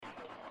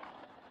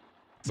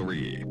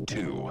3,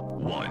 2,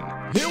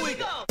 1. Here we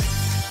go.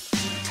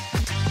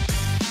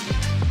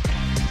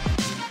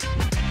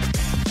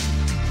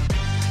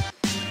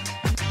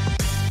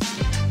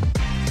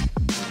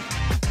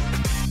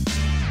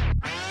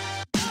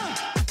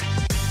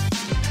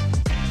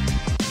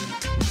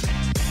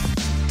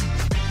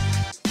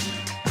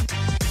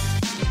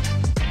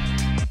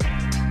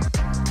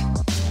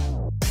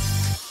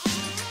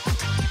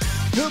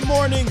 Good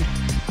morning,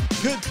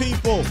 good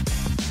people.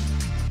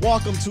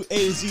 Welcome to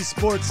A to Z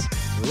Sports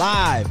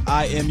Live.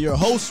 I am your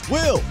host,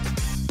 Will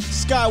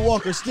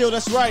Skywalker Still.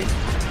 That's right.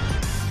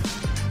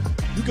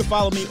 You can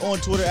follow me on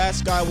Twitter at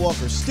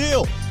Skywalker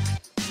Still.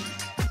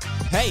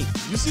 Hey,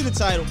 you see the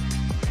title.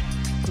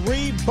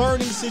 3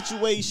 burning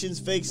situations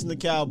facing the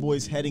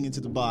Cowboys heading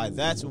into the bye.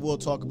 That's what we'll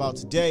talk about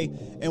today,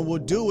 and we'll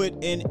do it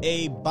in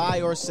a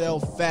buy or sell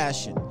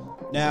fashion.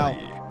 Now,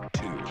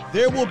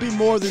 there will be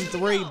more than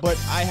 3, but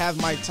I have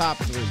my top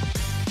 3.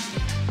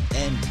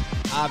 And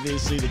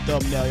obviously the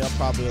thumbnail, y'all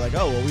probably like,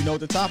 oh, well, we know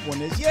what the top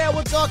one is. Yeah,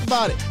 we'll talk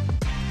about it.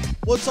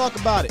 We'll talk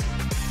about it.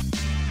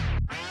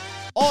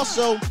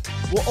 Also,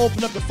 we'll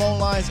open up the phone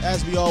lines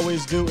as we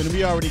always do, and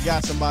we already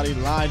got somebody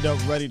lined up,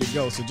 ready to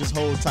go. So just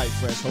hold tight,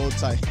 Fresh. Hold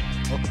tight.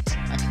 Hold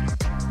tight.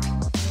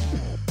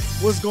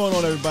 What's going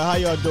on,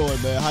 everybody? How y'all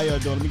doing, man? How y'all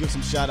doing? Let me give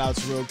some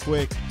shout-outs real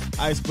quick.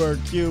 Iceberg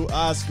Q,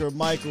 Oscar,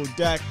 Michael,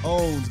 Dak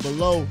Owens,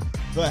 Below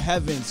the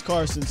Heavens,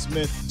 Carson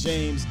Smith,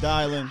 James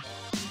Dylan,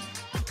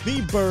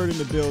 B-Bird in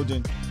the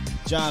building,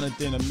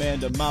 Jonathan,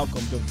 Amanda,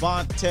 Malcolm,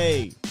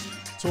 Devontae,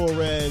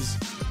 Torres,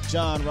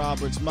 John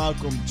Roberts,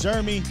 Malcolm,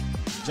 Jeremy,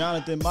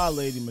 Jonathan, my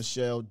lady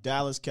Michelle,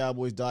 Dallas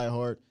Cowboys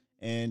diehard,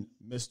 and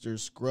Mr.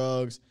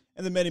 Scruggs,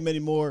 and the many, many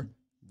more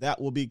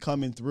that will be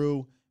coming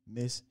through.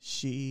 Miss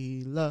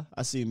Sheila,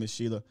 I see Miss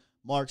Sheila,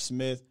 Mark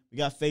Smith. We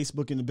got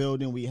Facebook in the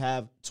building. We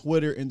have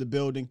Twitter in the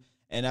building.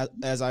 And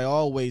as I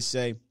always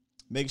say,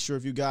 make sure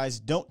if you guys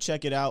don't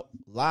check it out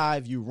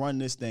live, you run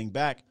this thing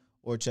back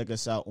or check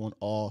us out on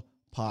all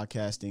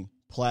podcasting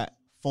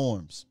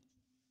platforms.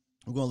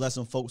 We're going to let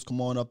some folks come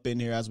on up in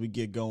here as we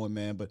get going,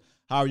 man. But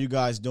how are you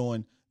guys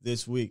doing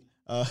this week?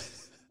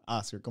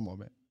 Oscar, come on,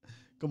 man.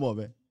 Come on,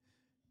 man.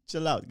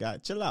 Chill out, guy.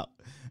 Chill out.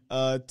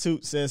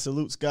 Toot says,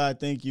 salute, Sky.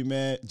 Thank you,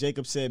 man.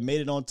 Jacob said,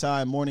 made it on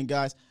time. Morning,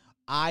 guys.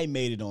 I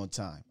made it on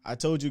time. I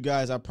told you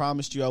guys, I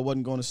promised you I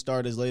wasn't going to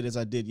start as late as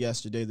I did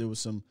yesterday. There was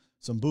some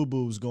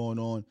boo-boos going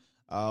on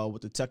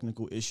with the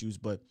technical issues,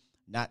 but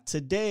not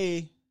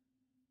today.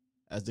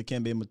 As the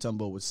Kembe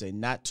Mutombo would say,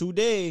 not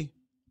today.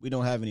 We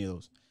don't have any of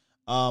those.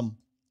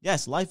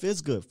 Yes, life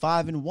is good.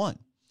 5-1.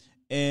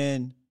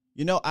 And,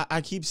 you know,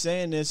 I keep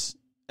saying this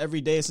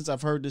every day since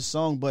I've heard this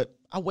song, but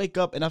I wake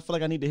up and I feel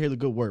like I need to hear the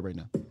good word right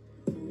now.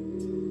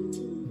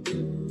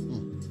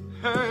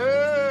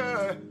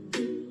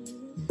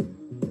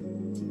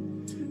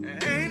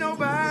 Ain't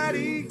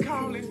nobody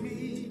calling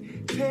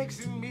me,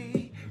 texting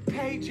me,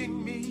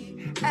 paging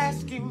me,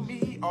 asking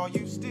me, are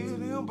you still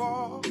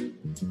involved?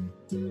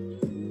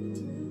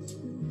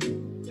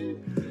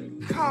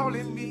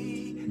 Calling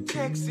me,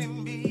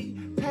 texting me,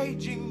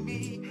 paging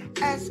me,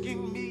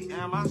 asking me,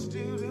 am I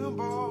still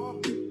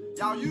involved?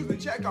 Y'all usually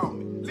check on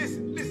me.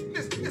 Listen.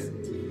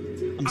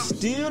 I'm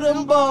still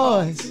them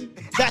boys.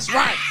 That's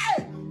right.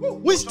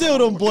 We still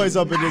them boys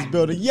up in this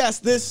building. Yes,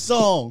 this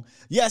song,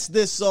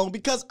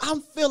 because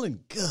I'm feeling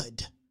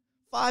good.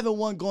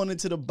 5-1 going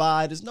into the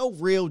bye. There's no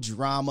real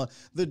drama.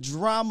 The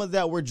drama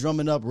that we're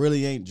drumming up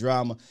really ain't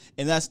drama,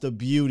 and that's the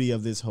beauty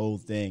of this whole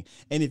thing.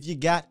 And if you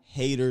got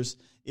haters,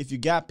 if you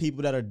got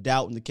people that are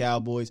doubting the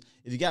Cowboys,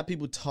 if you got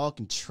people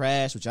talking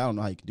trash, which I don't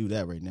know how you can do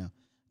that right now,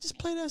 just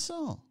play that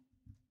song.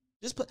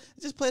 Just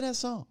play that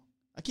song.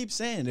 I keep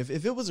saying, if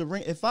it was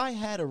if I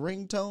had a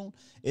ringtone,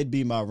 it'd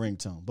be my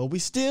ringtone. But we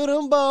still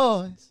them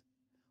boys.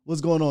 What's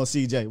going on,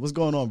 CJ? What's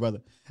going on,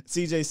 brother?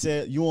 CJ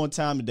said, you on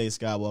time today,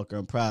 Skywalker.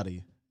 I'm proud of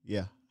you.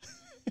 Yeah.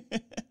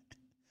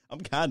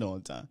 I'm kind of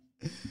on time.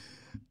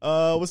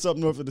 What's up,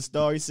 North of the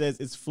Star? He says,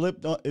 it's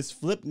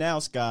flipped now,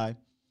 Sky.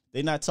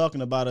 They're not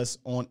talking about us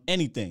on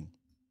anything.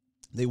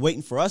 They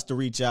waiting for us to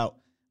reach out.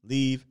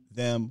 Leave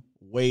them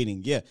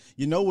waiting. Yeah.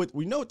 You know what?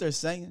 We know what they're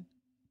saying.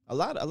 A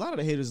lot of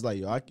the haters like,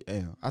 yo,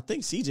 I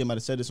think CJ might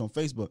have said this on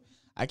Facebook.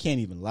 I can't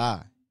even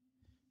lie.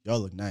 Y'all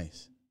look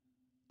nice.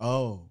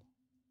 Oh,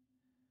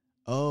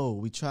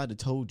 we tried to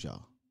told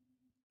y'all.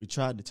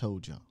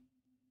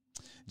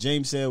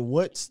 James said,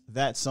 what's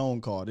that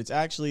song called? It's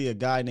actually a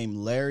guy named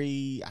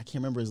Larry. I can't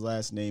remember his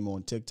last name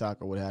on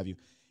TikTok or what have you.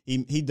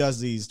 He does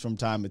these from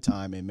time to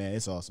time, and, man,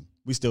 it's awesome.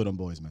 We still them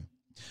boys, man.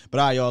 But,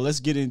 all right, y'all, let's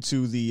get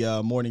into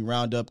the morning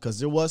roundup because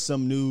there was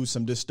some news,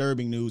 some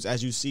disturbing news.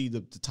 As you see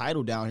the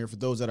title down here, for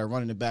those that are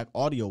running it back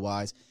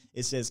audio-wise,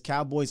 it says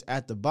Cowboys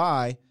at the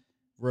bye,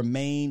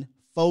 remain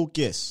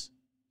focused.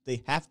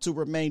 They have to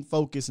remain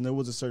focused, and there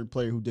was a certain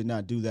player who did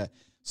not do that.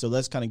 So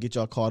let's kind of get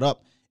y'all caught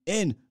up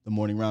in the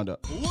morning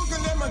roundup.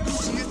 Looking at my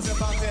Gucci, it's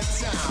about that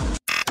time.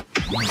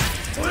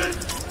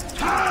 It's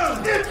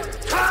time!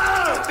 It's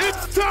time!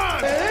 It's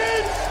time!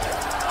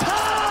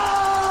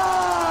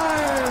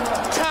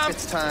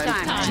 It's time!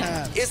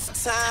 time.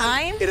 It's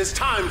time. It is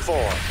time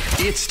for.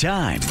 It's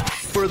time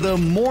for the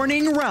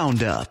Morning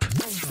Roundup.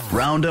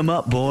 Round 'em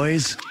up,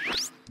 boys.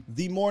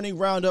 The Morning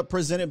Roundup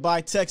presented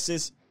by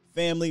Texas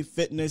Family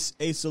Fitness,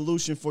 a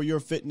solution for your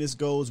fitness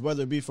goals,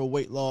 whether it be for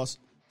weight loss,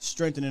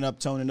 strengthening up,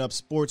 toning up,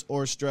 sports,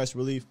 or stress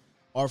relief.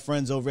 Our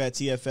friends over at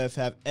TFF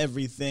have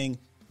everything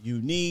you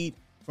need,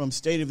 from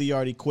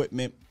state-of-the-art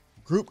equipment,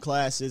 group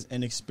classes,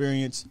 and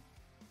experienced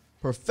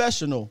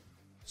professional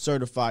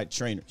certified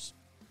trainers.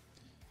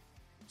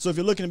 So if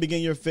you're looking to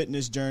begin your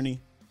fitness journey,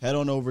 head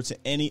on over to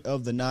any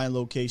of the 9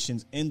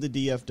 locations in the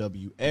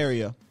DFW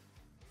area,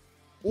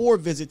 or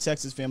visit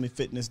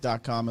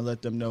TexasFamilyFitness.com and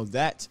let them know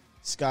that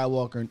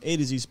Skywalker and A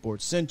to Z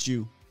Sports sent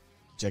you.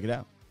 Check it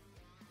out.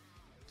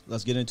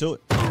 Let's get into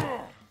it.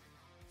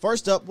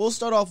 First up, we'll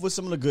start off with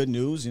some of the good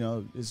news. You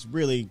know, it's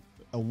really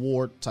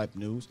award type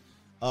news.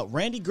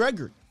 Randy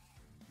Gregory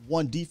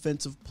won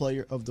Defensive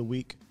Player of the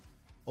Week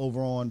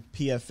over on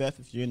PFF.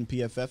 If you're in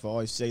PFF, I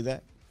always say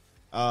that.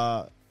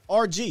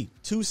 RG,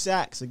 2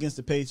 sacks against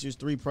the Patriots,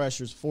 3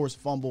 pressures, forced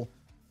fumble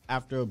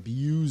after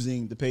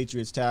abusing the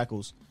Patriots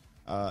tackles.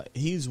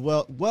 He's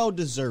well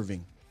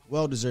deserving,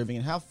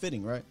 and how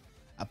fitting, right?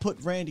 I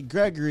put Randy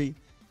Gregory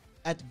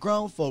at the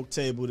grown folk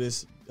table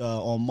this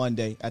on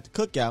Monday at the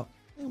cookout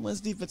and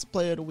wins Defensive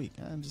Player of the Week.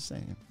 I'm just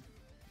saying,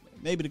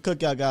 maybe the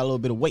cookout got a little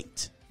bit of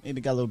weight.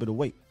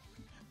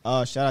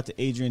 Shout out to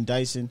Adrian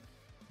Dyson,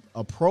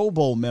 a Pro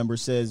Bowl member,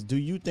 says, "Do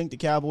you think the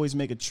Cowboys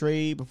make a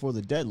trade before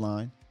the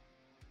deadline,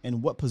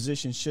 and what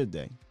position should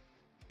they?"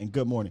 And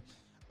good morning.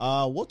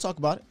 We'll talk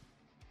about it.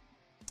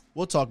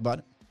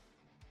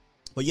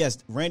 But yes,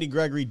 Randy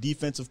Gregory,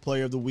 Defensive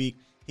Player of the Week.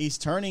 He's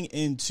turning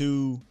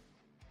into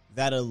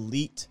that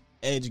elite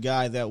edge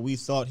guy that we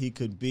thought he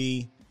could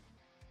be.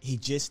 He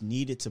just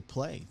needed to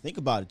play. Think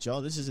about it,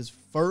 y'all. This is his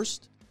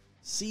first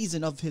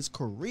season of his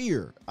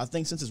career, I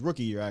think since his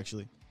rookie year,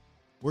 actually,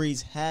 where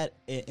he's had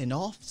an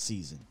off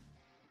season.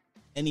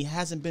 And he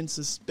hasn't been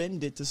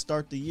suspended to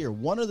start the year.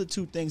 One of the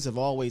two things have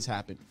always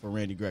happened for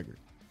Randy Gregory.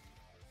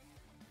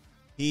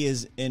 He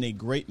is in a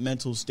great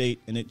mental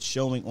state, and it's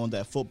showing on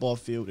that football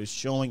field. It's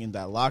showing in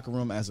that locker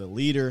room as a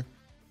leader.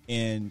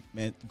 And,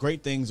 man,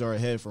 great things are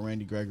ahead for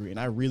Randy Gregory. And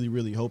I really,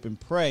 really hope and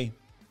pray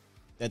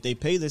that they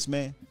pay this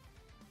man.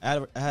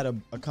 I had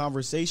a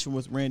conversation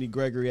with Randy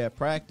Gregory at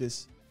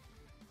practice,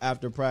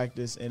 after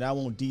practice, and I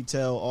won't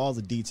detail all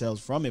the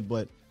details from it,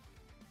 but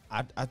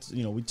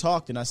we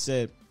talked, and I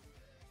said,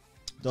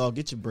 "Dog,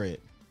 get your bread.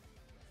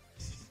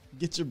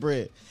 Get your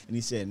bread." And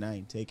he said, "I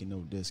ain't taking no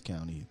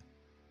discount either."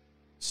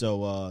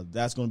 So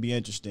that's going to be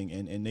interesting,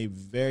 and they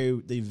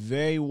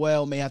very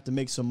well may have to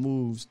make some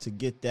moves to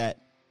get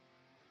that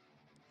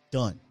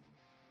done.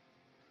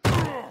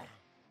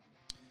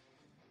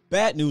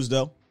 Bad news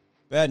though.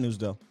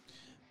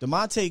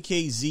 DeMonte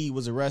KZ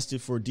was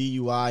arrested for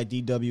DUI,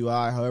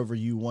 DWI, however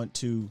you want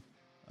to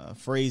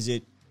phrase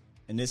it,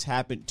 and this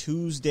happened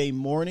Tuesday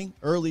morning,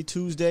 early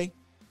Tuesday,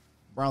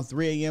 around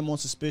 3 a.m. on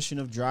suspicion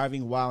of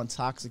driving while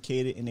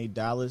intoxicated in a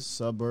Dallas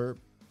suburb.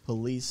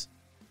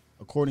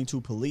 According to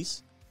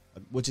police,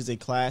 which is a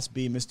Class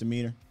B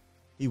misdemeanor.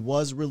 He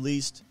was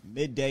released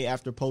midday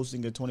after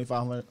posting a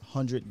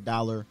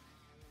 $2,500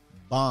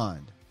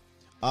 bond.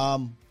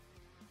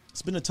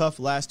 It's been a tough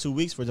last 2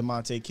 weeks for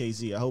DeMonte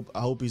KZ. I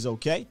hope he's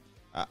okay.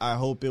 I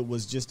hope it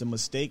was just a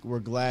mistake. We're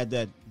glad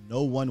that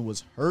no one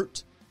was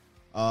hurt.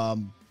 But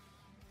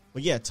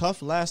yeah,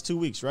 tough last 2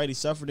 weeks, right? He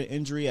suffered an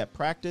injury at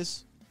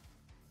practice.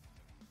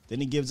 Then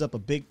he gives up a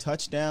big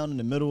touchdown in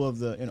the middle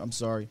of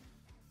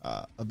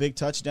a big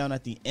touchdown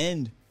at the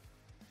end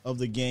of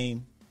the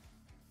game.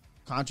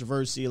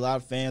 Controversy, a lot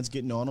of fans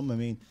getting on him. I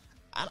mean,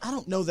 I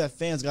don't know that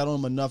fans got on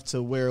him enough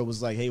to where it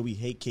was like, hey, we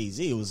hate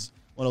KZ. It was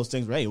one of those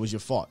things where, hey, it was your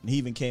fault. And he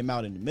even came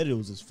out and admitted it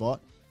was his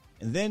fault.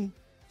 And then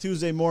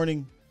Tuesday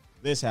morning,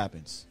 this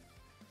happens.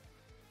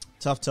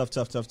 Tough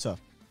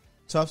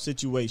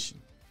situation.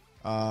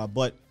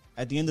 But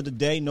at the end of the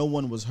day, no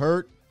one was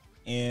hurt.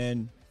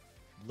 And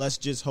let's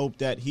just hope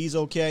that he's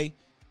okay.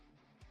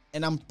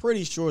 And I'm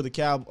pretty sure the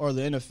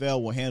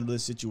NFL will handle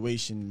this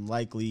situation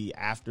likely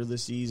after the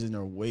season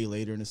or way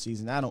later in the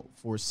season. I don't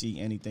foresee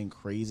anything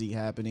crazy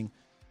happening.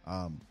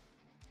 I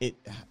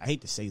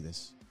hate to say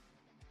this.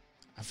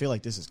 I feel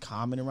like this is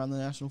common around the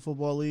National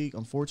Football League,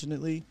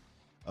 unfortunately.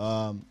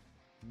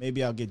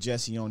 Maybe I'll get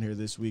Jesse on here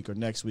this week or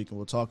next week, and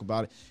we'll talk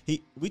about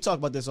it. We talk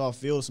about this off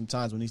field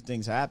sometimes when these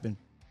things happen.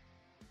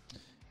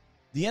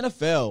 The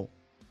NFL,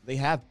 they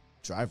have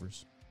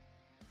drivers.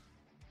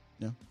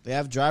 They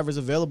have drivers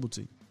available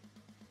to you.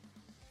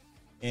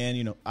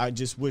 And, I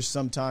just wish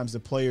sometimes the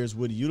players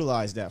would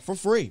utilize that for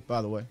free,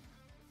 by the way.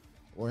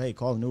 Or, hey,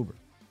 call an Uber.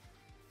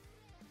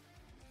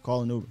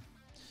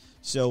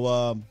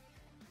 So,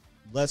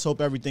 let's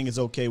hope everything is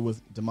okay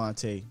with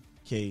DeMonte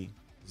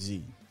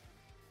KZ.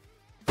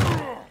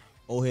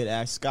 Old Head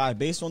asks, Sky,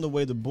 based on the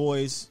way the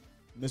boys,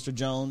 Mr.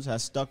 Jones,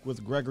 has stuck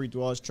with Gregory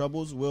through all his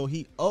troubles, will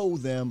he owe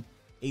them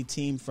a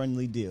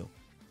team-friendly deal?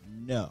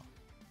 No.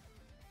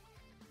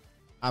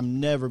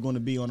 I'm never going to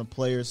be on a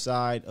player's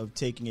side of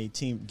taking a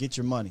team. Get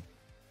your money.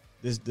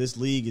 This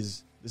league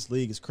is This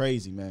league is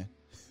crazy, man.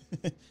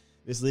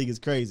 This league is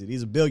crazy.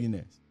 These are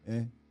billionaires.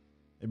 Eh?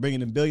 They're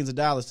bringing in billions of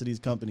dollars to these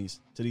companies,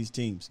 to these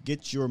teams.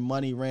 Get your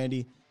money,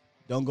 Randy.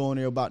 Don't go in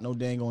there about no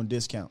dang on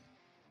discount.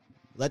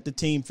 Let the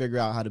team figure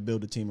out how to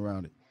build a team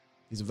around it.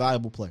 He's a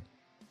valuable player.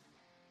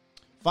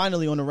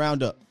 Finally, on the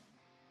roundup,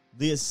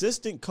 the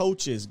assistant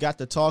coaches got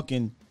to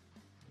talking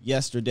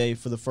yesterday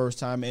for the first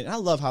time, and I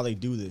love how they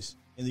do this.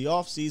 In the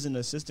offseason, the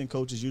assistant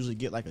coaches usually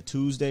get like a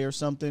Tuesday or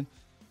something,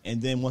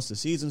 and then once the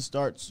season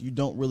starts, you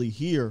don't really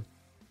hear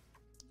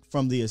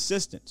from the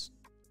assistants.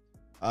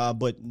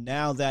 But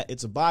now that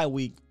it's a bye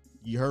week,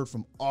 you heard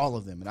from all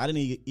of them, and I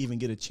didn't even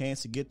get a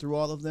chance to get through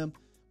all of them,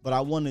 but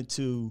I wanted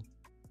to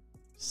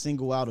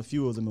single out a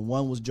few of them, and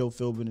one was Joe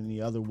Philbin, and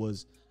the other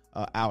was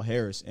Al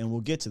Harris, and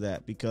we'll get to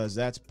that because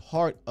that's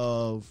part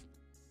of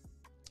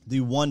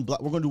the one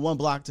block. We're going to do one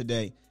block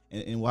today,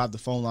 and we'll have the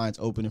phone lines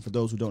open. And for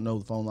those who don't know,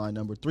 the phone line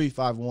number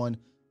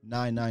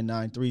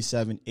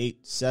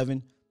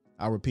 351-999-3787.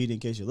 I'll repeat in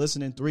case you're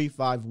listening,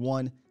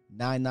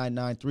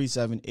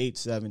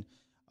 351-999-3787.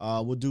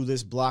 We'll do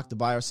this block, the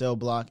buy or sell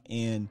block,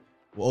 and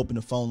we'll open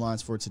the phone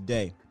lines for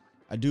today.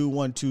 I do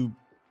want to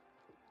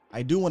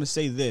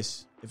say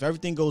this. If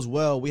everything goes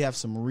well, we have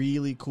some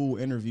really cool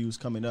interviews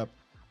coming up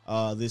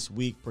this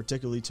week,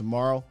 particularly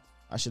tomorrow.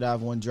 I should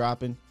have one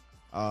dropping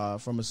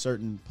from a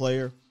certain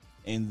player.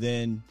 And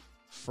then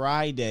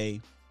Friday,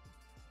 if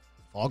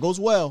all goes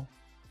well,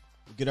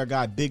 we'll get our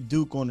guy Big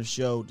Duke on the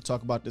show to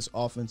talk about this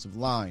offensive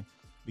line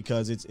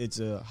because it's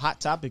a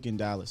hot topic in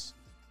Dallas.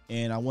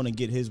 And I want to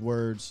get his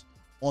words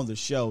on the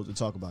show to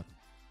talk about it.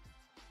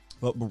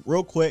 But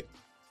real quick,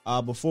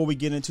 before we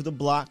get into the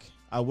block,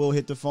 I will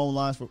hit the phone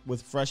lines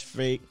with fresh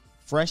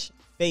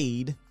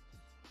fade,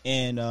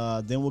 and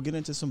then we'll get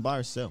into some buy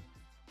or sell.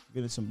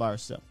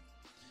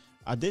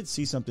 I did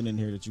see something in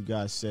here that you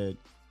guys said.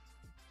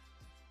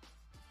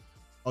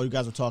 Oh, you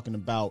guys were talking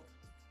about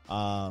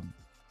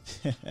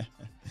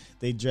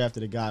they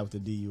drafted a guy with a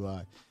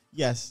DUI.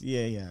 Yes,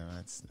 yeah,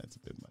 that's a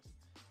bit much.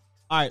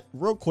 All right,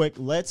 real quick,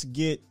 let's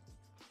get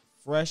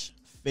Fresh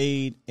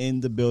Fade in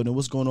the building.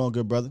 What's going on,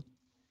 good brother?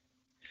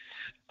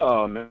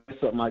 Oh, man,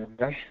 what's up, my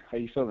guy? How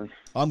you feeling?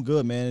 I'm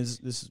good, man. It's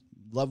this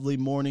lovely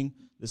morning,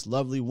 this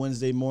lovely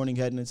Wednesday morning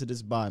heading into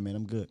this bye, man.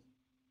 I'm good.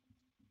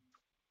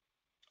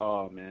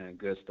 Oh, man,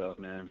 good stuff,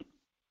 man.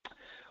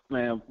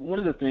 Man, one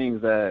of the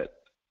things that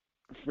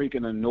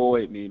freaking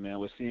annoyed me, man,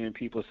 was seeing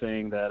people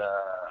saying that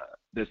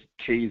this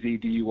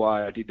KZ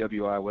DUI or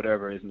DWI,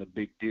 whatever, isn't a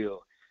big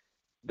deal.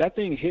 That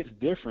thing hits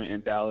different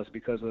in Dallas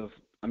because of,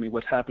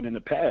 what's happened in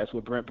the past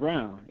with Brent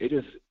Brown. It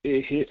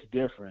hits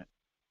different.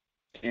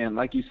 And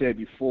like you said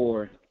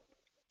before,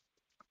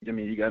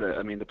 you got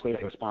to, the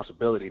player's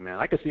responsibility, man.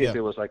 I could see if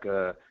it was like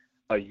a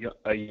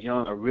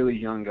really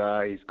young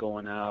guy, he's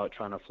going out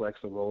trying to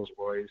flex the Rolls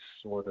Royce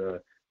or the,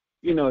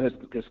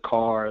 his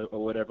car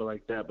or whatever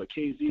like that. But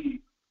KZ,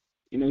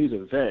 he's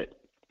a vet.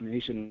 He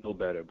should know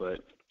better.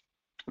 But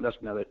that's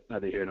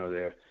neither here nor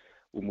there.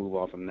 We'll move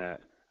on from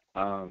that.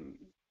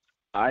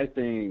 I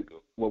think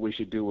what we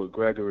should do with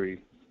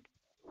Gregory,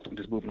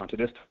 just moving on to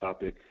this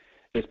topic,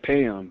 is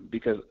pay him,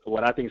 because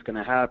what I think is going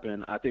to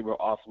happen, I think we're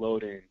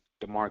offloading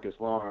DeMarcus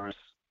Lawrence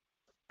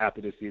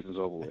after this season's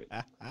over with.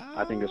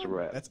 I think it's a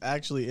wrap. That's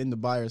actually in the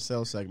buy or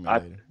sell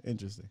segment later.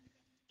 Interesting.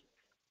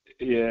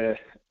 Yeah.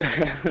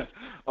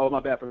 Oh,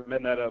 my bad for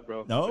messing that up,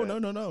 bro. No.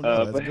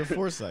 That's good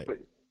foresight. But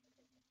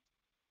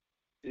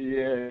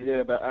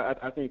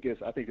I think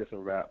it's a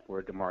wrap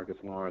for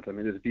DeMarcus Lawrence.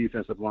 This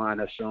defensive line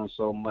has shown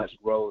so much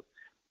growth,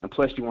 and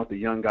plus you want the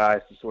young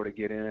guys to sort of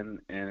get in,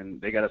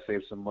 and they got to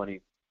save some money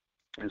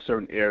in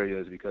certain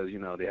areas because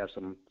they have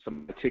some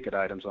ticket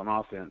items on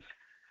offense.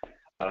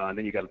 And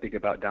then you got to think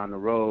about down the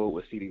road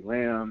with CeeDee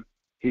Lamb.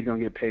 He's going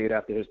to get paid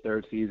after his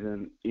third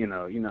season. You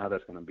know how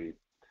that's going to be.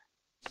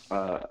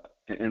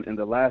 And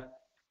the last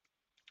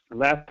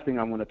thing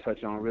I want to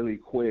touch on really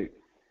quick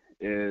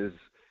is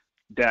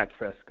Dak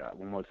Prescott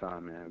one more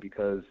time, man,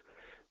 because,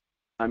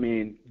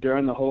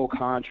 during the whole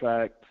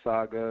contract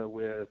saga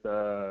with,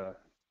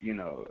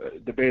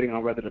 debating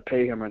on whether to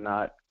pay him or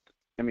not,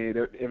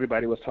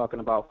 everybody was talking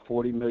about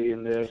 $40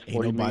 million this, $40 million that.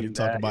 Ain't nobody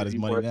talking about his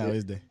money now,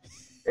 is there?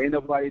 Ain't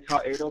nobody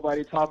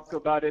talk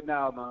about it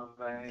now,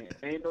 man.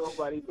 Ain't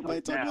nobody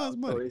talking about his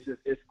money. So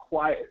it's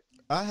quiet.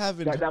 I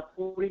haven't. That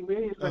 $40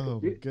 million. Oh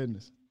my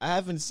goodness! I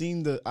haven't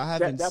seen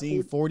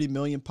seen $40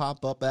 million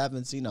pop up. I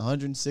haven't seen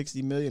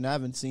 $160 million. I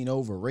haven't seen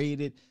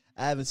overrated.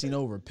 I haven't seen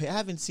overpay. I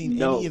haven't seen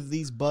any of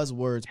these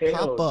buzzwords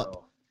pop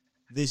up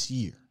this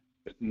year.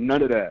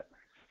 None of that.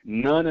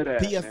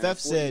 PFF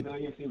said $40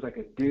 million seems like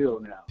a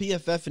deal now.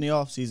 PFF in the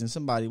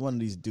offseason, one of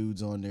these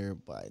dudes on there,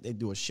 they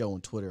do a show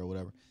on Twitter or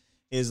whatever,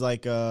 is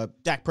like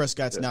Dak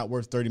Prescott's not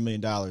worth $30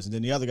 million. And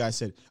then the other guy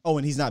said, oh,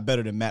 and he's not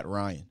better than Matt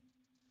Ryan.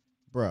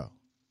 Bro.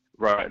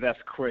 Right, that's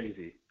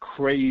crazy.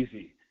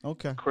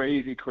 Okay.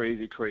 Crazy,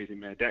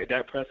 man.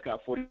 Dak Prescott,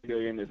 $40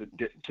 million is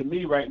to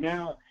me right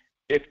now.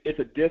 It's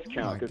a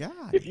discount. Oh my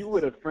God. If you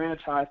would have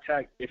franchise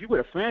tag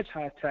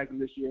him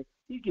this year,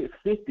 he'd get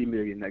 $50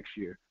 million next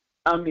year.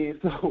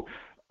 So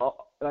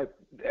like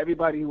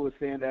everybody who was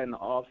saying that in the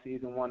off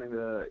season, wanting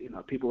to,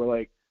 people were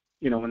like,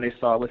 when they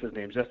saw what's his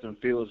name, Justin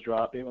Fields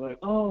drop, they were like,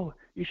 "Oh,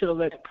 you should have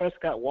let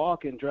Prescott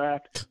walk and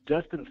draft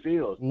Justin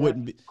Fields."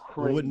 Wouldn't be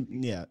crazy.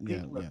 Yeah.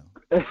 Listen,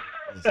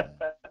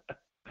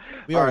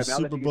 we All are right, a man,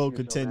 I'll let Super you get Bowl to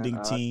your show, contending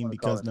man. team I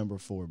because call it. number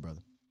 4,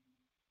 brother.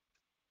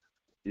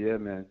 Yeah,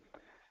 man.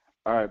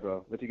 All right,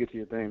 bro. Let you get to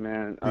your thing,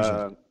 man.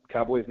 Appreciate it.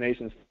 Cowboys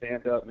Nation,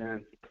 stand up,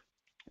 man.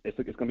 It's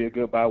gonna be a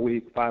good bye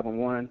week,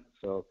 5-1.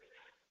 So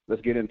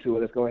let's get into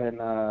it. Let's go ahead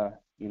and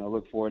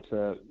look forward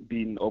to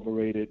beating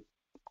overrated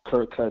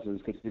Kirk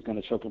Cousins because he's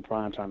gonna choke in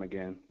prime time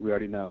again. We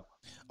already know.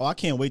 Oh, I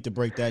can't wait to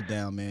break that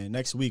down, man.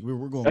 Next week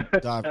we're going to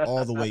dive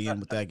all the way in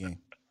with that game.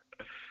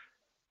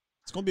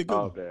 It's going to be a good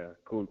one. Oh, man.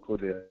 Cool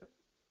deal.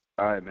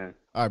 All right, man.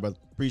 All right, brother.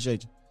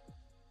 Appreciate you.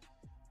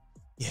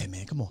 Yeah,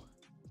 man. Come on.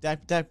 That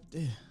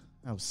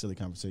was a silly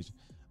conversation.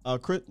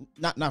 Chris,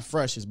 not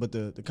freshest, but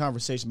the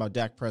conversation about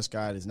Dak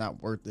Prescott is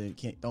not worth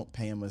it. Don't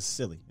pay him. It's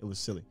silly. It was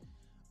silly.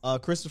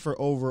 Christopher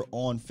over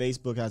on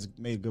Facebook has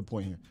made a good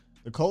point here.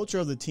 The culture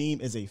of the team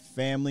is a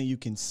family. You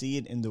can see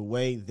it in the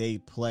way they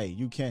play.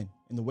 You can.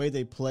 In the way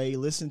they play.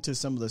 Listen to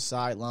some of the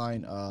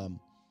sideline,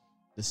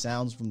 the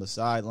sounds from the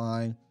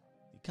sideline.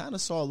 You kind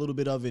of saw a little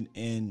bit of it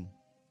in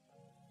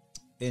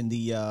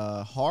the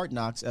Hard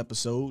Knocks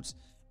episodes.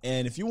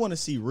 And if you want to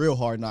see real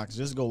Hard Knocks,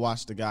 just go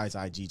watch the guys'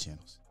 IG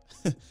channels.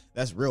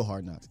 That's real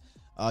Hard Knocks.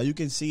 You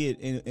can see it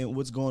in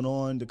what's going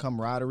on, the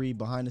camaraderie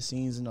behind the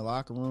scenes in the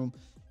locker room.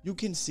 You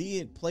can see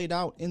it played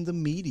out in the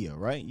media,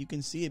 right? You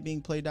can see it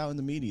being played out in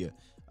the media.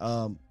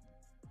 The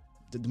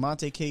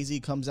DeMonte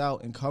KZ comes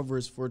out and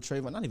covers for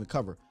Trayvon. Not even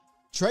cover.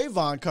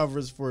 Trayvon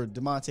covers for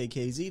DeMonte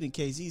KZ. Then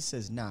KZ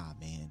says, "Nah,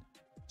 man,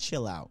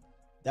 chill out.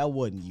 That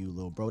wasn't you,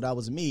 little bro. That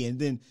was me." And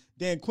then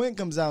Dan Quinn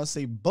comes out and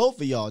say,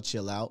 "Both of y'all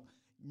chill out.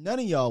 None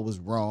of y'all was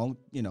wrong.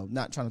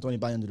 Not trying to throw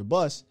anybody under the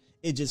bus.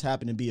 It just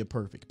happened to be a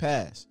perfect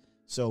pass."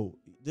 So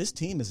this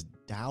team is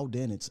dialed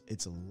in.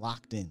 It's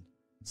locked in.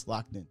 It's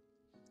locked in.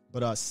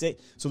 But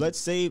let's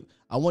save.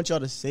 I want y'all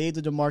to save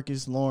the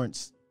DeMarcus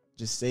Lawrence.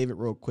 Just save it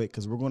real quick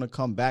because we're going to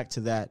come back to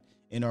that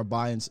in our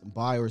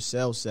buy or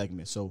sell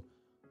segment. So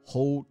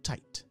hold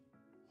tight.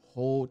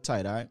 Hold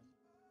tight, all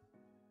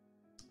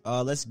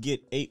right? Let's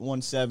get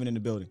 817 in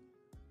the building.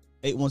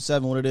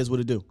 817, what it is,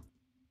 what it do?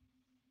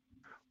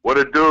 What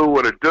it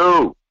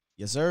do?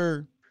 Yes,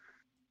 sir.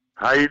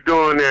 How you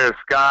doing there,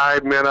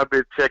 Sky? Man, I've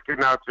been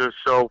checking out your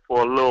show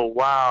for a little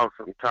while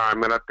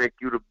sometime, man. I think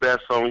you the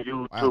best on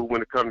YouTube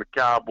when it comes to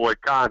cowboy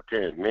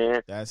content,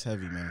 man. That's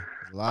heavy, man.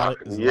 Man,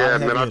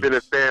 I've been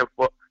a fan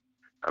for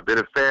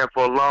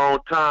a long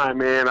time,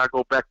 man. I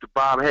go back to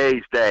Bob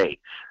Hayes days.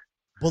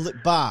 Bullet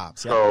Bob.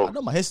 See, So, I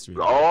know my history.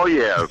 Oh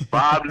yeah,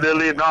 Bob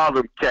Lilly and all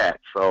them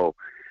cats. So,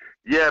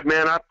 yeah,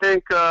 man, I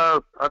think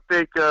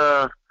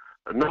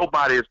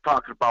nobody is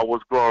talking about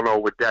what's going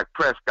on with Dak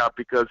Prescott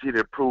because he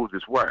didn't prove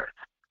his worth.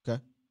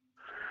 Okay.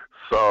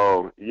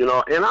 So,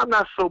 and I'm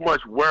not so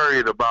much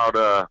worried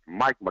about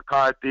Mike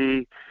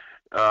McCarthy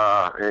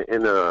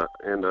and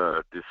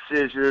the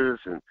decisions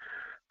and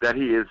that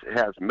he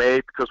has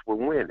made because we're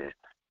winning.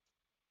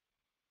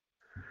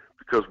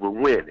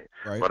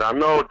 Right. But I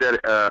know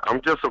that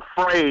I'm just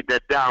afraid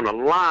that down the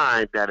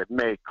line that it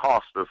may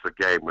cost us a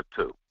game or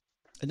two.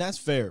 And that's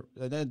fair.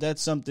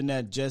 That's something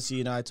that Jesse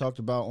and I talked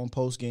about on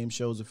post-game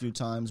shows a few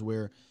times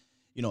where,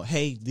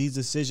 hey, these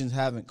decisions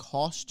haven't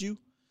cost you,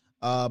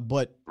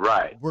 but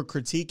right. We're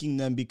critiquing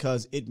them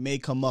because it may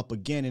come up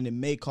again and it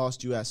may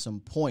cost you at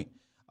some point.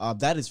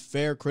 That is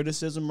fair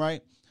criticism,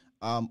 right?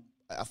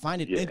 I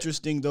find it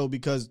interesting, though,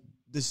 because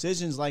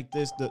decisions like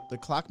this, the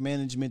clock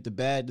management, the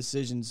bad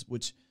decisions,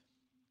 which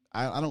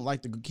I don't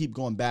like to keep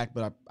going back,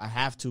 but I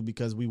have to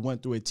because we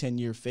went through a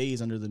 10-year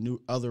phase under the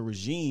other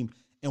regime.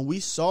 And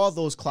we saw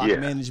those clock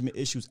management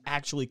issues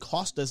actually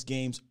cost us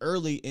games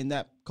early in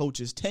that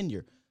coach's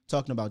tenure,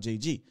 talking about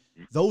JG.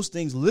 Those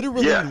things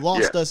literally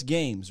lost us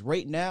games.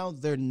 Right now,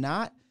 they're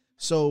not.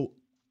 So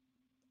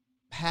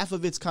half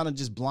of it's kind of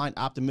just blind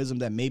optimism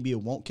that maybe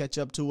it won't catch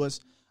up to us.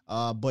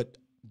 But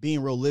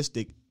being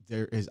realistic,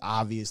 there is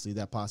obviously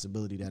that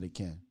possibility that it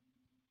can.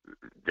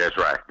 That's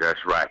right.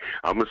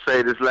 I'm going to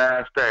say this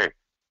last thing.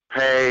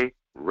 Pay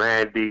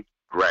Randy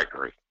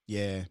Gregory.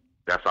 Yeah.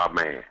 That's our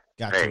man.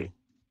 Got to.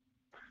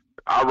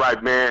 All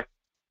right, man.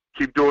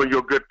 Keep doing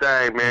your good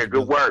thing, man.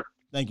 Good work.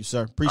 Thank you,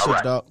 sir. Appreciate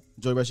you, dog.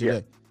 Enjoy the rest of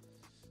your day.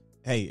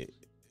 Hey,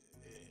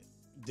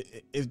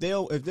 if they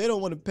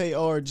don't want to pay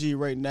RG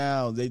right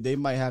now, they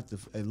might have to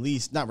at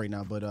least, not right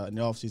now, but in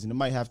the offseason, they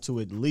might have to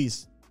at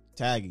least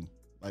tag him.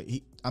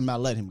 Like I'm not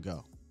letting him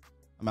go.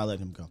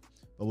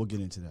 But we'll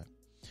get into that.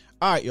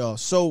 All right, y'all.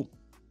 So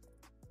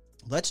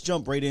let's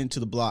jump right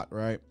into the block,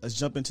 right? Let's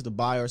jump into the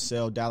buy or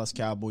sell Dallas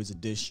Cowboys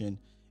edition.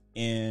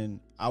 And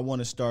I want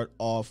to start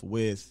off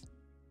with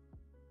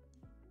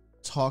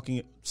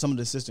talking some of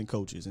the assistant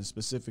coaches and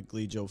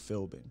specifically Joe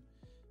Philbin.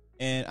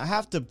 And I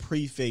have to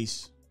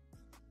preface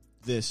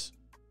this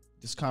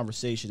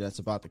conversation that's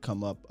about to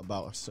come up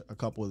about a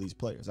couple of these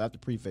players. I have to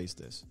preface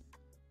this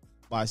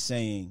by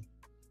saying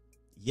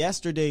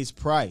yesterday's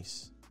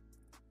price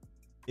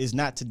is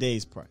not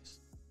today's price.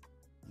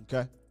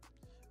 Okay?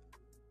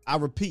 I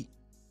repeat.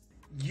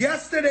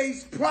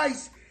 Yesterday's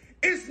price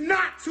is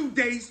not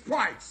today's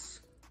price.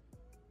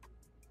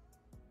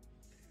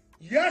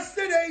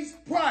 Yesterday's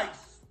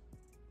price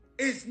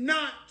is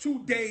not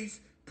today's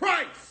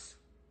price.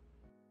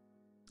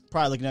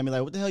 Probably looking at me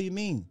like, what the hell you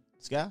mean,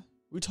 Sky? What are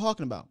we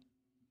talking about?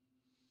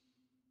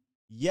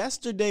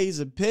 Yesterday's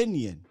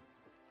opinion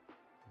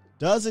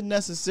doesn't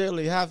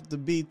necessarily have to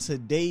be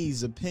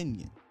today's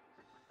opinion.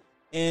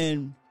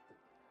 And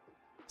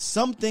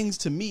some things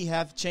to me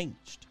have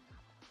changed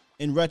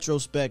in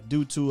retrospect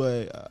due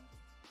to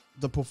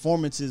the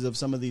performances of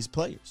some of these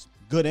players,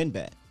 good and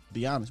bad, to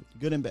be honest with you,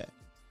 good and bad.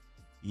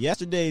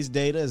 Yesterday's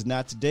data is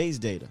not today's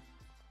data.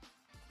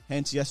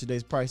 Hence,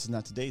 yesterday's price is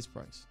not today's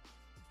price.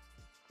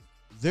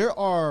 There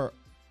are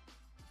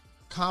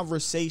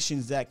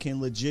conversations that can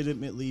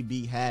legitimately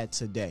be had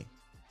today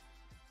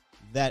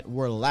that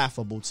were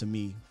laughable to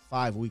me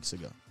 5 weeks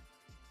ago.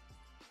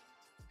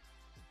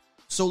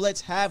 So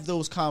let's have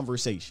those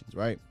conversations,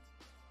 right?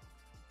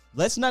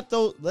 Let's not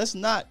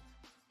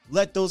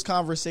let those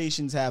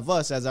conversations have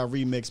us, as I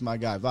remix my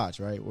guy Vach,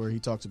 right? Where he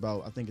talks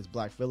about, I think it's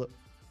Black Phillip.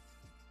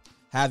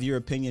 Have your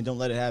opinion, don't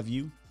let it have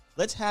you.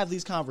 Let's have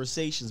these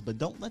conversations, but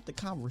don't let the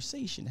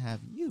conversation have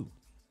you.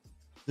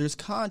 There's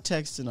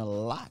context in a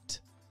lot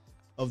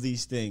of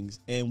these things,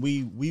 and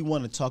we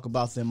want to talk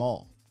about them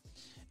all.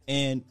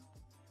 And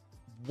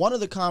one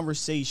of the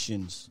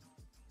conversations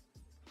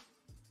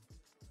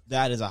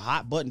that is a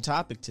hot button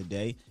topic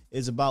today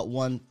is about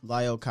one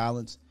La'el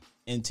Collins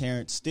and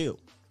Terrence Steele.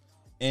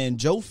 And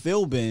Joe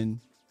Philbin,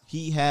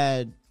 he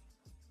had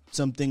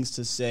some things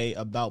to say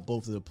about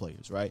both of the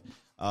players, right?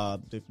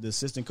 The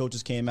assistant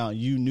coaches came out, and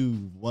you knew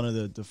one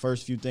of the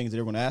first few things they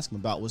were going to ask him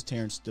about was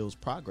Terrence Steele's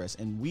progress.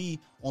 And we,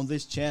 on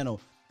this channel,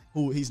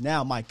 who he's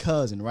now my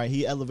cousin, right?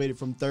 He elevated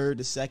from third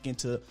to second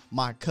to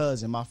my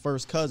cousin, my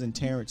first cousin,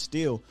 Terrence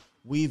Steele.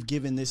 We've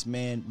given this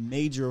man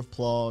major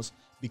applause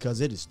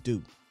because it is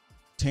due.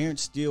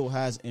 Terrence Steele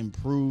has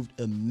improved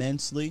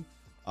immensely.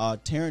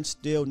 Terrence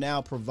Steele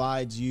now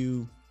provides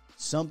you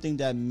something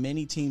that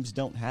many teams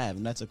don't have,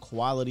 and that's a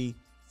quality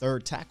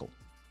third tackle,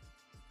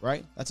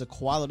 right? That's a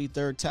quality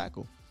third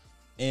tackle.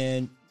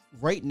 And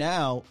right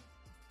now,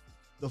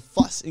 the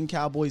fuss in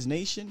Cowboys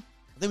Nation,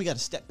 I think we got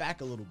to step back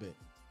a little bit.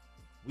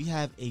 We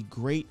have a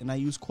great, and I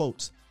use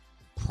quotes,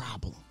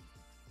 problem.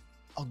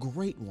 A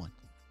great one.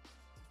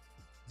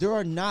 There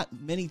are not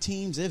many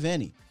teams, if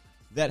any,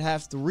 that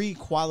have 3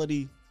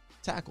 quality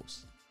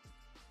tackles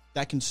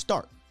that can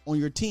start on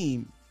your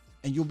team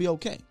and you'll be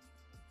okay.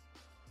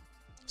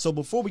 So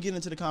before we get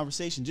into the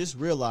conversation, just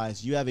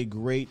realize you have a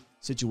great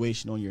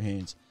situation on your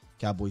hands,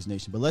 Cowboys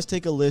Nation. But let's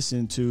take a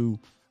listen to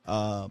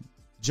Joe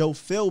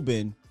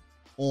Philbin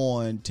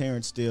on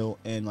Terrence Steele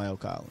and La'el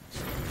Collins.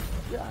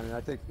 Yeah, I mean,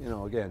 I think,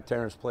 again,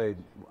 Terrence played,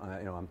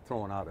 I'm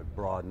throwing out a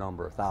broad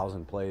number,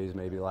 1,000 plays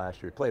maybe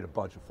last year. He played a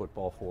bunch of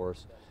football for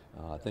us.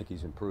 I think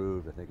he's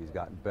improved. I think he's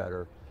gotten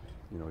better.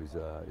 He's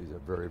a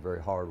very,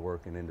 very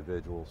hard-working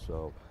individual.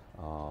 So,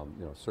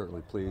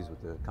 certainly pleased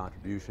with the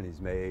contribution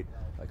he's made.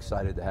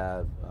 Excited to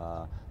have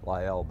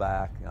La'el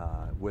back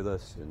with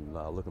us, and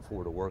looking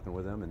forward to working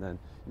with him. And then,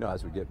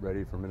 as we get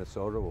ready for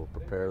Minnesota, we'll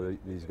prepare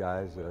these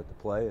guys to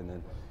play, and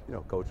then,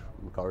 Coach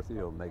McCarthy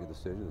will make a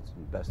decision that's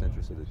in the best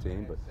interest of the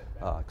team.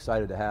 But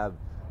excited to have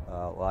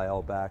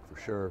La'el back for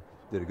sure.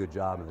 Did a good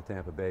job in the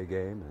Tampa Bay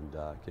game, and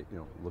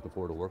looking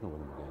forward to working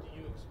with him again. Do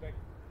you expect,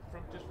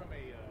 from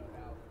a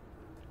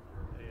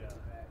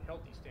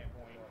healthy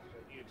standpoint,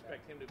 do you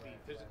expect him to be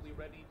physically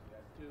ready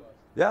to?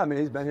 Yeah, I mean,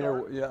 he's been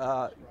here.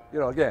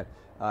 Again,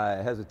 I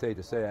hesitate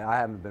to say I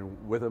haven't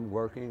been with him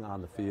working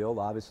on the field,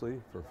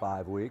 obviously, for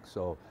 5 weeks.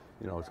 So,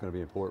 it's going to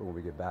be important when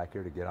we get back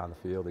here to get on the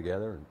field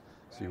together and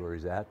see where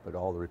he's at. But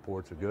all the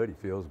reports are good. He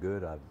feels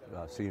good.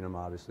 I've seen him,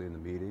 obviously, in the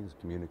meetings,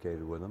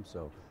 communicated with him.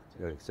 So,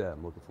 like I said,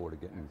 I'm looking forward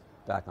to getting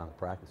back on the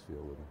practice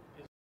field with him.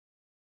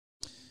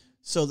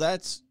 So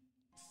that's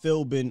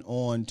Philbin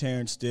on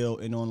Terrence Steele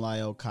and on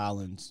La'el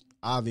Collins.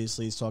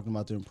 Obviously, he's talking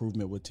about the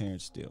improvement with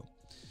Terrence Steele.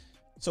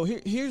 So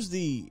here's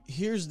the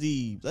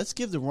let's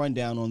give the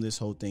rundown on this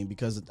whole thing,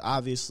 because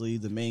obviously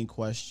the main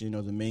question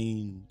or the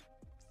main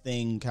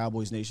thing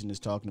Cowboys Nation is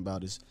talking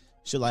about is,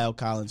 should La'el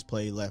Collins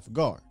play left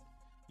guard?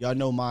 Y'all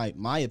know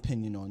my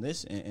opinion on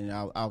this, and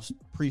I'll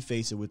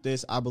preface it with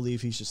this. I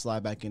believe he should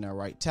slide back in at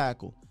right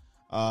tackle.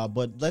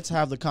 But let's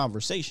have the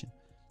conversation,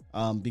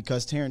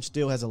 because Terrence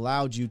Steele has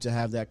allowed you to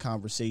have that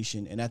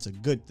conversation, and that's a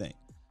good thing.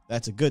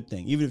 That's a good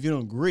thing. Even if you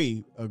don't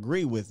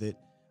agree with it,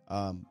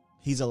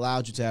 he's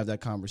allowed you to have that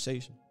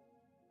conversation.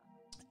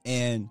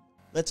 And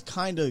let's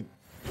kind of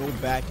go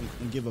back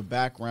and give a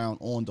background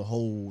on the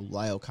whole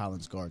La'el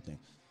Collins guard thing.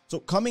 So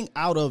coming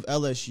out of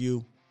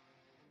LSU,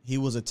 he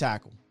was a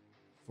tackle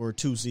for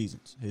 2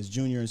 seasons. His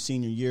junior and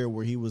senior year,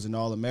 where he was an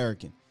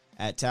All-American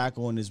at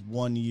tackle, and his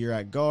 1 year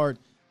at guard,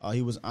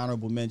 he was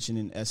honorable mention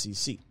in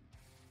SEC.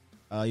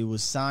 He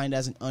was signed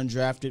as an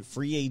undrafted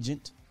free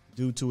agent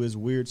due to his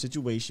weird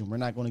situation. We're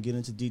not going to get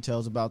into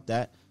details about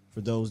that.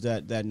 For those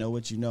that know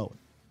it, you know it.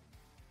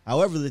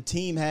 However, the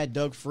team had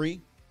Doug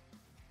Free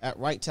at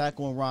right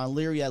tackle and Ron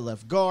Leary at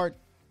left guard,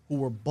 who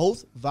were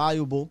both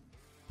valuable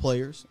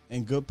players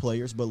and good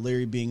players, but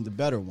Leary being the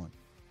better one.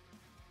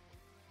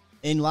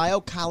 In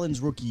La'el Collins'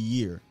 rookie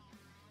year,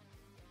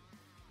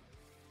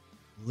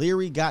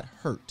 Leary got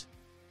hurt.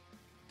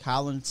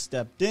 Collins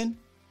stepped in.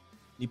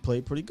 He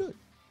played pretty good.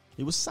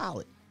 He was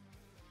solid.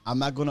 I'm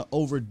not going to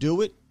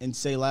overdo it and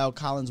say La'el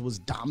Collins was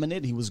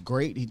dominant. He was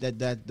great.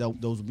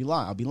 Those would be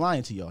lying. I'll be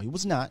lying to y'all. He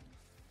was not.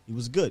 He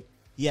was good.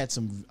 He had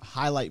some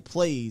highlight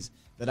plays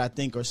that I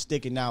think are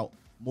sticking out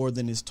more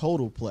than his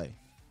total play.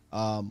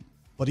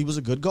 But he was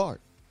a good guard.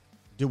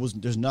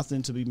 There's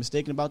nothing to be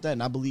mistaken about that.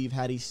 And I believe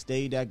had he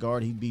stayed at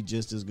guard, he'd be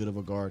just as good of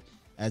a guard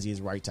as he is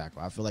right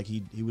tackle. I feel like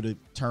he would have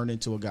turned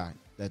into a guy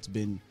that's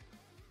been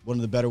one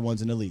of the better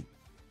ones in the league.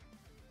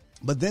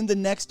 But then the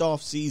next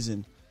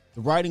offseason,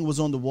 the writing was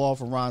on the wall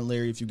for Ron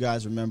Leary, if you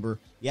guys remember.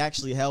 He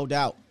actually held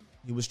out.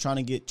 He was trying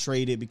to get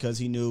traded because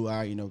he knew, all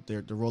right,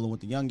 they're rolling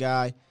with the young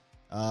guy.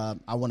 I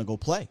want to go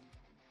play.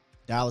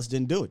 Dallas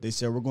didn't do it. They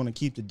said, we're going to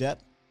keep the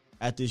depth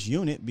at this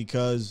unit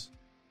because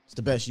it's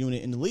the best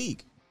unit in the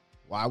league.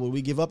 Why would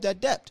we give up that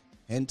depth?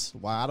 Hence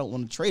why I don't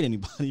want to trade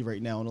anybody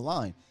right now on the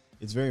line.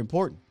 It's very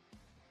important.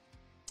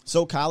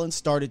 So Collins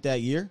started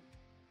that year.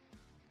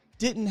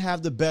 Didn't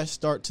have the best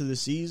start to the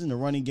season. The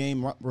running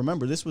game,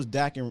 remember, this was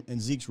Dak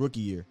and Zeke's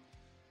rookie year.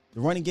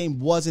 The running game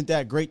wasn't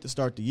that great to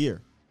start the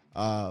year.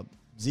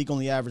 Zeke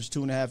only averaged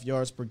 2.5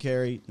 yards per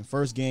carry. The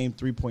first game,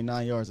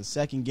 3.9 yards. The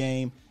second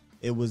game,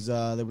 it was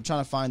they were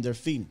trying to find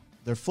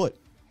their foot.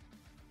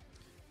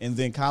 And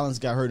then Collins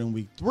got hurt in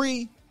week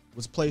 3,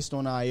 was placed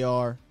on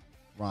IR.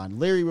 Ron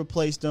Leary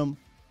replaced him,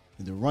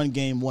 and the run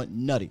game went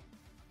nutty.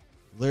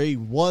 Leary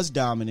was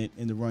dominant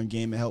in the run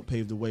game and helped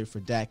pave the way for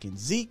Dak and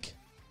Zeke.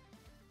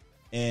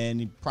 And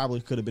he probably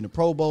could have been a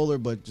Pro Bowler,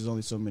 but there's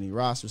only so many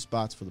roster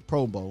spots for the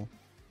Pro Bowl.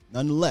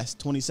 Nonetheless,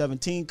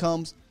 2017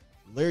 comes.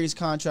 Larry's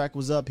contract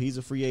was up. He's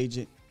a free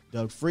agent.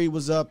 Doug Free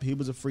was up. He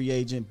was a free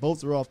agent.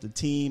 Both were off the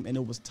team, and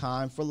it was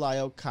time for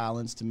La'el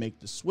Collins to make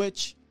the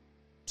switch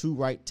to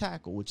right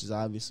tackle, which is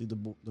obviously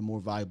the more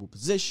valuable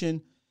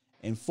position.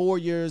 And 4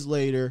 years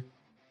later,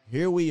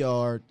 here we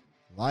are.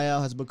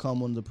 La'el has become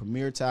one of the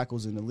premier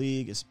tackles in the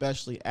league,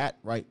 especially at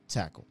right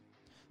tackle.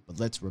 But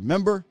let's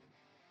remember,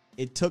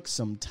 it took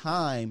some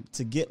time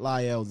to get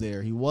La'el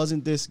there. He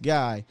wasn't this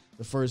guy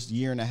the first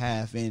year and a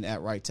half in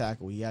at right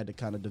tackle. He had to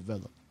kind of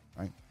develop,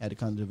 right?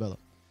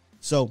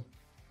 So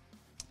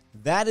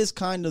that is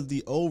kind of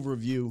the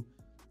overview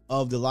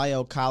of the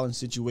La'el Collins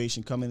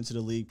situation coming into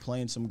the league,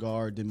 playing some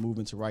guard, then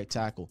moving to right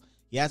tackle.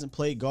 He hasn't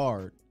played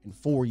guard in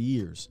 4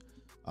 years.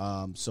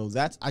 So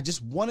I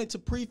just wanted to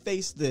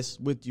preface this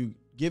with you,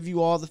 give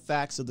you all the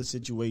facts of the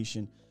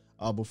situation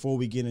before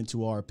we get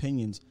into our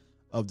opinions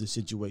of the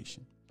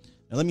situation.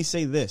 Now, let me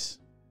say this.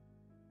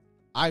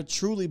 I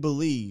truly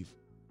believe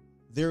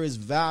there is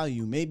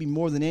value, maybe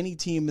more than any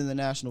team in the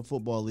National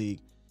Football League,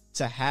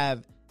 to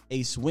have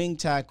a swing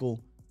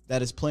tackle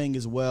that is playing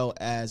as well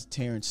as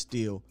Terrence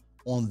Steele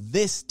on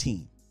this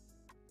team.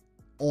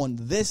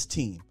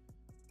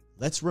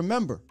 Let's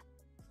remember,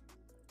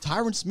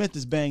 Tyron Smith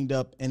is banged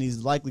up, and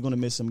he's likely going to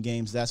miss some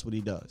games. That's what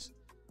he does.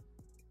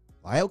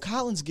 La'el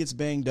Collins gets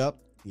banged up.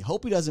 You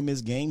hope he doesn't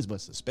miss games,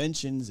 but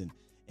suspensions and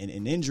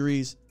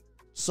injuries.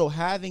 So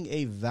having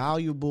a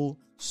valuable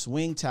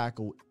swing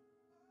tackle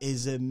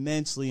is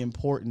immensely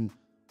important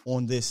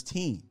on this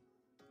team.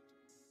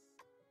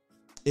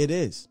 It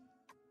is.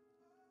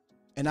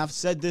 And I've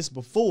said this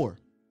before.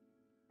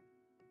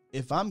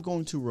 If I'm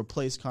going to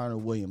replace Connor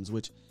Williams,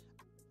 which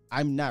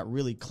I'm not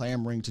really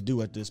clamoring to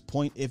do at this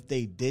point, if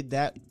they did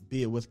that,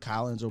 be it with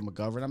Collins or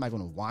McGovern, I'm not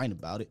going to whine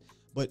about it.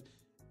 But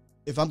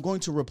if I'm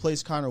going to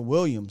replace Connor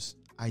Williams,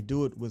 I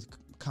do it with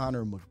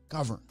Connor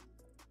McGovern.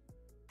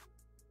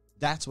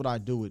 That's what I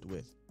do it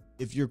with,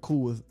 if you're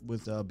cool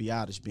with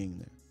Biadasz being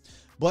there.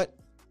 But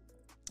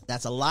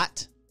that's a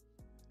lot,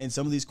 and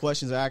some of these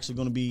questions are actually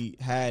going to be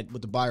had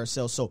with the buy or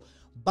sell. So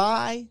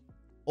buy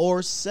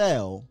or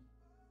sell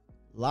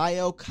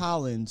La'el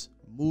Collins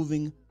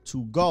moving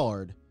to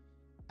guard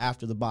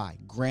after the bye.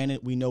 Granted,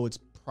 we know it's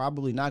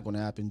probably not going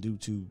to happen due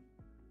to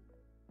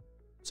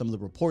some of the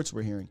reports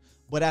we're hearing.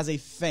 But as a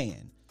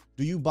fan,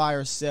 do you buy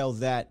or sell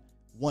that,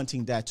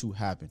 wanting that to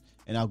happen?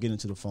 And I'll get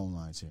into the phone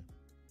lines here.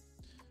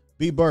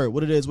 B Bird,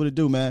 what it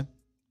do, man?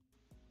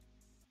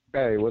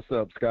 Hey, what's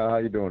up, Scott? How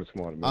you doing this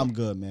morning, man? I'm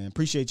good, man.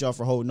 Appreciate y'all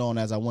for holding on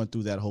as I went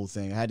through that whole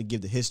thing. I had to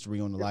give the history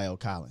on the La'el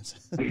Collins.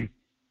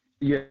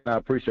 Yeah, I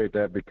appreciate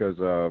that because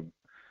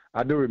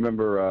I do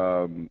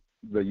remember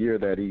the year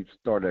that he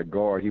started at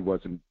guard, he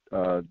wasn't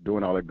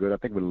doing all that good. I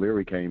think when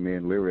Leary came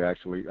in,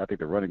 I think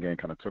the running game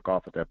kind of took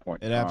off at that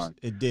point in time.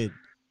 It did.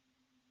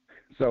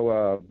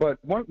 So, but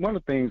one of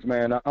the things,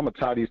 man, I'm going to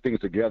tie these things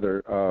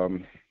together.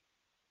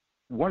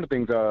 One of the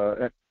things,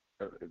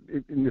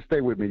 and stay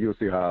with me, you'll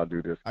see how I'll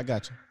do this. I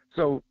got you.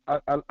 So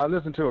I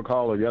listened to a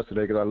caller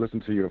yesterday because I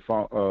listened to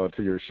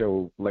your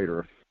show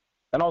later.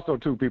 And also,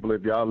 too, people,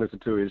 if y'all listen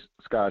to his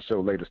Sky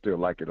show later, still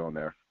like it on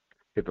there.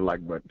 Hit the like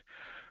button.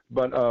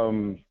 But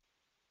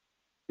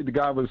the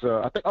guy was,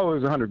 I think, it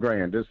was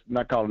 $100,000. Just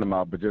not calling him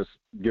out, but just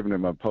giving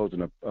him an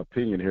opposing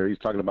opinion here. He's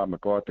talking about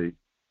McCarthy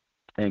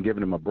and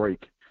giving him a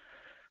break.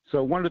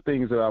 So one of the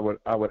things that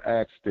I would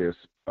ask this,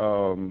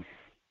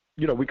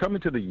 we come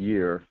into the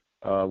year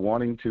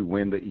wanting to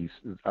win the East.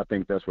 I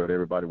think that's what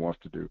everybody wants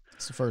to do.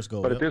 It's the first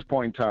goal. But at this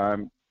point in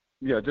time,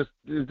 just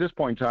at this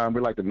point in time,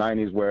 we're like the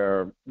 90s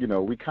where,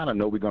 we kind of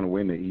know we're going to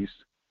win the East.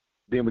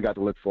 Then we got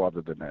to look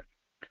farther than that.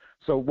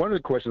 So one of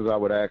the questions I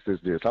would ask is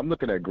this. I'm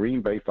looking at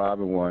Green Bay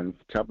 5-1,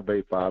 Tampa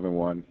Bay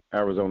 5-1,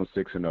 Arizona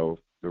 6-0,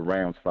 the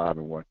Rams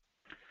 5-1.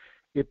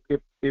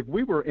 If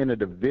we were in a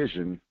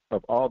division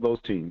of all those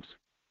teams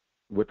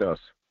with us,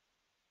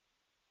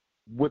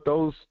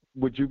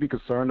 would you be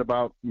concerned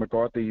about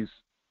McCarthy's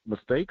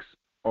mistakes?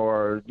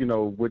 Or,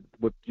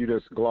 would you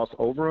just gloss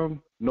over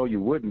them? No,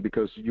 you wouldn't,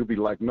 because you'd be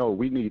like, no,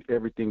 we need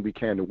everything we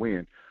can to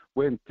win.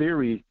 Well, in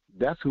theory,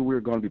 that's who we're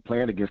going to be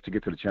playing against to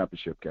get to the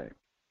championship game.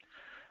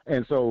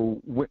 And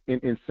so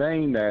in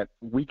saying that,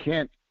 we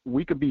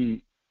could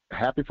be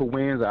happy for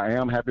wins. I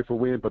am happy for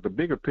wins, but the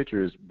bigger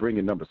picture is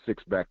bringing number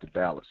 6 back to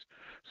Dallas.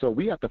 So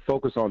we have to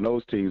focus on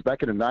those teams.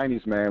 Back in the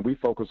 90s, man, we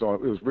focused on,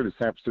 it was really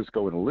San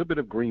Francisco and a little bit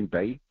of Green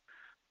Bay.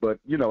 But,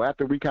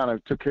 after we kind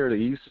of took care of the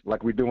East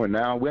like we're doing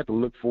now, we have to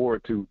look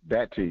forward to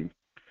that team.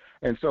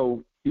 And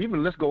so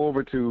even let's go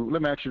over to,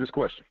 let me ask you this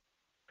question.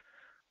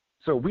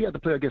 So we have to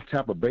play against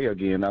Tampa Bay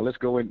again. Now we're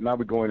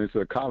going into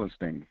the Collins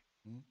thing.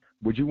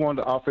 Would you want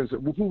the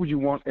offensive? Who would you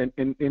want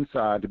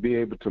inside to be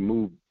able to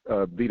move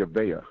Vita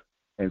Vea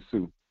and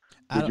Sue?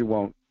 I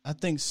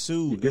think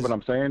Sue. You get what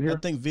I'm saying here? I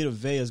think Vita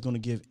Vea is going to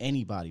give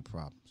anybody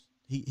problems.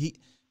 He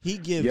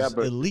gives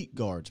elite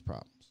guards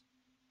problems.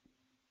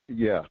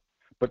 Yeah,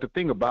 but the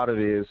thing about it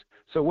is,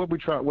 so what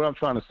I'm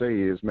trying to say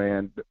is,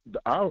 man,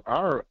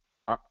 our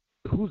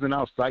who's in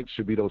our sight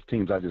should be those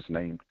teams I just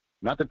named,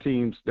 not the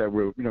teams that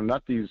were,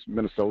 not these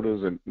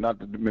Minnesotas, and not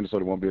that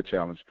Minnesota won't be a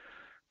challenge,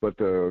 but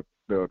the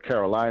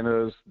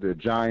Carolinas, the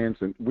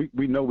Giants, and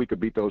we know we could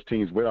beat those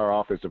teams with our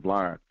offensive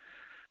line.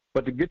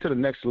 But to get to the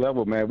next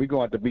level, man, we're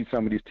going to have to beat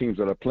some of these teams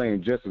that are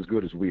playing just as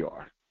good as we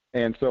are.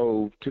 And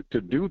so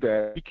to do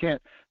that, we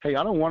can't – hey,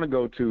 I don't want to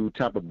go to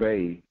Tampa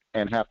Bay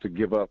and have to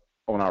give up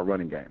on our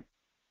running game.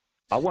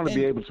 I want to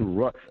be able to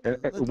run.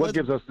 What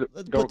gives us –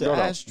 let's put the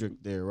asterisk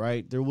there,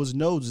 right? There was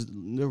no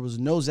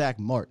Zach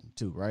Martin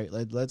too, right?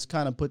 Let's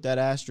kind of put that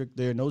asterisk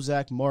there. No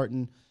Zach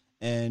Martin.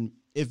 And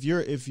if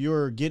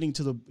you're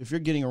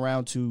getting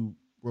around to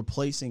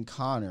replacing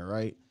Connor,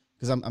 right?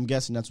 Because I'm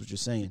guessing that's what you're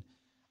saying.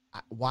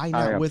 Why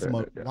not with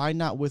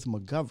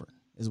McGovern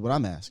is what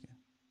I'm asking.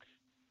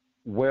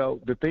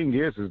 Well, the thing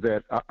is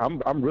that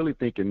I'm really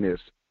thinking this.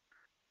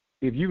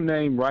 If you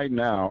name right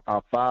now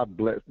our 5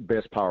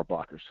 best power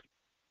blockers,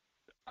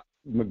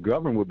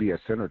 McGovern would be at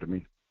center to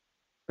me.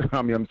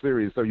 I mean, I'm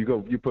serious. So you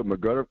put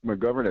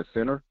McGovern at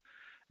center,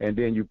 and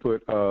then you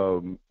put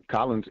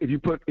Collins. If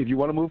you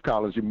want to move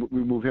Collins,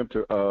 we move him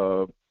to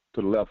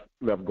the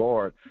left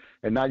guard,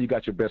 and now you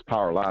got your best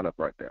power lineup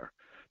right there.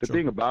 The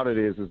thing about it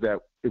is that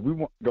if we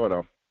want – go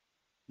ahead.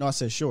 No, I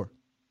said sure.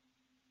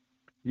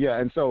 Yeah,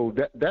 and so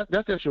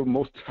that's just your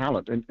most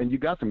talent. And you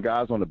got some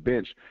guys on the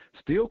bench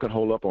still can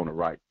hold up on the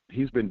right.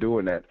 He's been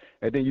doing that.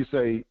 And then you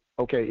say,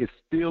 okay, it's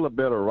still a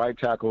better right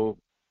tackle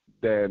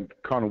than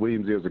Connor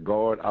Williams is a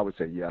guard. I would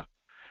say yeah.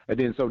 And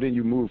then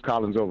you move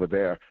Collins over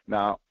there.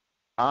 Now,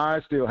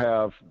 I still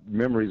have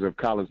memories of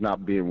Collins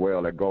not being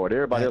well at guard.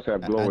 Everybody else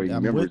have glowing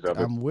memories of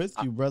it. I'm with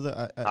you,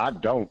 brother. I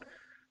don't.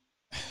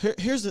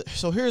 Here's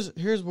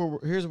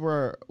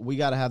where we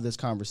got to have this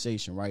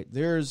conversation, right?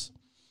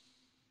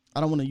 I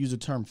don't want to use the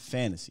term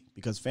fantasy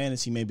because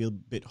fantasy may be a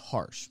bit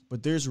harsh,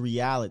 but there's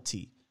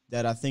reality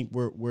that I think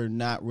we're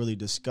not really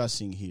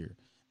discussing here.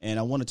 And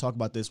I want to talk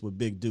about this with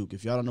Big Duke.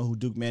 If y'all don't know who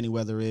Duke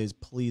Manyweather is,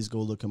 please go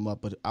look him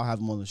up, but I'll have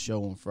him on the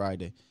show on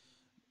Friday.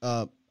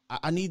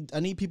 I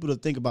need people to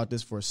think about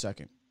this for a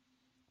second.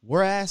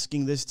 We're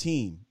asking this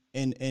team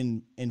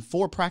in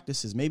 4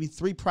 practices, maybe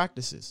 3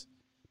 practices,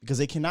 because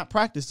they cannot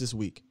practice this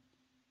week,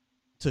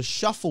 to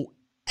shuffle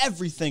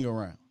everything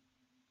around.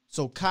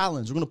 So,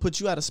 Collins, we're going to put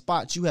you at a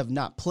spot you have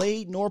not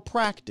played nor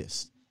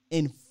practiced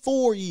in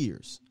 4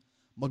 years.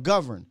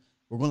 McGovern,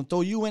 we're going to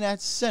throw you in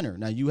at center.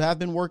 Now, you have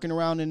been working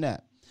around in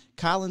that.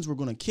 Collins, we're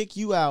going to kick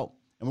you out,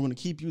 and we're going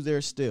to keep you there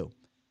still.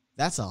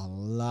 That's a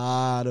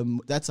lot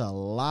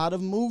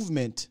of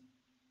movement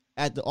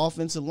at the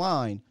offensive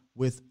line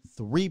with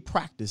 3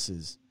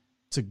 practices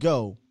to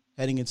go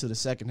heading into the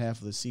second half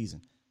of the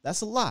season.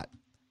 That's a lot.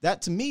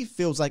 That, to me,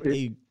 feels like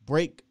a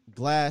break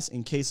glass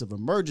in case of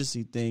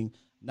emergency thing,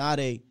 not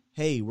a,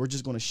 hey, we're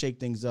just going to shake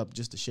things up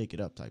just to shake it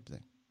up type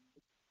thing.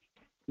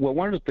 Well,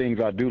 one of the things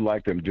I do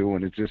like them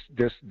doing is just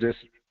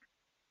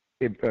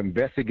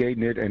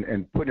investigating it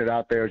and putting it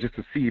out there just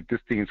to see if this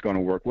thing is going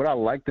to work. What I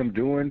like them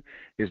doing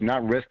is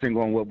not resting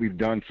on what we've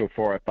done so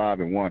far at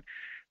 5-1.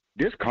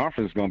 This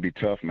conference is going to be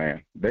tough,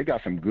 man. They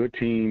got some good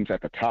teams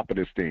at the top of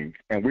this thing,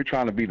 and we're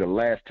trying to be the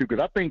last 2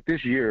 because I think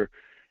this year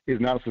is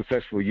not a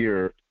successful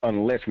year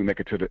unless we make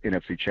it to the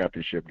NFC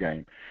Championship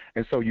game.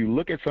 And so you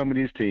look at some of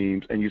these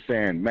teams and you're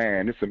saying,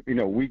 man,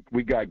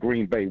 we got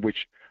Green Bay,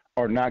 which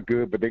are not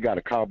good, but they got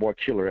a Cowboy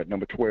killer at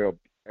number 12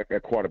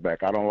 at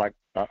quarterback. I don't like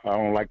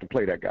to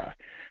play that guy.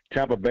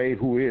 Tampa Bay,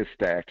 who is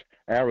stacked.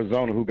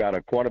 Arizona, who got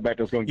a quarterback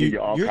that's going to give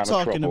you all kind of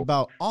trouble. You're talking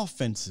about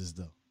offenses,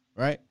 though,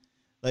 right?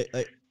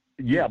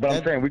 Yeah, but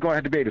I'm saying we're going to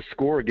have to be able to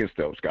score against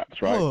those guys,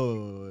 right?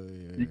 Oh,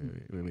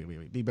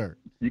 wait. B-Bird.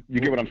 You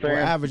get what I'm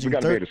saying? We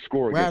got to be able to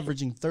score. We're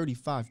averaging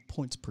 35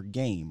 points per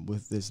game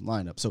with this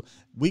lineup, so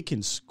we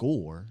can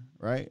score,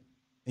 right?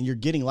 And you're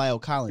getting Lyle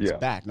Collins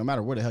back. No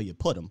matter where the hell you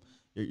put him,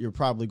 you're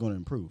probably going to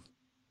improve.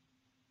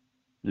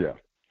 Yeah.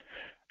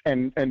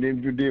 And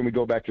then we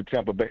go back to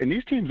Tampa Bay. And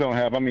these teams don't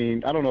have, I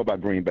don't know about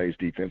Green Bay's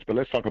defense, but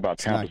let's talk about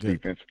Tampa's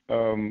defense.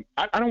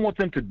 I don't want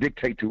them to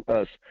dictate to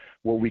us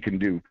what we can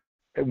do,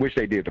 which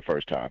they did the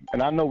first time.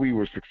 And I know we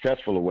were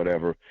successful or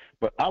whatever,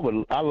 but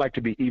I like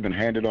to be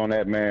even-handed on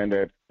that, man,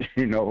 that,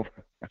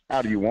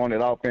 how do you want it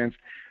offense?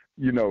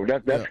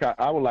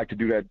 I would like to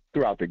do that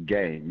throughout the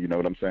game. You know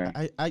what I'm saying?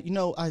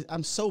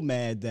 I'm so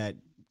mad that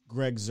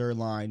Greg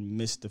Zuerlein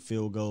missed the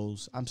field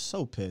goals. I'm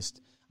so pissed.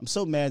 I'm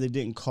so mad they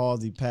didn't call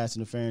the pass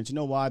interference. You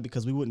know why?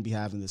 Because we wouldn't be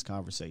having this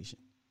conversation.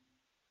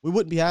 We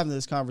wouldn't be having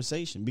this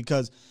conversation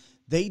because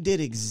they did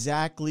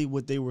exactly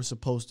what they were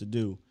supposed to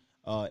do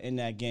in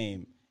that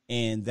game,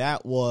 and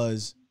that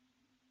was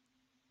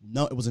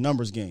it was a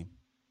numbers game.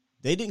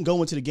 They didn't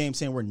go into the game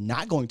saying we're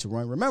not going to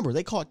run. Remember,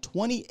 they caught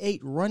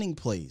 28 running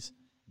plays.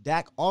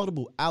 Dak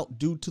audible out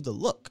due to the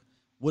look,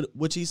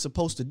 which he's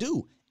supposed to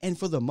do, and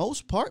for the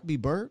most part,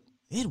 B-Bird,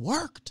 it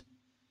worked.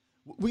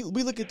 We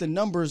look at the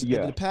numbers,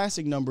 the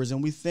passing numbers,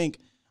 and we think,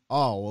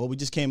 oh, well, we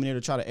just came in here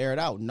to try to air it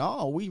out.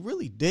 No, we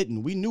really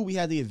didn't. We knew we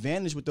had the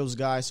advantage with those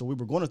guys, so we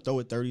were going to throw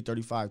it 30,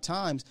 35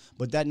 times,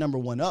 but that number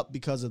went up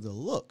because of the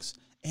looks,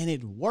 and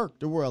it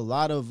worked. There were a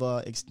lot of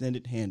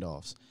extended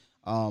handoffs,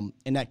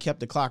 and that kept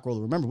the clock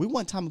rolling. Remember, we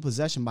won time of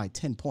possession by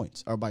 10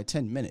 points or by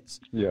 10 minutes.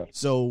 Yeah.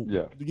 So,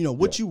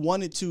 what you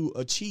wanted to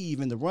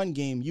achieve in the run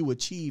game, you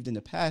achieved in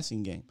the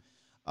passing game.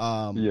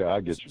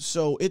 I get you.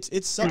 So it's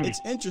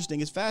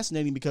interesting. It's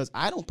fascinating because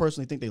I don't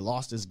personally think they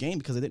lost this game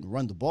because they didn't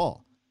run the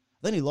ball.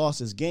 Then they lost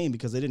this game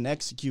because they didn't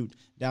execute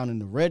down in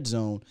the red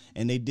zone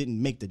and they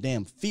didn't make the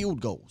damn field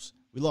goals.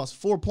 We lost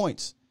 4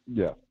 points.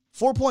 Yeah.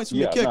 4 points from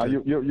the kicker.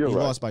 No, you're right.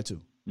 Lost by 2.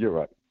 You're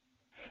right.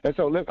 And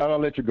so I'll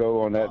let you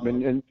go on that.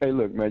 And hey,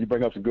 look, man, you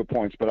bring up some good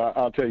points, but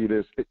I'll tell you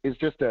this. It's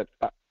just that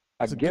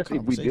I guess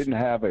if we didn't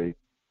have a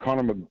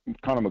Connor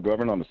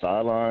McGovern on the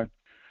sideline,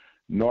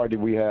 nor did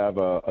we have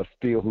a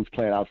Steele who's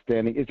playing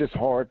outstanding. It's just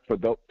hard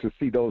to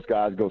see those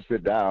guys go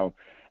sit down,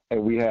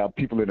 and we have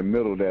people in the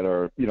middle that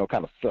are,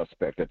 kind of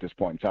suspect at this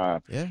point in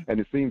time. Yeah.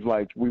 And it seems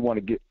like we want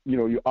to get,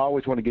 you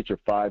always want to get your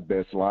 5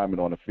 best linemen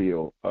on the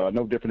field.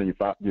 No different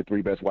than your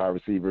 3 best wide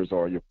receivers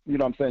or you know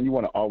what I'm saying? You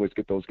want to always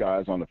get those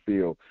guys on the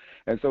field.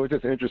 And so it's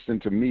just interesting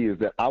to me is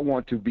that I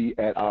want to be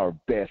at our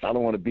best. I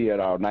don't want to be at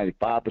our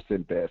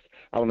 95% best.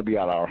 I want to be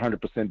at our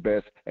 100%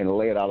 best and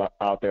lay it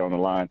out there on the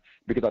line,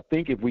 because I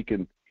think if we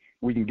can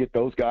get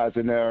those guys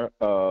in there,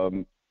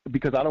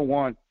 because I don't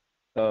want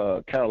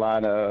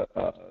Carolina,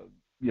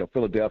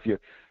 Philadelphia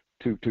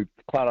to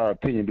cloud our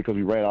opinion because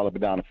we ran all up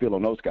and down the field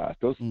on those guys.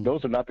 Those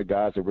are not the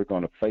guys that we're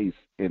going to face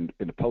in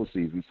the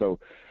postseason. So,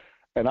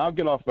 and I'll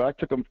get off. I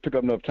took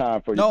up enough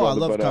time for you, brother. I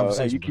love the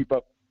conversation. You keep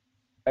up.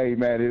 Hey,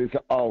 man, it's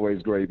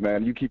always great,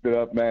 man. You keep it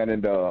up, man,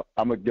 and I'm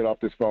gonna get off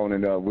this phone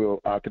and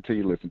I'll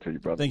continue to listen to you,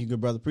 brother. Thank you,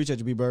 good brother. Appreciate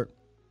you, B-Bird.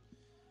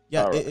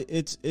 Yeah, right.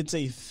 It's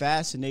a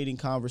fascinating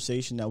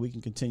conversation that we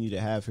can continue to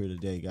have here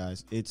today,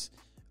 guys. It's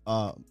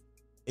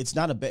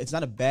not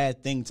a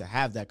bad thing to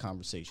have that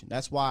conversation.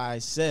 That's why I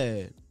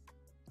said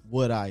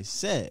what I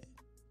said.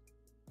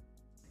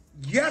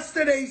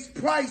 Yesterday's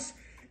price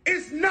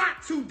is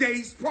not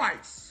today's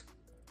price.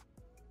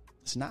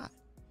 It's not.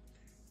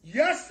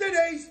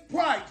 Yesterday's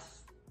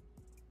price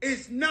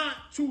is not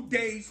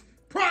today's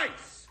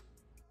price.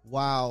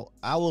 While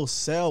I will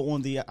sell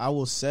on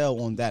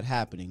that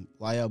happening,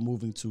 Lyle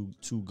moving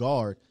to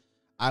guard,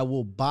 I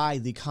will buy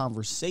the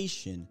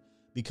conversation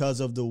because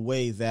of the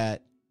way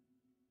that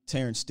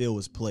Terrence Steele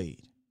was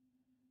played.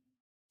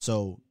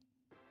 So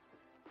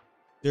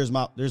there's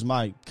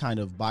my kind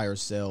of buy or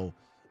sell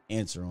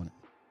answer on it.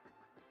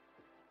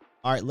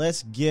 All right,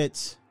 let's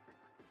get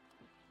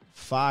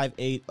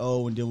 580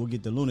 and then we'll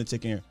get the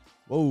lunatic in here.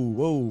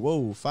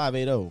 Whoa,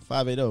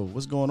 580.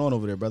 What's going on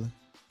over there, brother?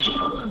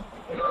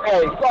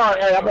 Hey,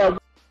 sorry,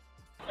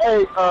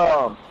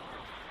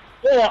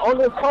 on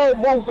this whole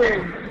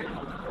moving.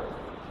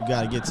 You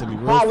gotta get to me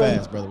real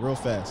fast, brother, real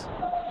fast.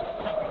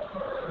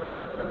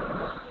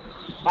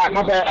 All right,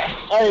 my bad.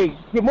 Hey,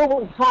 you're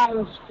moving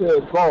Collins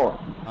to guard.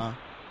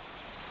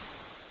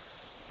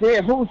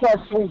 Then who's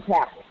our swing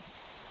tackle?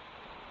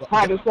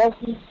 Collins,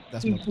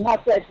 he's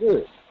not that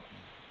good.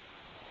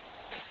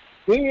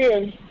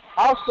 Then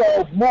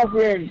also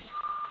moving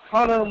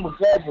Connor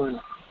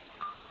McGovern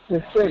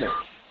to center.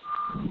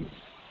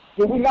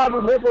 Do we not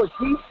remember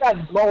he's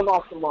got blown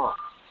off the line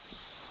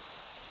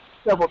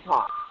several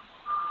times?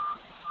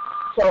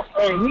 So,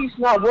 and he's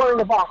not worrying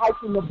about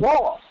hiking the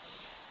ball.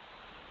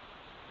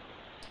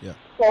 Yeah.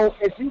 So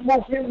if you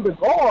move him to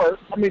guard,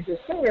 to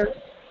center,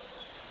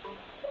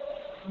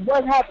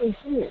 what happens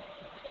here?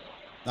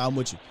 I'm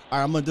with you. All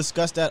right, I'm going to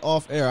discuss that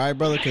off air, all right,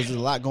 brother, because there's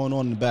a lot going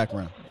on in the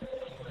background.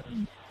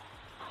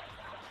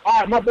 All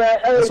right, my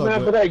bad. Hey, That's all man,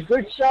 good. but hey,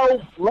 good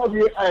show. Love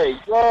you. Hey,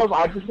 love.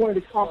 I just wanted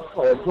to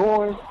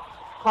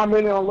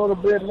comment in a little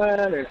bit,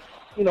 man. And,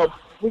 you know,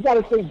 we got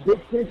to think big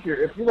picture.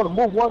 If you're going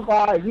to move one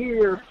guy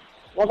here,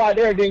 one guy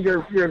there, then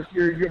you're putting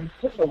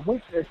a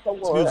weakness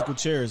somewhere else. Musical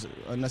chairs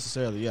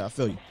unnecessarily. Yeah, I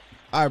feel you.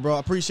 All right, bro. I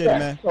appreciate it,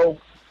 man. So,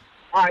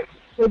 all right.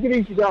 Take it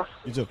easy, guys.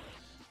 You too.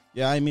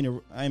 Yeah, I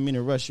didn't mean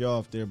to rush you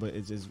off there, but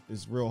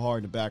it's real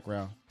hard in the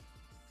background.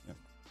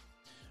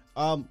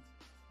 Yeah.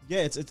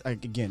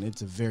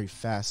 It's a very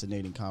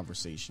fascinating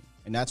conversation,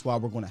 and that's why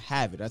we're going to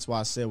have it. That's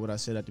why I said what I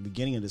said at the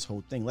beginning of this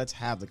whole thing. Let's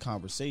have the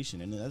conversation,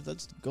 and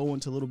let's go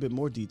into a little bit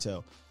more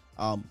detail.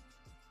 I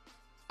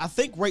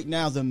think right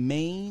now the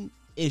main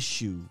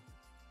issue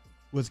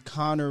with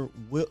Connor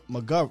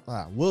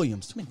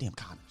Williams, too many damn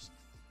Connors,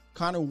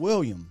 Connor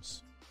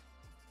Williams,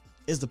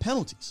 is the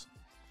penalties.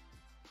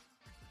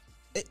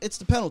 It's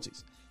the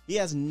penalties. He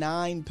has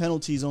 9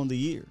 penalties on the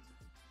year.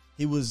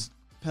 He was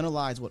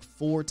penalized,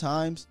 4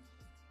 times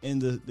in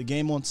the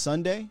game on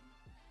Sunday?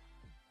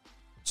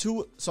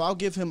 2. So I'll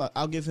give him a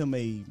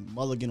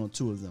mulligan on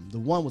 2 of them. The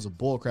one was a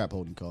bullcrap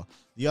holding call.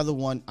 The other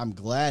one, I'm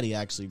glad he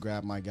actually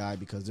grabbed my guy,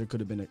 because there could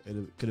have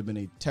been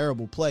a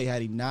terrible play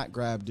had he not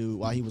grabbed dude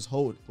while he was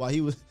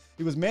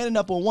manning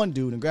up on one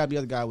dude and grabbed the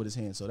other guy with his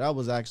hand. So that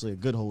was actually a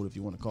good hold, if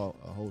you want to call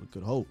a hold a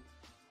good hold.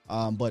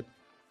 But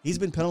he's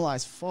been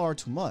penalized far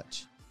too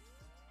much.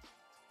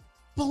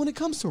 But when it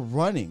comes to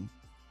running,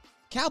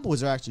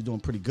 Cowboys are actually doing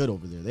pretty good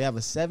over there. They have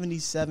a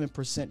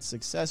 77%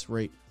 success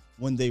rate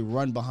when they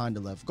run behind the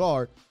left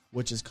guard,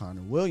 which is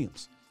Connor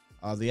Williams.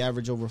 They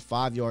average over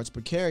 5 yards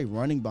per carry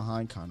running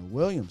behind Connor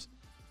Williams.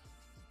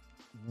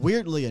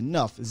 Weirdly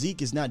enough,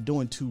 Zeke is not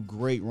doing too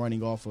great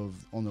running off of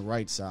on the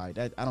right side.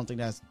 I don't think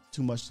that's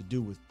too much to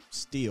do with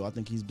Steele. I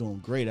think he's doing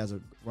great as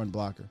a run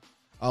blocker.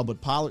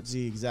 But Pollard's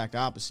the exact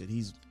opposite.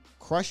 He's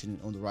crushing it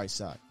on the right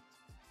side.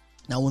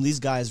 Now, when these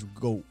guys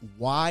go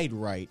wide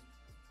right,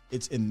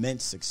 it's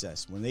immense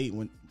success.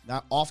 When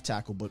not off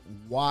tackle, but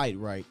wide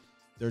right,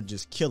 they're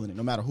just killing it,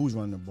 no matter who's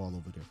running the ball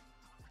over there.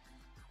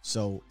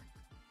 So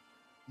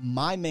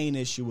my main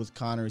issue with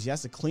Connor is he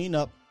has to clean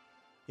up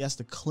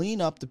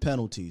the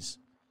penalties.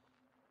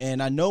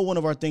 And I know one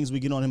of our things we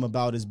get on him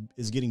about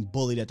is getting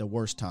bullied at the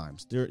worst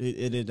times.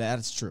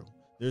 That's true.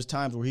 There's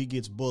times where he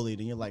gets bullied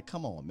and you're like,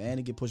 come on, man,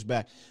 and get pushed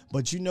back.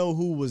 But you know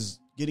who was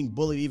getting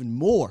bullied even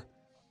more?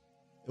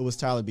 It was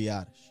Tyler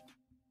Biadasz.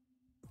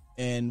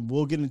 And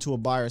we'll get into a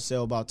buy or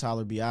sell about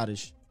Tyler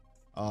Biadasz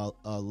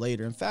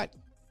later. In fact,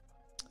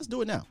 let's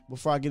do it now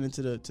before I get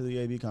into the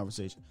AB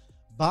conversation.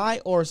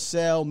 Buy or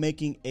sell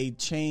making a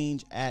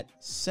change at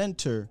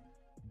center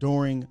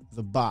during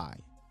the buy.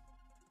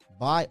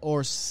 Buy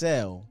or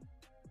sell,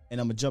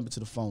 and I'm going to jump into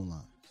the phone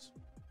lines.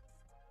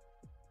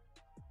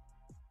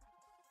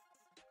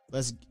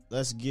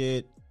 Let's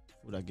get,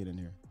 what did I get in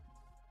here?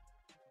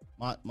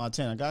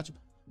 Montana, I got you.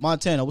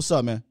 Montana, what's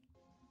up, man?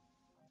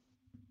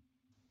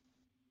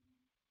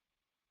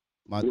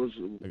 What's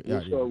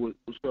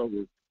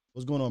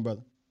going on,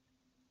 brother?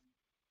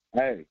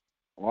 Hey,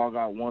 all I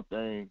got one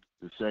thing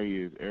to say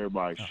is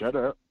everybody shut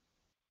up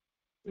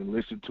and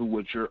listen to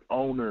what your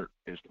owner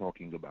is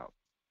talking about.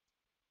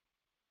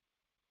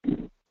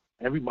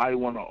 Everybody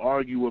want to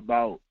argue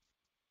about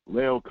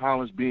La'el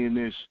Collins being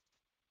this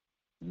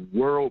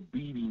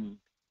world-beating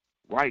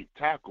right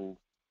tackle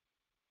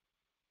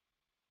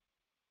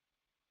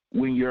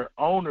when your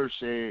owner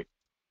said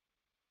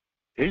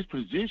his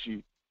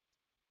position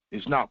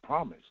is not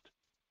promised.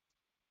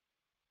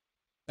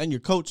 And your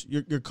coach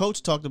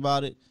talked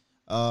about it.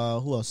 Who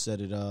else said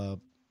it?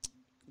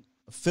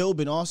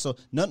 Philbin also.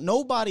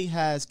 Nobody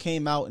has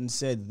came out and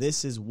said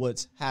this is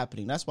what's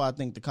happening. That's why I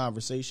think the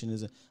conversation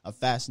is a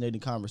fascinating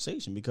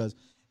conversation, because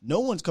no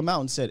one's come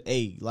out and said,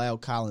 hey,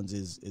 La'el Collins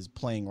is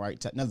playing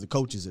right. None of the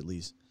coaches, at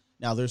least.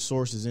 Now, there's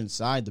sources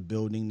inside the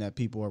building that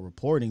people are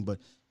reporting, but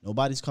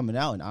nobody's coming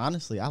out. And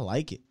honestly, I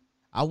like it.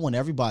 I want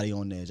everybody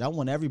on edge. I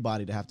want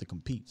everybody to have to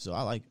compete. So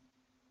I like it.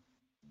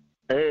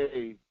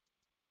 Hey,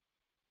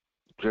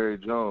 Jerry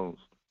Jones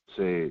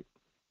said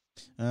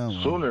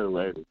sooner or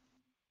later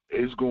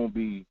it's going to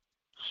be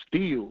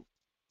Steele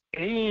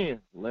and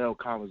La'el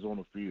Collins on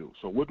the field.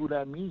 So what do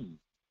that mean?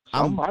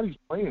 Somebody's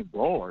playing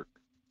guard.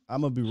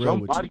 I'm going to be real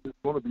with you. Somebody is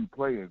going to be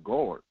playing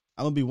guard.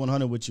 I'm going to be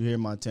 100 with you here,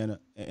 Montana,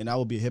 and I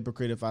would be a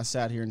hypocrite if I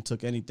sat here and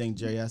took anything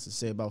Jerry has to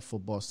say about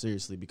football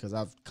seriously, because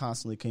I've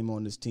constantly came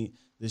on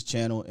this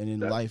channel and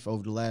in life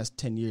over the last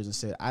 10 years and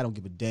said I don't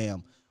give a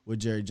damn what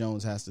Jerry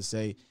Jones has to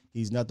say.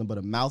 He's nothing but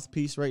a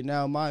mouthpiece right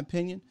now, in my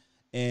opinion.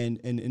 And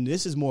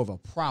this is more of a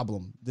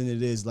problem than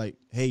it is like,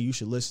 hey, you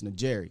should listen to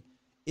Jerry.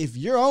 If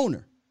your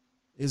owner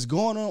is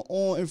going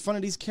on in front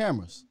of these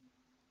cameras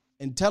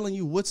and telling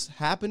you what's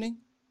happening,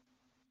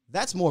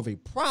 that's more of a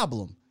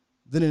problem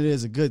than it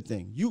is a good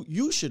thing.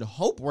 You should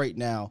hope right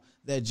now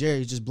that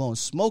Jerry's just blowing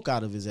smoke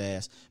out of his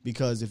ass,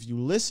 because if you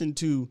listen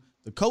to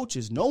the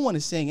coaches, no one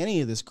is saying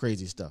any of this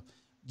crazy stuff.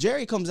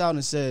 Jerry comes out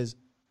and says,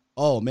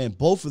 Oh man,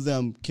 both of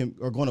them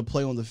are going to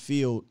play on the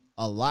field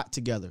a lot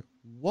together.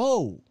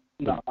 Whoa.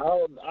 No,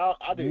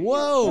 I didn't.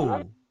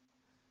 Whoa.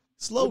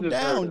 Slow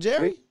down,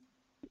 Jerry.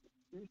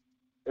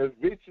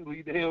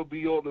 Eventually they'll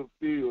be on the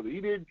field.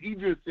 He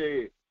just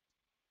said,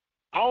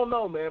 I don't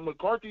know, man.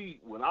 McCarthy,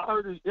 when I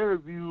heard his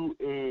interview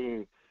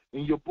and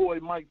your boy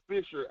Mike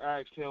Fisher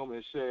asked him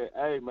and said,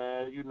 hey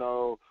man,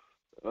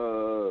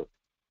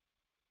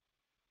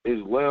 is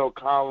La'el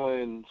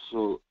Collins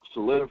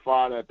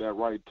solidified at that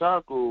right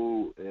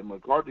tackle? And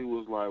McCarthy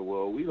was like,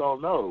 well, we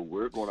don't know.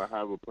 We're going to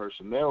have a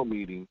personnel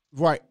meeting.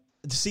 Right.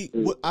 See,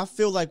 I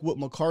feel like what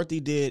McCarthy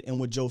did and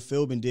what Joe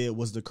Philbin did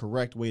was the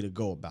correct way to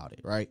go about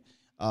it, right?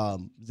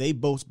 They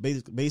both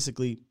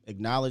basically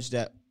acknowledge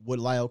that what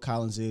La'el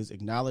Collins is,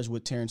 acknowledge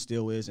what Terrence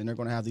Steele is, and they're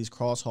going to have these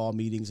cross-hall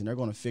meetings, and they're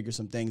going to figure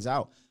some things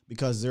out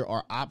because there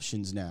are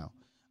options now.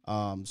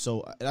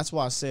 So that's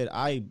why I said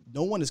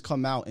no one has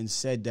come out and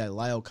said that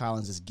La'el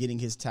Collins is getting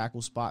his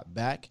tackle spot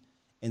back,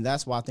 and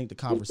that's why I think the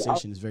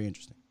conversation is very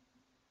interesting.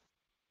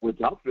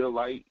 Which I feel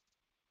like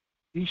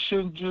he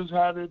shouldn't just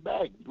have it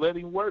back. Let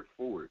him work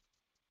for it.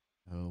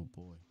 Oh,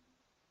 boy.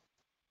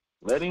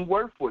 Let him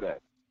work for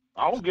that.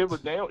 I don't give a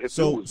damn if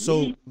it was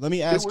me. Let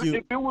me ask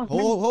you.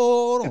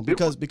 Hold on,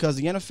 because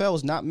the NFL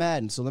is not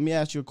Madden. So let me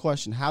ask you a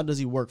question. How does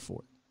he work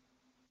for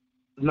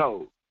it?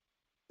 No,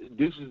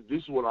 this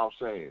is what I'm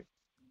saying.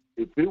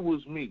 If it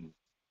was me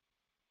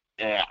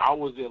and I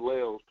was in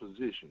La'el's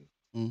position,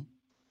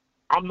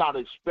 I'm not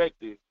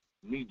expecting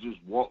me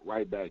just walk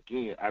right back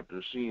in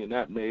after seeing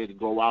that man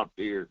go out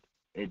there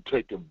and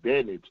take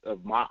advantage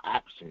of my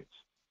absence.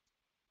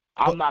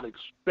 I'm not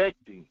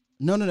expecting.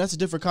 No, that's a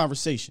different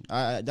conversation.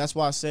 That's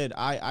why I said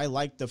I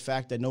like the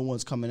fact that no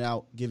one's coming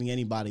out giving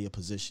anybody a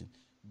position.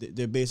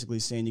 They're basically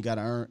saying you got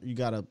to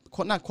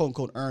not quote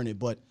unquote earn it,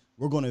 but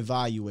we're going to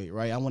evaluate,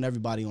 right? I want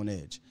everybody on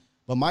edge.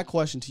 But my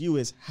question to you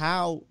is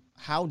how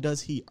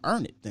does he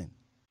earn it then?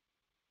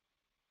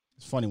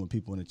 It's funny when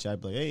people in the chat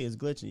be like, hey, it's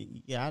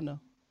glitching. Yeah, I know.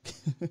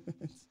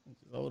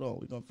 Hold on.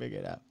 We're going to figure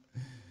it out.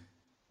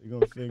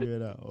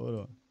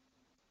 Hold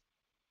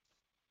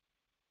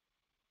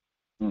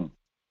on.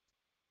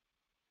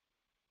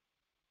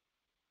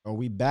 Are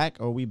we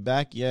back? Are we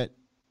back yet?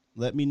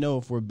 Let me know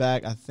if we're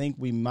back. I think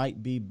we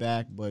might be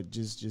back, but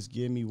just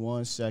give me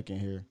 1 second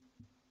here.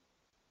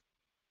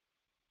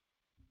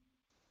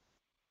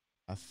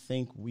 I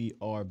think we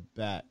are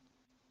back.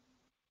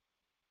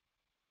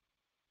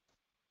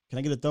 Can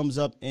I get a thumbs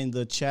up in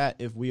the chat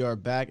if we are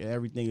back and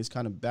everything is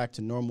kind of back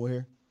to normal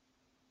here?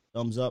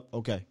 Thumbs up.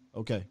 Okay,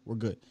 we're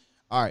good.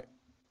 All right.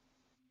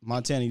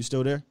 Montana, you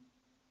still there?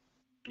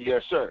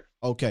 Yes, sir.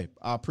 Okay,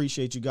 I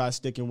appreciate you guys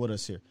sticking with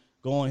us here.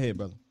 Go on ahead,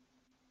 brother.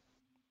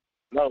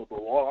 No, but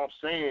all I'm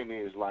saying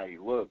is, like,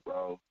 look,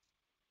 bro,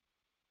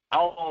 I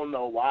don't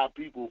know why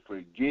people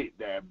forget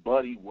that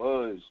Buddy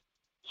was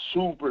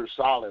super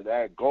solid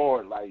at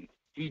guard. Like,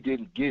 he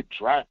didn't get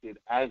drafted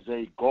as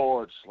a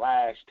guard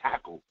 /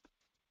 tackle.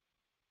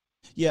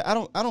 Yeah, I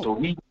don't. So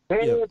he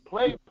can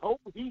play both.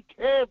 He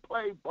can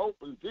play both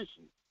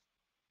positions.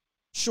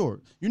 Sure.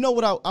 You know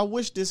what? I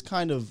wish this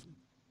kind of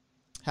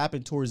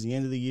happened towards the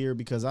end of the year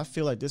because I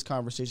feel like this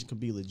conversation could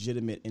be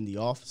legitimate in the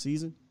off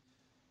season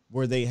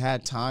where they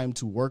had time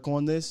to work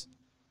on this.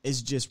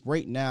 It's just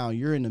right now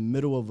you're in the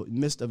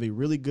midst of a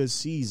really good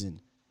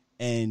season,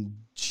 and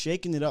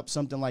shaking it up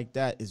something like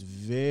that is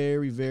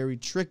very, very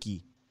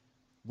tricky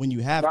when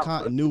you have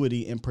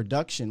continuity in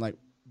production. Like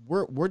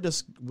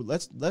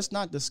let's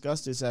not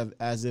discuss this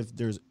as if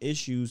there's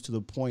issues to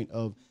the point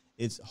of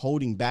it's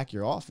holding back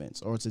your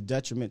offense or it's a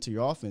detriment to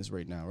your offense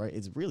right now, right?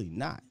 It's really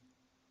not.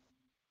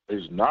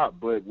 It's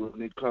not, but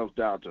when it comes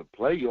down to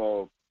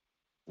playoffs,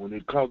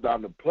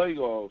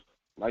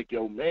 like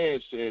your man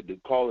said,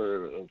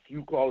 a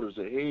few callers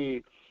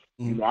ahead,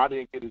 you know, I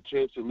didn't get a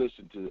chance to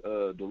listen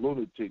to the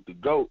Lunatic, the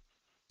GOAT.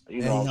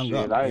 You know what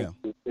I'm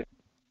saying?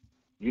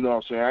 You know what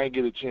I'm saying? I didn't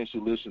get a chance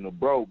to listen to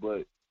Bro,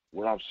 but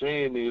what I'm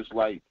saying is,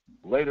 like,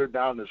 later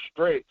down the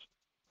stretch,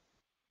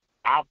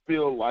 I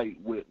feel like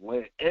with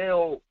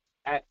La'el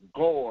at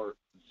guard,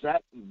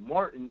 Zach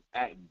Martin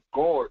at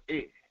guard,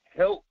 it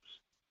helps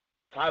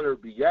Tyler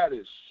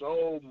Biadasz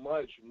so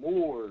much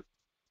more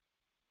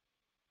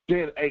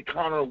than a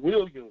Connor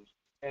Williams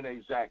and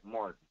a Zach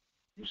Martin.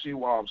 You see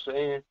what I'm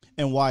saying?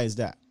 And why is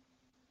that?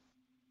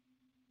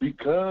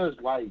 Because,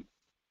 like,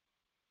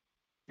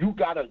 you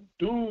got a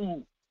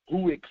dude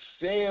who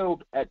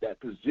excelled at that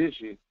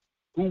position,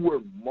 who were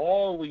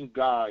mauling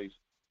guys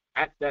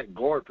at that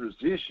guard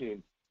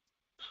position,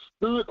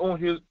 stood on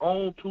his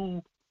own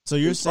two. So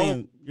you're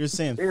saying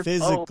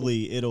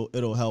physically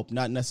it'll help,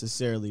 not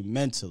necessarily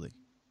mentally.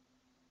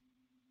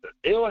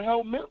 It'll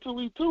help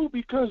mentally too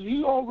because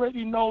he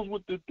already knows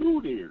what to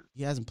do there.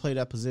 He hasn't played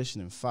that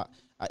position in 5.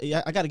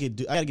 I gotta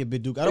get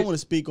Big Duke. I don't want to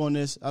speak on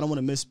this. I don't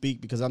want to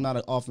misspeak because I'm not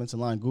an offensive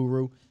line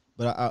guru.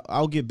 But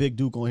I'll get Big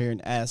Duke on here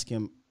and ask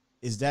him: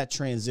 is that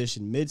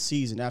transition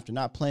mid-season after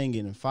not playing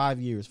it in 4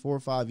 or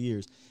 5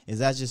 years? Is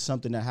that just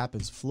something that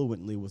happens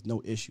fluently with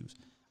no issues?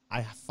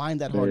 I find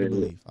that hard to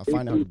believe. I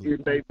find that hard to believe.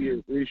 It may be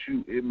an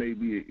issue. It may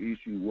be an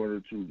issue 1 or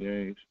 2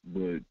 games,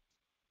 but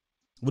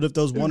what if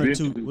those 1 or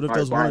 2? What if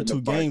those 1 or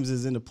 2 games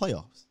is in the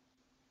playoffs?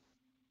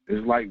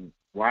 It's like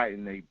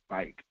riding a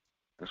bike.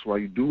 That's why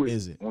you do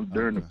it,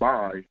 during the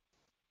bye.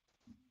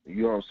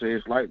 You know what I'm saying?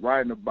 It's like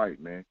riding a bike,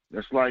 man.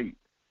 That's like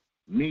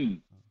me.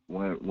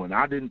 When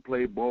I didn't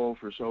play ball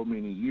for so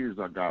many years,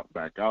 I got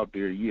back out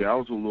there. Yeah, I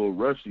was a little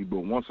rusty,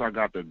 but once I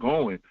got to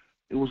going,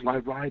 it was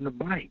like riding a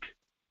bike.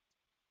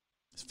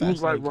 It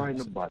was like riding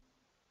a bike.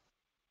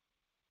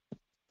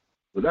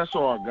 But that's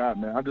all I got,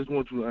 man. I just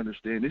want you to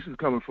understand, this is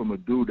coming from a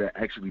dude that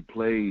actually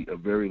played a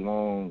very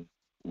long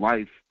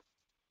life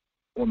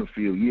on the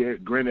field. Yeah,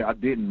 granted, I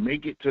didn't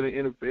make it to the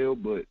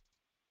NFL, but,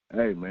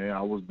 hey, man,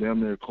 I was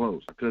damn near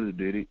close. I could have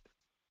did it.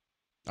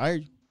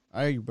 I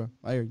hear you, bro.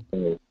 I hear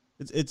you.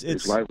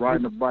 It's like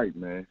riding a bike,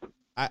 man.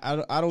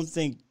 I don't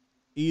think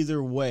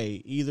either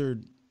way, either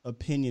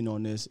opinion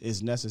on this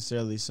is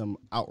necessarily some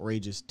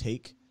outrageous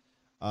take.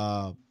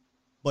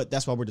 But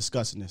that's why we're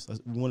discussing this.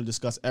 We want to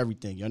discuss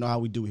everything. You know how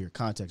we do here.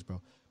 Context,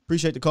 bro.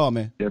 Appreciate the call,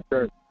 man. Yes,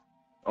 sir.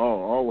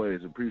 Oh,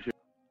 always appreciate it.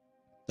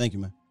 Thank you,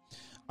 man.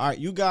 All right,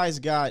 you guys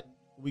I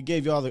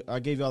gave y'all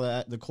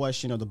the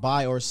question of the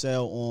buy or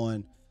sell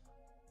on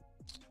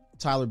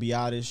Tyler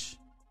Biadasz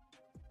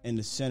and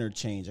the center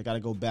change. I got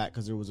to go back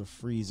because there was a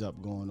freeze up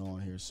going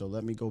on here. So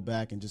let me go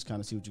back and just kind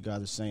of see what you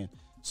guys are saying.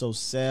 So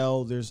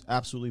sell, there's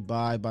absolutely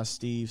buy by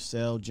Steve,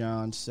 sell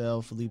John,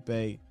 sell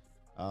Felipe,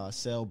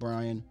 sell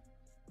Brian.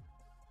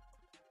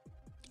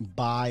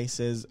 Buy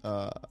says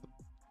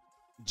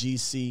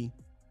GC.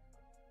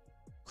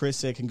 Chris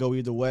said can go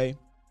either way.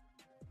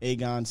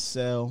 Agon,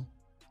 sell.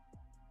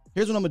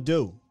 Here's what I'm going to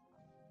do.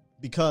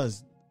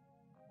 Because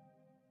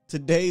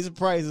today's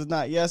price is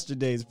not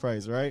yesterday's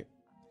price, right?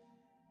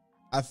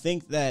 I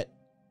think that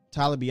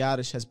Tyler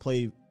Biadasz has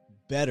played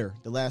better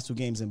the last 2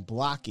 games in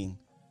blocking.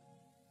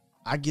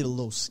 I get a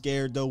little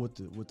scared, though, with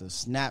the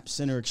snap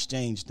center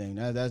exchange thing.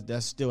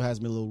 That still has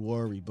me a little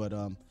worried. But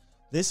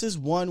this is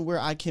one where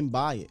I can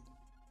buy it.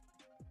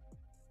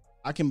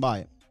 I can buy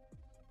it.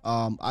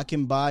 I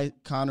can buy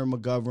Connor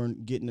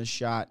McGovern getting a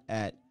shot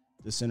at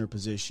the center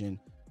position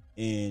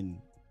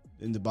in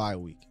the bye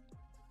week.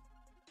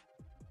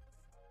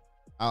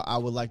 I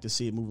would like to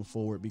see it moving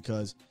forward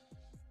because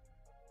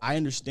I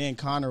understand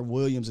Connor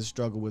Williams has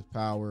struggled with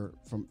power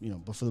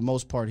but for the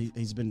most part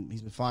he's been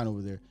fine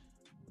over there.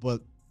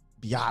 But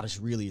Biadasz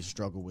really has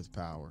struggled with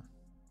power.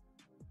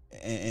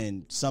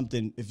 And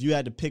something, if you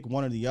had to pick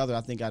one or the other,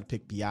 I think I'd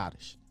pick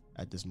Biadasz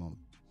at this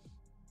moment.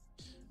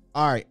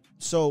 All right,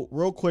 so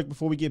real quick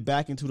before we get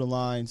back into the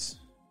lines,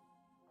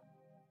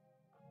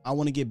 I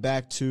want to get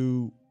back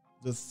to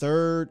the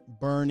third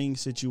burning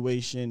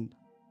situation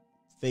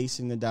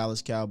facing the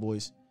Dallas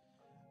Cowboys,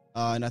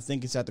 and I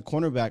think it's at the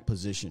cornerback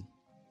position,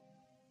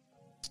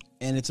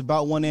 and it's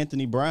about one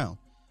Anthony Brown.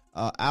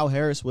 Al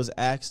Harris was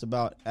asked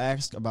about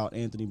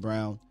Anthony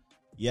Brown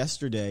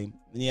yesterday,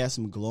 and he had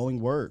some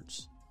glowing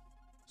words.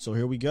 So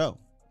here we go.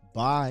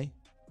 Buy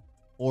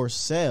or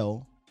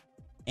sell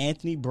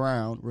Anthony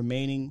Brown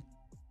remaining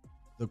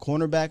the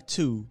cornerback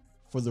 2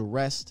 for the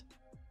rest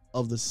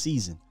of the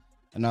season.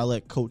 And I'll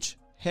let Coach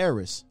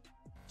Harris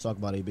talk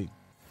about AB.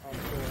 I'm so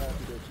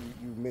happy that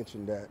you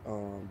mentioned that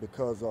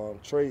because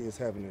Trey is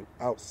having an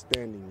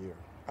outstanding year.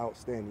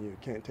 Outstanding year.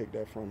 Can't take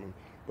that from him.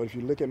 But if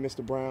you look at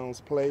Mr.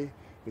 Brown's play,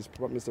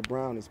 Mr.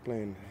 Brown is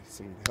playing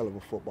some hell of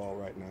a football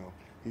right now.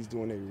 He's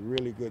doing a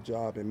really good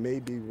job and may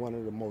be one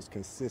of the most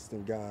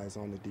consistent guys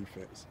on the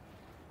defense.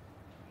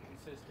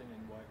 Consistent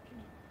in what? Can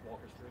you walk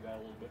us through that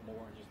a little bit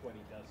more and just what he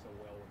does so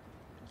well?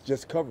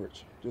 Just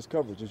coverage.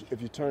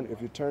 If you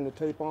turn the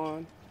tape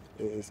on,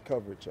 it's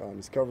coverage.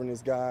 He's covering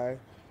this guy.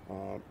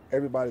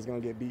 Everybody's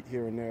going to get beat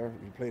here and there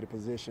if you play the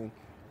position.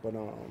 But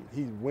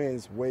he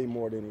wins way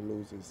more than he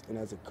loses. And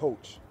as a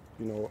coach,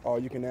 all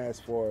you can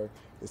ask for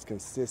is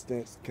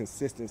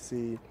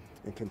consistency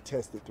and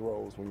contested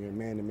throws when you're in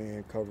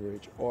man-to-man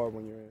coverage or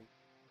when you're in.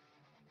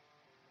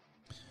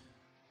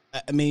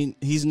 I mean,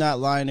 he's not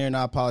lying there, and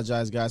I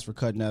apologize, guys, for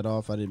cutting that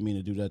off. I didn't mean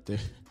to do that there.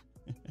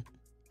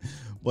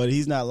 But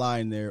he's not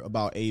lying there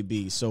about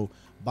AB. So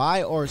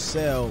buy or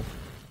sell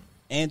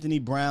Anthony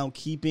Brown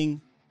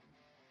keeping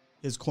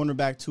his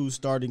cornerback 2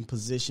 starting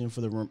position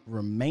for the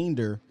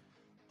remainder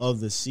of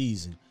the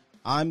season.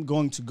 I'm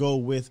going to go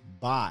with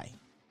buy.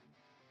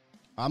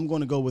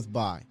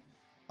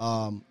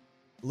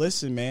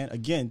 Listen, man,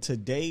 again,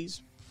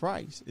 today's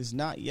price is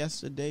not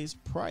yesterday's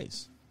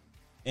price.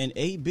 And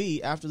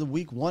AB, after the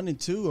week 1 and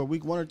 2 or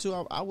week 1 or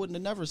 2, I wouldn't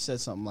have never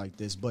said something like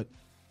this. But,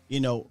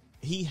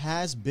 he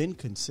has been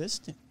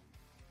consistent.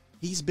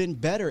 He's been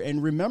better.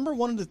 And remember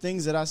one of the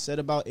things that I said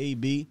about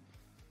AB,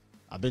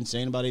 I've been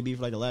saying about AB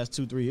for like the last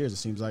 2-3 years, it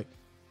seems like,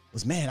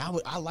 was, man,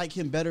 I like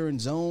him better in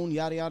zone,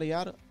 yada, yada,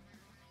 yada.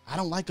 I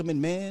don't like him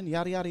in man,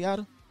 yada, yada,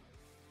 yada.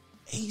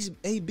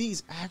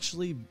 AB's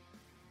actually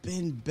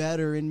been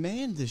better in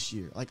man this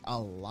year, like a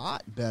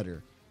lot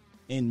better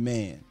in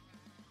man.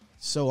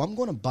 So I'm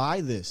going to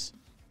buy this.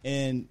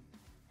 And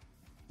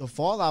the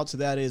fallout to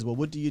that is, well,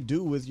 what do you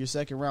do with your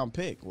second round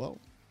pick? Well,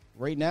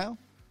 right now,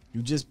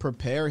 you just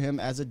prepare him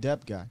as a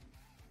depth guy.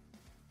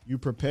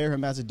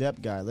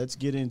 Let's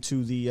get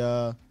into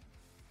the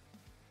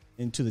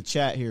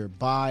chat here.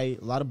 Buy,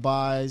 a lot of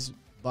buys.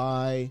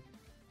 Buy.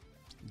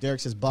 Derek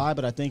says buy,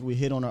 but I think we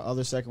hit on our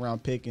other second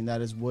round pick, and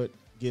that is what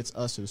gets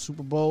us to the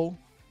Super Bowl.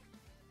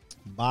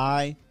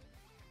 Buy.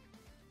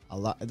 A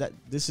lot.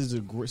 This is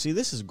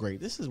great.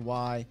 This is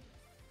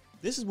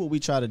what we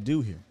try to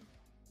do here.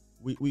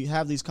 We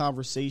have these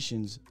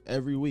conversations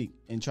every week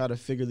and try to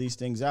figure these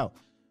things out.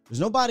 There's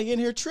nobody in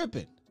here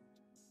tripping.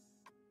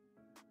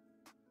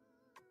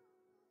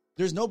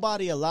 There's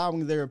nobody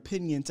allowing their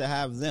opinion to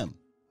have them.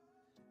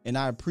 And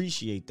I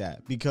appreciate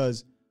that,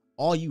 because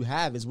all you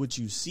have is what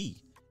you see.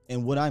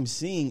 And what I'm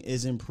seeing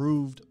is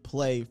improved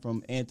play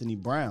from Anthony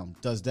Brown.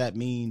 Does that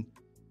mean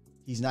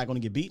he's not going to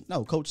get beat?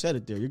 No, coach said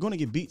it there. You're going to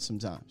get beat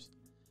sometimes.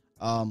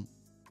 I'm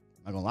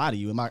not going to lie to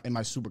you. Am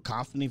I super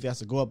confident if he has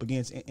to go up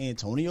against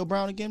Antonio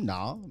Brown again?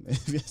 No.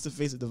 If he has to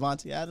face a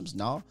Devontae Adams?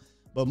 No.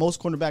 But most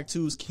cornerback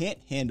twos can't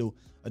handle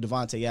a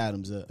Devontae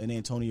Adams, an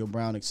Antonio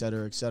Brown, et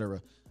cetera, et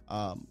cetera.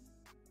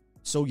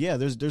 So, yeah,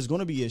 there's going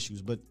to be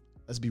issues. But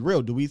let's be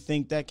real. Do we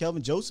think that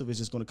Kelvin Joseph is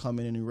just going to come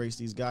in and erase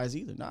these guys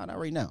either? Nah, not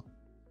right now.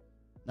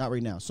 Not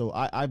right now. So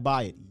I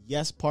buy it.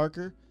 Yes,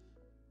 Parker.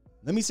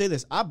 Let me say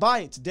this. I buy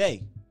it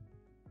today.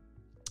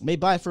 May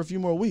buy it for a few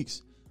more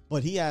weeks.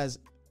 But he has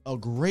a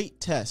great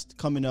test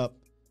coming up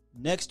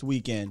next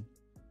weekend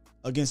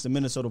against the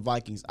Minnesota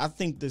Vikings. I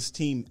think this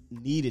team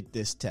needed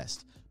this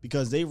test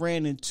because they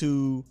ran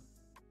into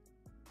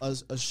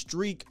a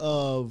streak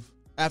of,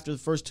 after the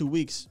first 2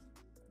 weeks,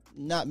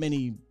 not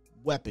many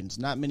weapons,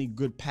 not many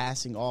good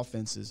passing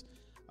offenses.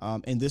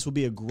 And this will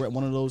be a great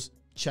one of those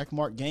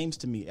checkmark games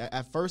to me.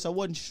 At first, I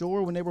wasn't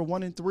sure when they were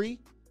 1-3,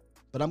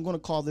 but I'm going to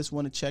call this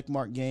one a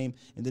checkmark game.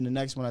 And then the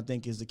next one I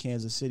think is the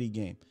Kansas City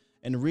game.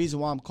 And the reason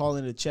why I'm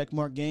calling it a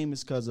checkmark game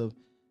is because of,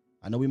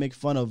 I know we make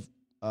fun of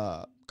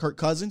Kirk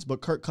Cousins,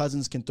 but Kirk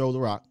Cousins can throw the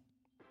rock.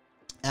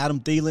 Adam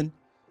Thielen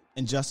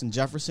and Justin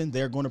Jefferson,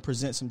 they're going to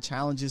present some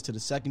challenges to the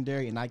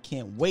secondary, and I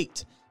can't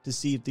wait to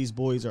see if these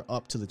boys are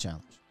up to the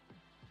challenge.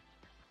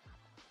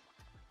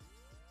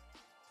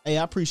 Hey,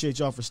 I appreciate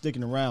y'all for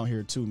sticking around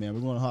here too, man.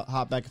 We're going to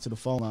hop back into the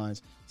phone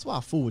lines. That's why I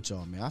fool with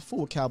y'all, man. I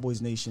fool with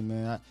Cowboys Nation,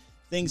 man.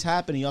 Things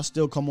happen, and y'all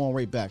still come on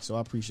right back, so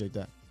I appreciate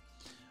that.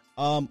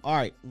 All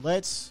right,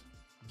 let's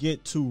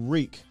get to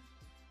Reek,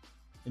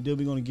 and then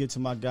we're going to get to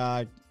my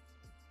guy in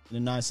the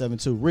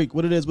 972. Reek,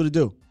 what it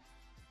do?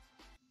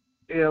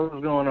 Yeah,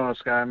 what's going on,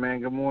 Sky,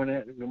 man? Good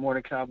morning. Good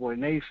morning, Cowboy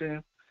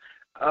Nation.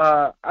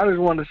 I just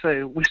wanted to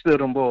say we still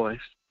them boys.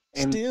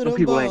 And the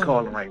people ain't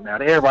calling right now.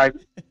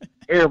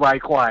 Everybody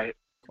quiet.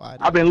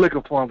 I've been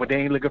looking for them, but they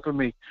ain't looking for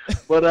me.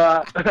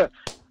 But,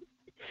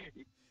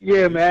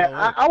 yeah, man,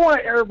 I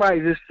want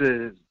everybody just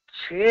to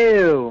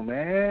chill,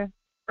 man.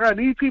 Bro,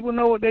 these people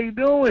know what they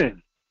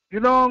doing. You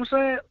know what I'm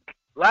saying?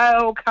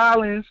 Lyle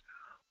Collins,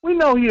 we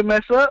know he'll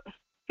mess up.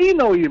 He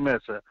know he'll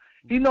mess up.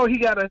 He know he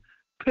got to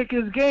pick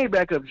his game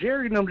back up.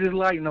 Jerry and them just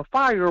lighting a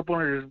fire up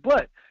under his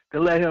butt to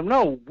let him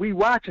know, we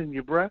watching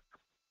you, bruh.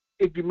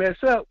 If you mess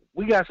up,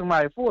 we got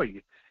somebody for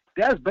you.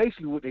 That's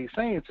basically what they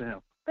saying to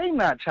him. They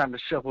not trying to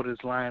shuffle this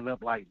line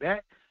up like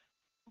that.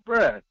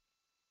 Bruh,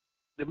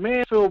 the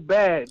man feel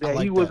bad that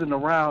he wasn't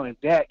around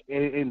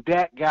and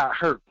Dak got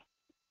hurt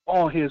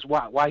on his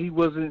while he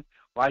wasn't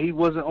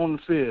on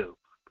the field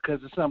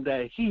because of something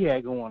that he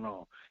had going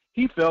on.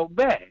 He felt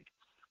bad.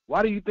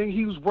 Why do you think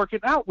he was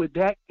working out with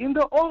Dak in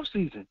the off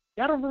season?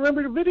 Y'all don't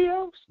remember the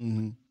videos?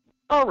 Mm-hmm.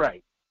 All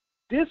right.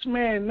 This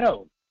man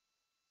knows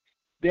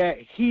that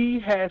he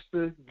has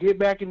to get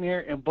back in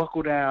there and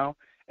buckle down,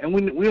 and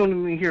we don't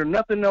even hear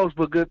nothing else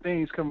but good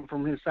things coming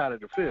from his side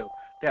of the field.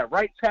 That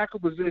right tackle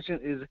position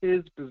is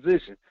his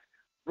position.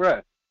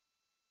 Bruh,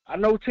 I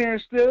know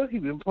Terrence Steele,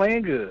 he's been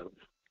playing good.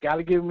 Got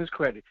to give him his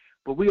credit.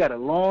 But we got a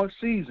long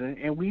season,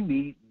 and we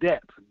need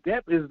depth.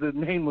 Depth is the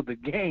name of the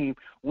game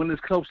when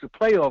it's close to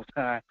playoff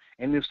time,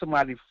 and if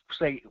somebody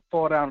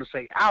fall down to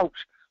say ouch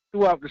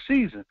throughout the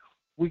season,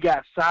 we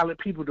got solid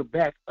people to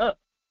back up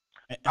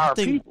our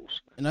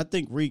peoples. And I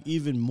think, Reek,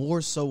 even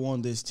more so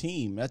on this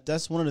team.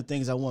 That's one of the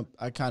things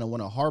I kind of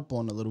want to harp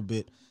on a little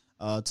bit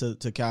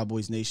to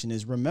Cowboys Nation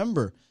is,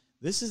 remember,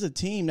 this is a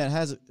team that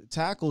has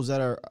tackles that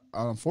are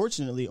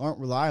unfortunately aren't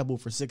reliable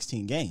for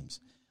 16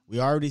 games. We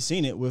already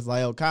seen it with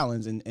Lyle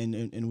Collins,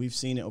 and we've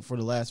seen it for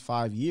the last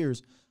 5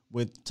 years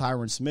with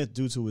Tyron Smith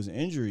due to his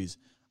injuries.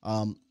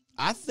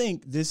 I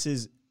think this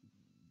is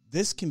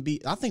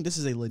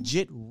a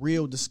legit,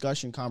 real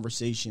discussion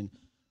conversation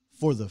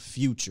for the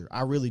future.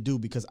 I really do,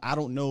 because I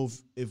don't know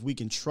if we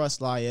can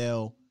trust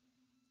Lyle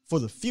for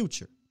the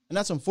future. And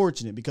that's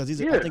unfortunate because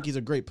I think he's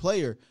a great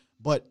player,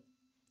 but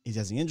he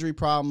has the injury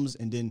problems,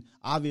 and then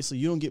obviously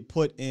you don't get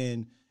put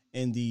in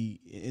the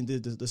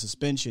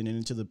suspension and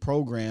into the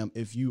program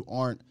if you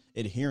aren't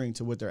adhering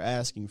to what they're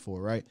asking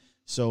for, right?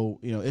 So,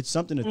 it's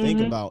something to think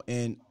about.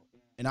 And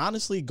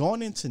honestly,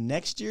 going into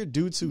next year,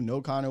 due to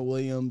no Connor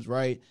Williams,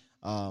 right?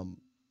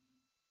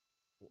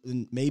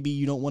 Maybe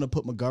you don't want to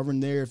put McGovern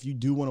there. If you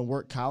do want to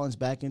work Collins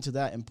back into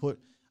that and put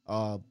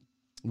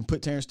and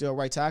put Terrence Steele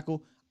right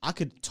tackle, I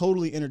could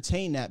totally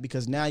entertain that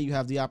because now you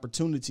have the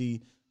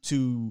opportunity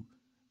to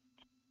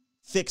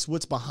fix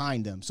what's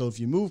behind them. So if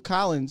you move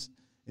Collins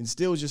and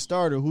Steele's your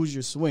starter, who's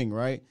your swing,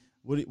 right?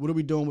 What are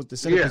we doing with the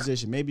center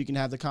position? Maybe you can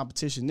have the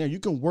competition there. You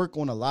can work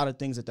on a lot of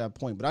things at that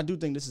point. But I do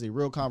think this is a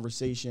real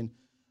conversation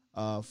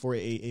for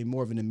a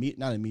more of an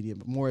not immediate,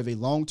 but more of a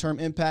long-term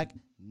impact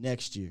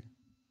next year.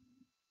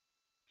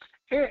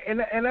 Yeah,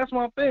 and that's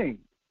my thing.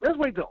 Let's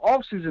wait till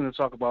offseason to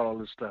talk about all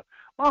this stuff.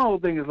 My whole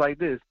thing is like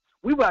this.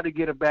 We about to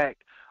get it back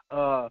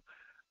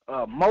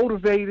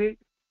motivated,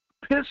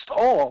 pissed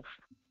off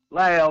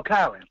Lyle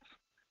Collins.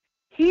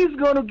 He's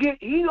gonna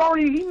he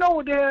know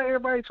what the hell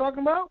everybody talking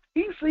about.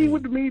 He see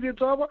what the media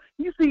talking about.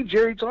 You see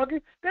Jerry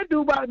talking. That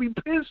dude about to be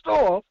pissed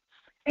off,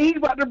 and he's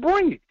about to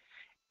bring it.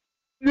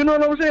 You know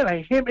what I'm saying?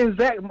 Like him and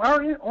Zach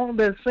Martin on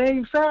the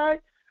same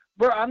side.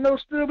 Bro, I know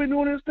Still been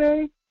doing his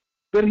thing,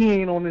 but he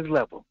ain't on his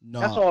level. No.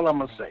 That's all I'm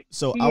gonna say.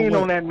 So he ain't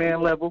on that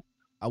man level.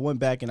 I went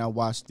back and I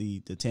watched the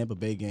Tampa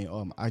Bay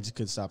game. I just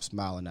couldn't stop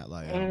smiling at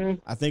Lyle.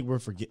 I think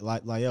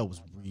Lyle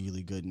was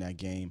really good in that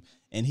game,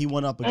 and he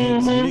went up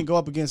against. He didn't go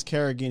up against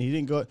Kerrigan.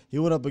 He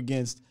went up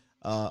against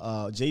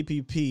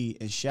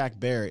JPP and Shaq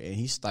Barrett, and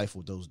he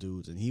stifled those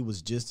dudes. And he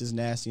was just as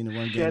nasty in the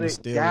run game as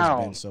Steele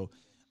has been. So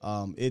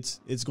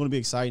it's going to be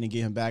exciting to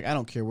get him back. I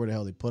don't care where the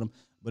hell they put him,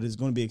 but it's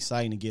going to be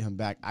exciting to get him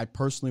back. I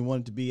personally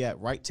wanted to be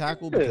at right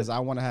tackle because I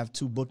want to have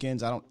two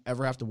bookends I don't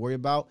ever have to worry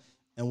about.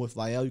 And with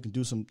Lyle, you can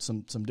do some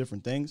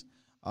different things.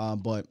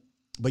 But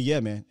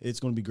yeah, man, it's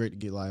going to be great to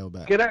get Lyle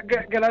back. Can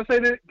I say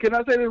this? Can I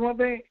say this one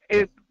thing?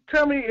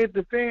 Tell me if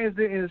the fans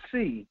didn't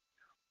see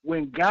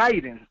when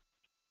Guyton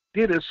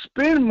did a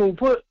spin move,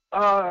 put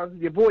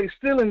your boy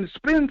Still in the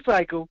spin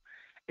cycle,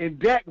 and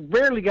Dak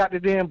barely got the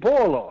damn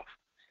ball off,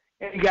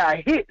 and he got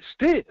hit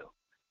still.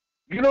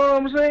 You know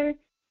what I'm saying?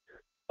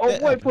 Oh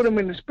boy, put him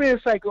in the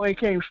spin cycle and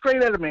came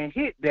straight at him and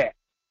hit Dak.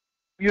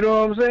 You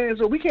know what I'm saying?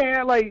 So we can't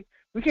act like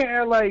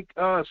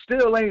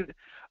Still ain't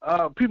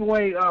people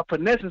ain't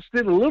finessing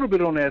Still a little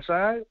bit on that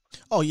side.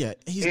 Oh yeah,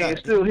 he's not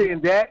still hitting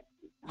that.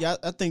 Yeah,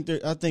 I think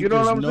there's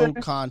no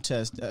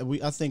contest.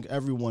 I think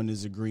everyone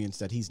is agreeing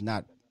that he's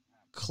not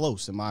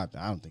close. In my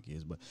opinion, I don't think he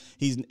is, but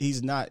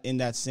he's not in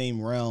that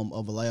same realm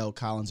of Lyle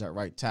Collins at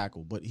right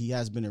tackle. But he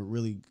has been a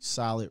really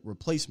solid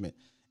replacement.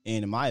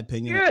 And in my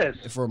opinion,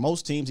 for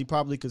most teams, he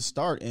probably could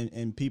start,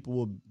 and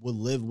people will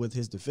live with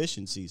his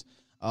deficiencies.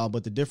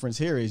 But the difference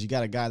here is you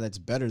got a guy that's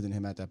better than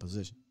him at that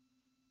position.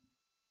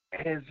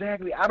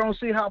 Exactly. I don't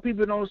see how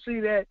people don't see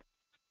that.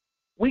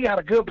 We got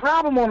a good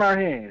problem on our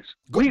hands.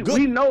 We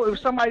know if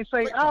somebody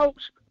say ouch,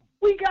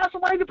 we got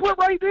somebody to put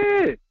right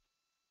there.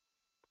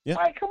 Yeah.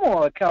 Like, come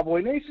on,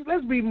 Cowboy Nation.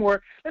 Let's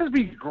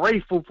be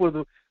grateful for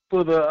the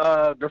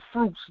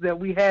fruits that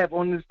we have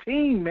on this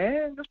team,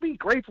 man. Let's be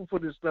grateful for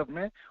this stuff,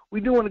 man.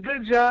 We doing a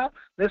good job.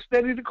 Let's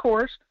steady the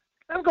course.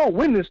 Let's go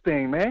win this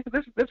thing, man.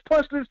 Let's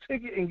punch this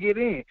ticket and get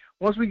in.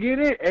 Once we get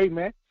in, hey,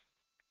 man,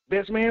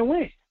 best man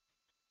win.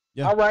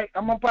 Yeah. All right,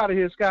 I'm up out of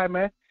here, Sky,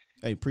 man.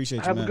 Hey, appreciate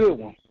you, man. Have a good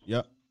one.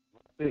 Yep.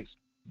 Peace.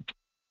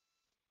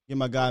 Get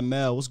my guy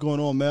Mel. What's going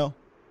on, Mel?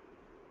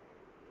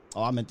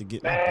 Oh, I meant to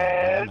get my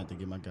guy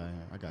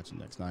here. I got you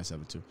next.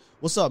 972.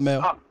 What's up,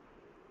 Mel?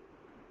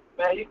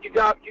 Man, you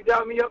got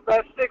me up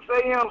at 6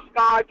 a.m.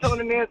 Sky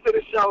tuning in to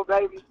the show,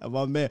 baby.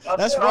 My man.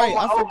 That's right.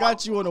 I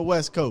forgot you on the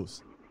West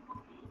Coast.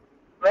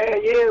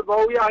 Man, yeah,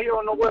 bro, we out here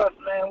on the West,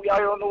 man. We out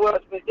here on the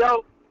West. But,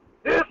 yo,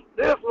 this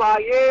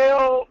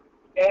Lyle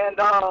and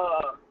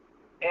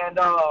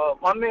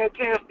my man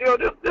Terrence Steele,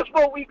 this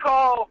what we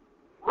call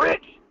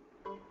rich,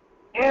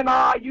 and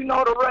you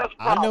know the rest.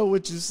 I know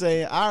what you're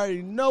saying. I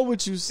already know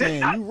what you're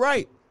saying. You're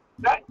right.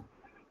 That's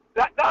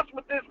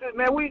what this is,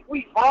 man. We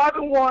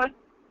 5-1.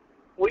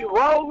 We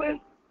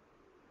rolling.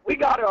 We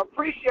got to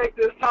appreciate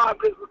this time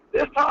because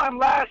this time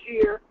last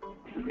year,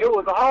 it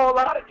was a whole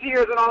lot of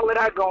tears and all of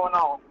that going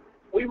on.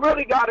 We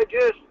really got to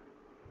just,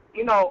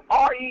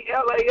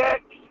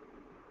 relax,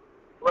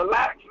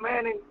 relax,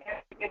 man,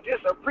 and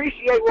just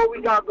appreciate what we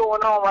got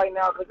going on right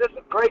now because it's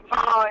a great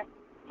time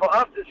for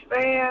us as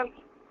fans.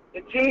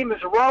 The team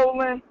is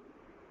rolling.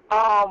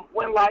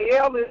 When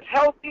Lyle is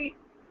healthy,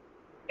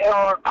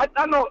 or I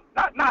know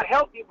not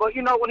healthy, but,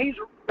 when he's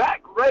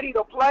back ready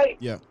to play,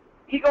 yeah,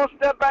 he's going to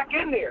step back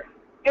in there.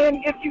 And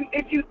if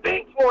you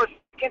think for a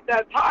second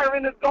that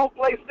Tyron is going to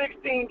play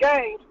 16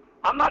 games,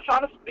 I'm not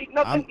trying to speak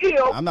nothing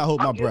ill. I'm not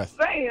holding my breath.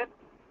 I'm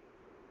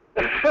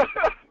just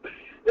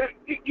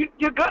saying,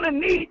 you're going to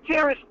need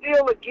Terrence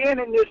Steele again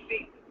in this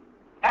season.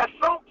 At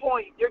some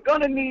point, you're going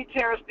to need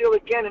Terrence Steele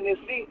again in this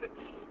season.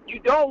 You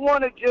don't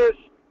want to just,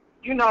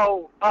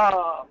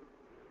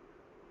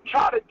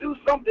 try to do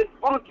something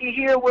funky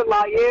here with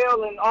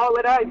Lyle and all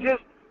of that.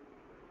 Just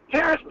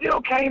Terrence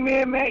Steele came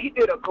in, man. He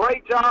did a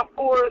great job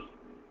for us.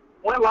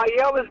 When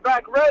Lyle is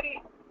back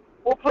ready,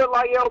 we'll put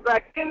Lyle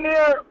back in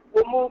there.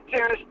 We'll move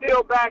Terrence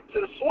Steele back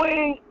to the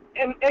swing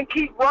and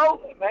keep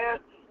rolling, man.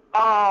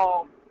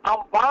 I'm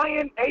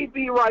buying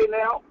AB right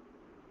now.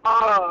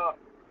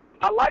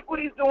 I like what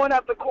he's doing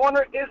at the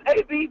corner. Is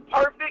AB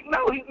perfect?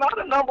 No, he's not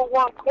a number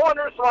one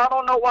corner, so I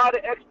don't know why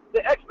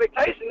the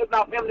expectation is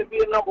not for him to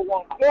be a number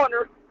one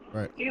corner.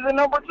 Right. He's a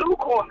number two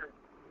corner.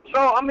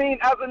 So, I mean,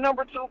 as a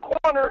number two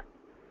corner,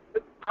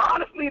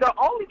 honestly, the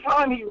only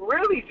time he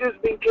really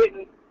just been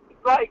getting,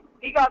 like,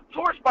 he got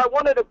torched by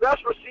one of the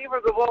best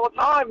receivers of all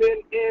time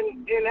in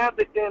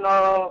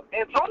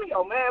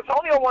Antonio, man.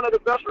 Antonio, one of the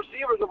best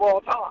receivers of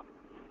all time.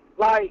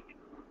 Like,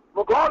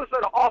 regardless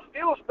of the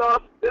off-field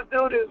stuff, this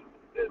dude is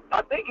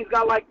I think he's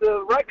got, like,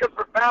 the record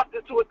for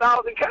fastest to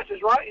 1,000 catches,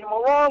 right? Am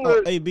I wrong?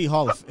 Oh, AB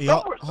Hall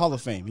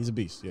of Fame. He's a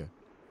beast, yeah.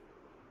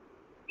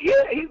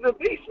 Yeah, he's a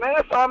beast, man.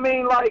 So, I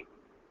mean, like,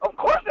 of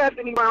course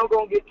Anthony Brown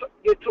going to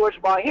get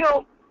torched by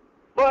him.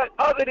 But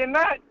other than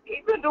that,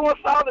 he's been doing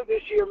solid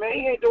this year, man.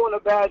 He ain't doing a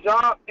bad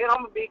job. And I'm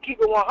going to be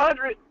keeping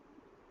 100.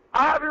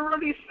 I haven't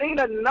really seen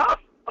enough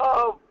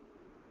of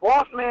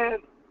Boss Man,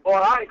 or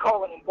I ain't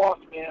calling him Boss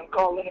Man. I'm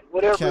calling it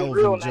whatever Calvin his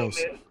real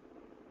Joseph. name is.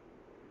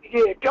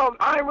 Yeah, Kelvin,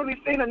 I ain't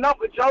really seen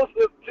enough of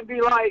Joseph to be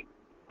like,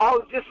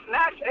 oh, just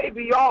snatch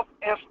AB off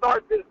and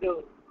start this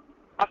dude.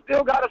 I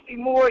still got to see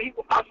more.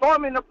 I saw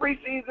him in the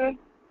preseason.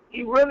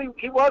 He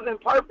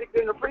wasn't perfect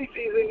in the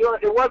preseason.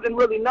 There wasn't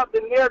really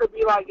nothing there to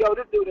be like, yo,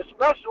 this dude is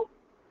special.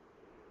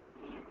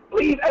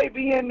 Leave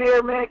AB in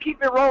there, man.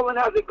 Keep it rolling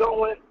as it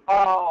going.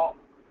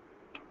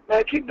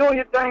 Man, keep doing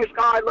your thing,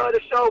 Sky. Love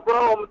the show,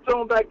 bro. I'm going to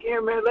tune back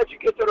in, man. Let you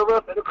get to the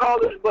rest of the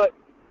callers. But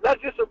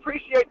let's just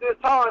appreciate this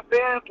time,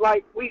 fans.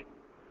 Like, we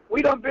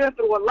done been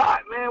through a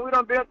lot, man. We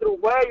done been through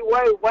way,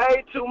 way,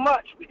 way too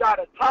much. We got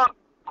a top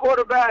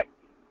quarterback.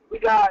 We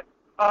got,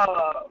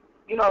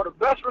 the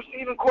best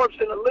receiving corps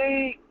in the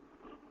league.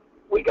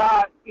 We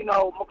got,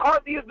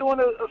 McCarthy is doing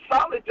a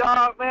solid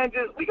job, man.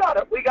 Just we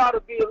gotta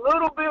be a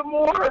little bit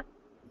more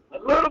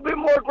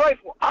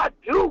grateful. I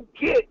do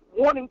get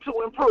wanting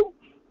to improve.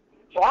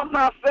 So I'm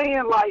not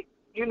saying like,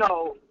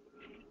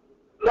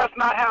 let's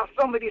not have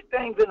some of these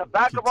things in the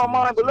back of our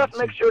mind, but let's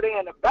make sure they're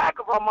in the back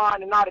of our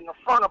mind and not in the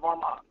front of our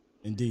mind.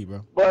 Indeed,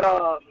 bro.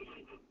 But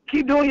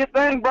keep doing your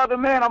thing, brother,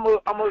 man. I'm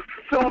gonna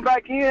tune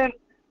back in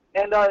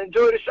and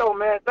enjoy the show,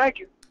 man. Thank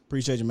you.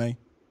 Appreciate you, man.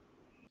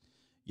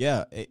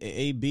 Yeah,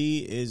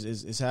 AB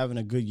is having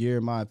a good year,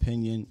 in my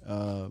opinion.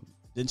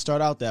 Didn't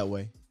start out that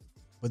way,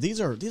 but these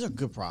are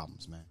good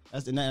problems, man.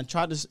 And I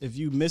tried to. If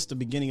you missed the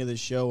beginning of this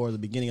show or the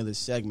beginning of this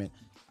segment,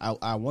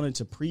 I wanted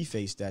to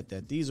preface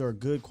that these are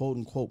good quote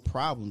unquote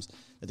problems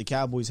that the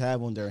Cowboys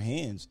have on their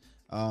hands.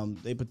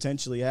 They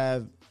potentially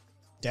have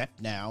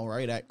depth now,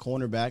 right, at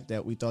cornerback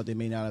that we thought they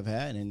may not have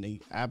had, and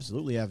they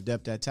absolutely have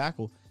depth at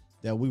tackle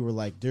that we were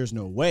like, there's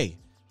no way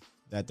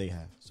that they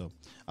have. So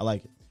I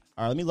like it.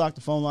 All right, let me lock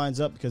the phone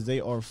lines up because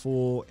they are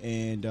full,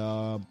 and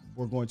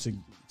we're going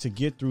to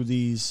get through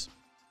these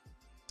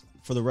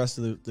for the rest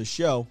of the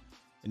show,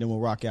 and then we'll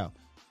rock out.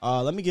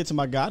 Let me get to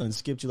my guy and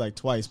skipped you like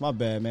twice. My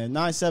bad, man.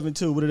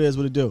 972, what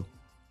it do?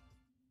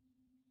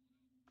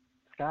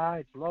 Sky,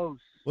 it's Los.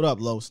 What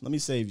up, Los? Let me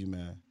save you,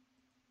 man.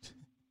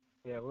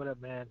 Yeah, what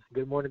up, man?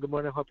 Good morning.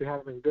 Hope you're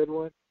having a good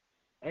one.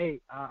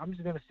 Hey, I'm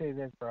just going to say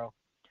this, bro.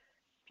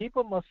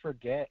 People must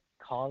forget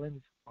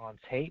Collins on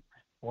tape.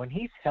 When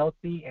he's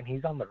healthy and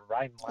he's on the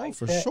right mindset. Oh,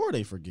 for sure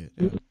they forget.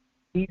 Yeah.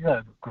 He's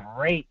a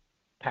great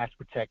pass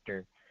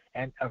protector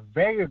and a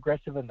very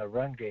aggressive in the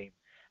run game.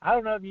 I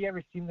don't know if you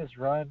ever seen this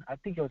run. I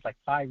think it was like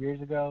 5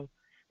 years ago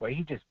where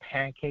he just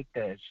pancaked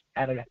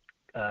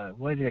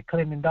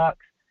Clinton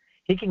Docks.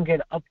 He can get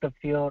up the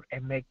field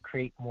and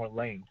create more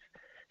lanes.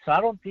 So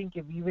I don't think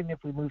even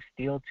if we move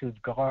Steele to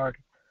guard,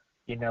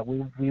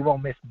 we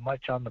won't miss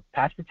much on the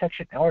pass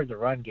protection or the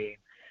run game.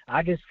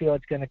 I just feel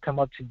it's going to come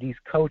up to these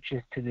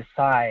coaches to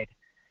decide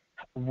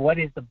what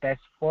is the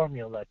best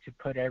formula to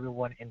put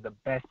everyone in the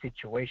best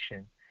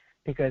situation.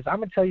 Because I'm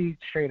going to tell you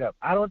straight up,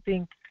 I don't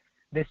think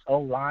this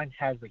O-line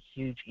has a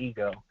huge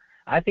ego.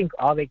 I think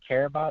all they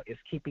care about is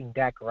keeping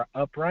Dak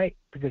upright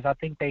because I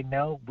think they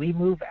know we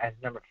move as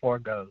number 4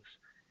 goes.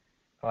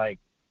 Like,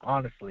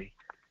 honestly.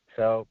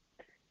 So,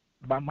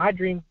 my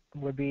dream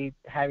would be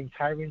having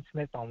Tyron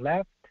Smith on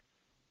left,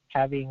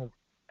 having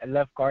a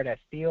left guard at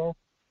Steele.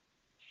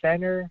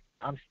 Center,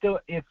 I'm still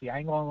iffy. I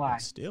ain't gonna lie.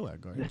 Still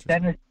at guard. The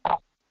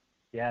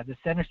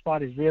center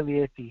spot is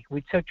really iffy.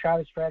 We took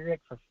Travis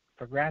Frederick for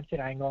granted.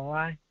 I ain't gonna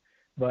lie,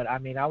 but I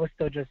mean, I would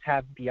still just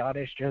have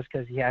Biotis just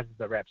because he has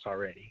the reps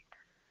already.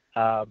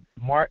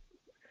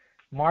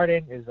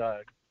 Martin is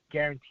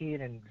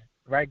guaranteed in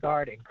right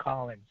guard and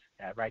Collins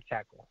at right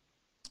tackle.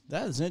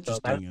 That is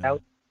interesting.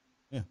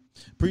 Yeah,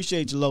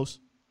 appreciate you, Los.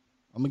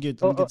 I'm gonna get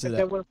to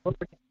that.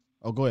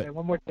 Go ahead.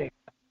 One more thing.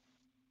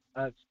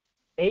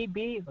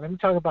 AB, let me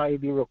talk about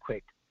AB real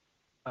quick.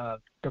 The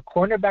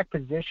cornerback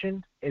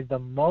position is the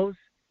most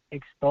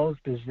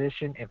exposed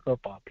position in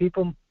football.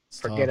 People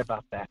forget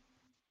about that.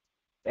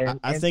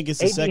 I think it's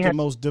the second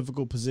most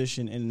difficult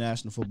position in the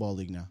National Football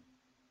League now,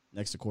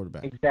 next to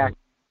quarterback. Exactly.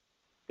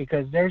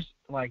 Because there's,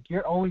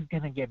 you're always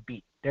going to get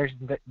beat.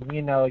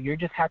 You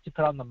just have to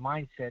put on the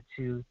mindset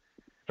to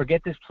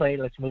forget this play,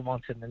 let's move on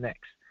to the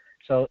next.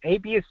 So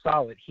AB is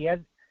solid.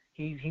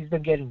 He's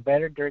been getting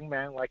better during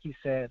man, like you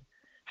said.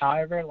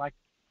 However, like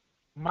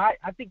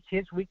I think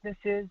his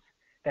weaknesses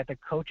that the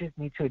coaches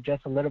need to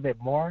adjust a little bit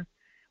more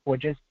would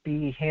just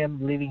be him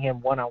leaving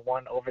him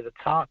one-on-one over the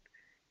top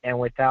and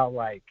without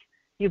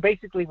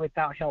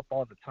without help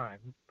all the time.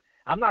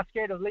 I'm not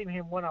scared of leaving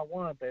him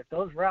one-on-one, but if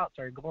those routes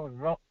are going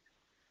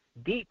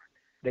deep,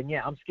 then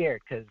yeah, I'm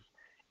scared because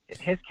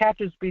his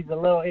catcher speed's a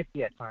little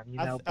iffy at times,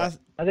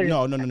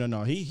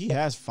 No. He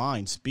has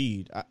fine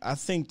speed. I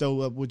think,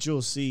 though, what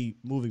you'll see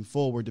moving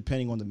forward,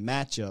 depending on the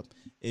matchup,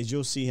 is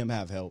you'll see him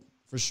have help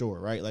for sure,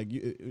 right? Like,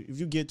 if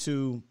you get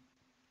to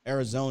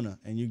Arizona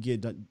and you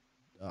get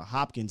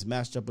Hopkins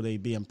matched up with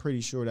AB, I'm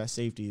pretty sure that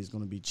safety is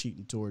going to be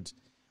cheating towards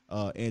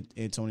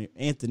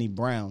Anthony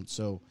Brown.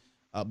 So,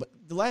 but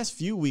the last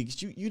few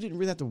weeks, you didn't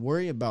really have to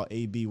worry about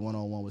AB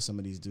one-on-one with some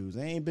of these dudes.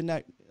 They ain't been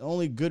that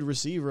only good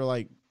receiver,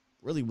 like,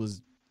 really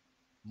was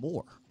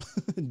Moore,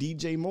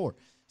 DJ Moore.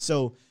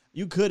 So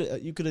you could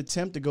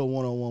attempt to go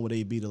one-on-one with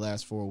AB the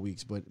last 4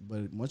 weeks, but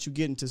once you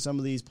get into some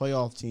of these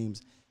playoff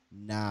teams,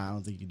 I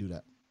don't think you do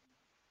that.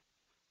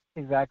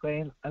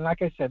 Exactly, and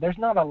like I said, there's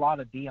not a lot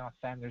of Deion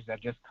Sanders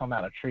that just come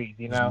out of trees,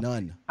 There's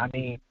none. I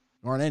mean,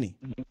 aren't any.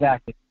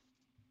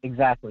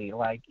 Exactly.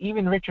 Like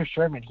even Richard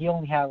Sherman, he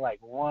only had like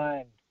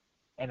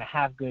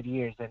 1.5 good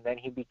years, and then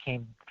he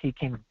came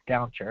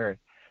down to earth.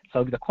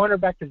 So the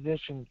cornerback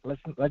position,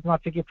 let's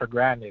not take it for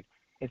granted.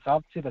 It's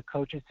up to the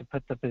coaches to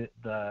put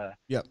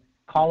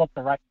call up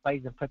the right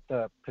plays and put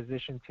the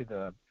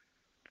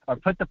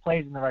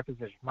plays in the right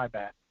position. My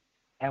bad.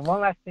 And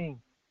one last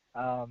thing,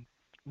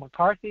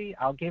 McCarthy,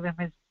 I'll give him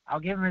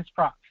his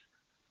props.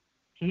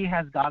 He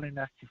has gotten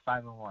us to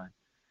 5-1.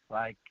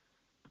 Like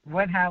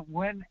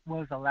when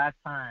was the last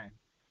time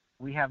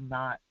we have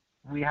gone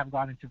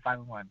into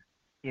 5-1?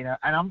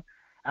 And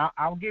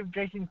I'll give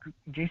Jason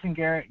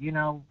Garrett,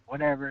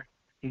 whatever.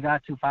 He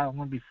got to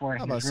 5-1 before.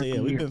 I'm about to say,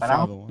 we've been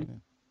 5-1.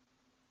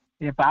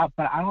 Yeah, but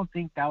I don't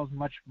think that was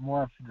much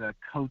more of the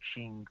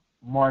coaching,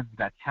 more of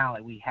the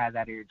talent we had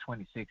that year in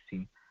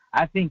 2016.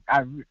 I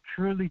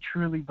truly,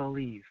 truly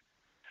believe,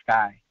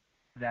 Sky,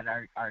 that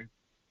our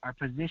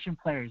position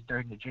players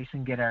during the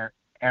Jason Garrett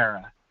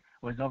era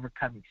was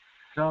overcoming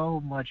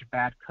so much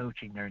bad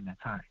coaching during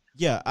that time.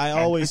 Yeah, I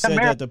always said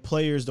that the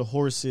players, the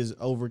horses,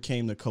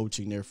 overcame the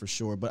coaching there for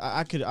sure. But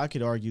I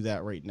could argue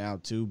that right now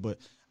too. But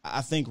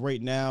I think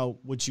right now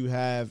what you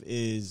have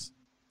is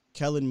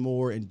Kellen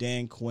Moore and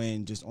Dan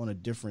Quinn just on a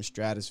different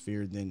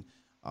stratosphere than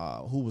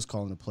who was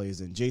calling the plays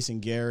then. Jason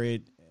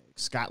Garrett,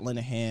 Scott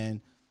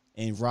Linehan,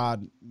 and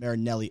Rod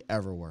Marinelli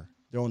ever were.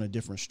 They're on a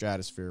different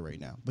stratosphere right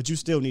now. But you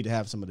still need to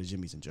have some of the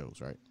Jimmys and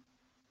Joes, right?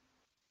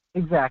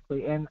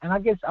 Exactly. And I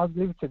guess I'll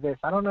leave it to this.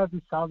 I don't know if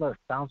you saw the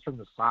sounds from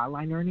the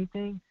sideline or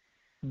anything,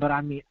 but,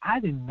 I mean, I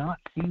did not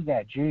see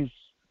that juice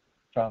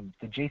from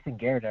the Jason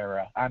Garrett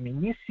era. I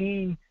mean, you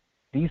see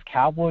these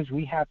Cowboys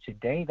we have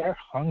today, they're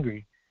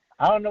hungry.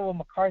 I don't know what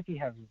McCarthy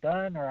has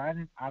done, or I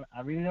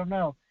really don't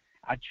know.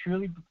 I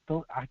truly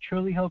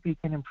hope he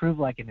can improve,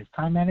 like, in his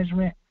time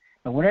management.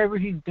 But whatever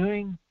he's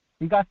doing,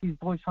 he got these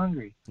boys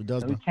hungry. He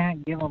does, so we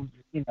can't give him,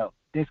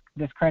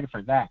 this credit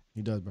for that.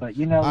 He does, bro.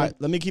 But, all right,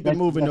 let me keep it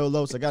moving, though,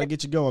 Los. I got to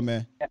get you going,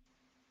 man.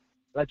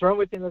 Let's run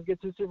with him. Let's get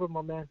to the Super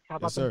Bowl, man. How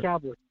about the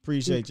Cowboys?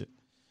 Appreciate you.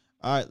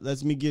 All right,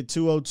 let me get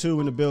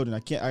 202 in the building.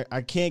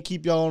 I can't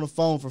keep y'all on the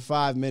phone for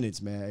 5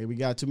 minutes, man. We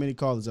got too many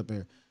callers up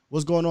here.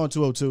 What's going on,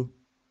 202?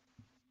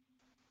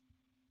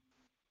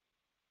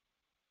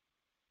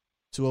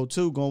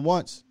 202 going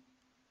once.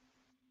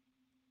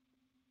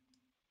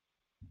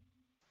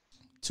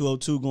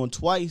 202 going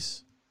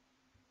twice.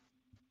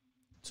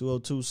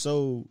 202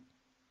 sold.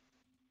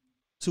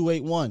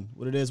 281.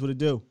 What it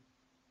do?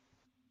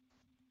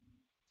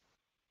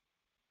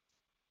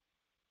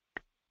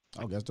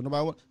 Oh, guess don't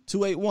nobody want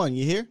 281.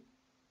 You hear?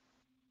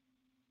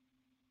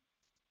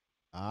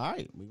 All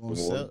right, we're gonna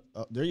sell.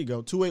 Oh, there you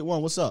go.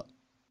 281. What's up?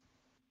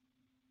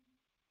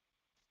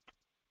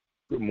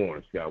 Good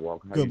morning,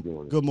 Skywalker. How you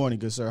doing? Good morning,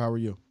 good sir. How are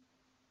you?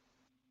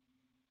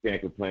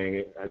 Can't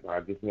complain. I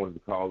just wanted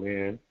to call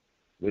in,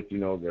 let you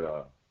know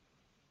that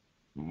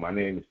my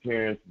name is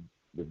Terrence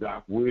the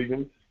Doc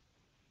Williams.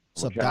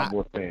 What's up, I'm a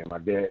Cowboy fan. My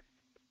dad,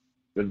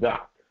 the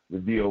Doc, the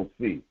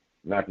DOC,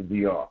 not the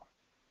DR.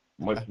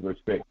 Much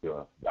respect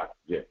to Dr.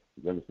 J.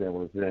 You understand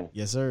what I'm saying?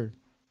 Yes, sir.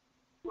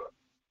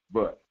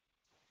 But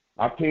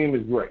our team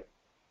is great.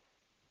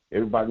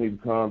 Everybody needs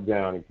to calm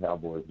down in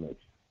Cowboys Nation.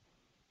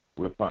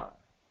 We're fine.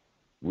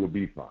 We'll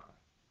be fine.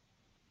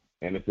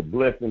 And it's a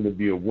blessing to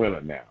be a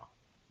winner now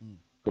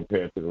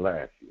compared to the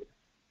last year.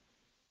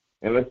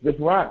 And let's just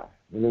ride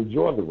and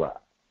enjoy the ride.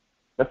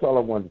 That's all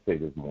I wanted to say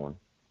this morning.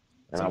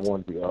 And I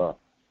wanted to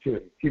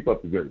keep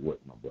up the good work,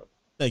 my brother.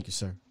 Thank you,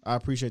 sir. I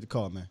appreciate the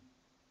call, man.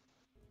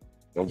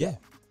 Yeah.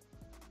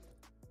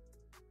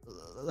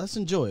 Let's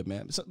enjoy it,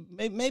 man. So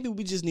maybe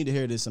we just need to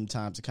hear this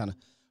sometimes to kind of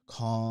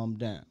calm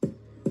down.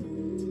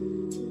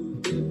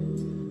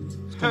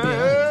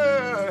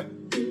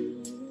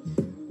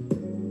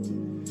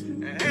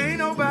 Ain't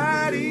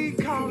nobody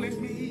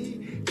calling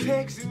me,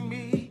 texting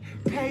me,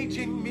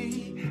 paging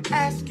me,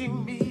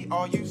 asking me,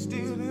 are you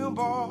still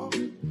involved?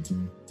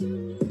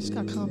 Just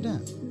gotta calm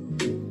down.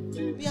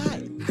 Be all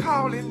right.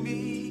 Calling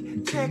me,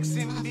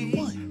 texting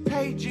me,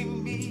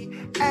 paging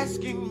me,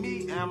 asking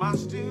me, am I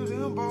still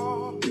them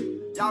boys?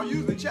 Y'all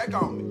usually check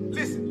on me.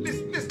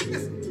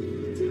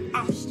 Listen.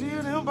 I'm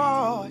still them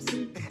boys.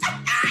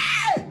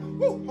 Hey!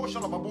 Woo!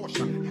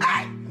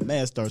 Hey!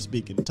 Man, start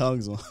speaking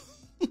tongues on.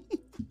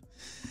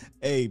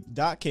 Hey,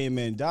 Doc came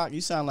in. Doc, you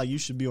sound like you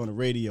should be on the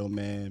radio,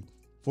 man.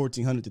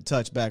 1400 to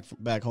touch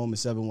back home in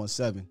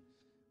 717.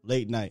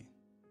 Late night.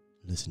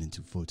 Listening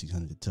to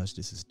 1400 to touch.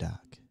 This is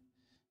Doc,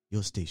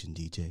 your station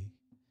DJ.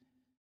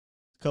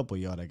 A couple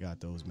of y'all that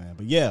got those, man.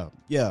 But yeah.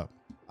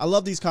 I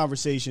love these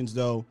conversations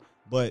though.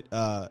 But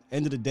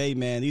end of the day,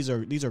 man, these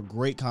are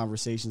great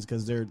conversations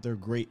because they're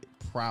great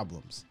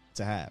problems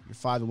to have. You're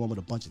 5-1 with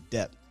a bunch of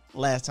depth.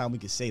 Last time we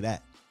could say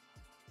that.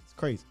 It's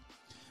crazy.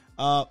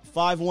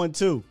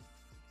 512.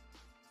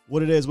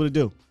 What it is, what it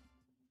do?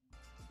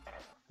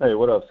 Hey,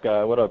 what up,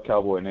 Sky? What up,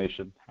 Cowboy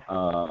Nation?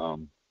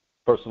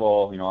 First of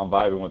all, I'm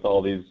vibing with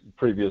all these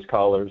previous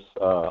callers.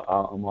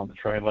 I'm on the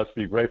train. Let's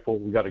be grateful.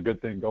 We got a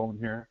good thing going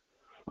here.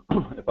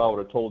 If I would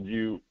have told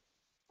you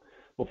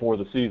before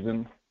the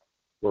season,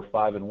 we're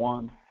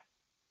 5-1,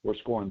 we're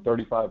scoring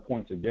 35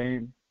 points a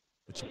game.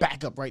 It's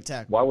backup right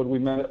tackle. Why would we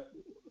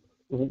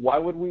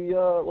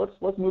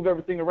let's move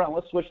everything around.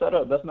 Let's switch that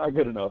up. That's not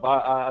good enough.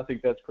 I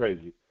think that's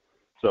crazy.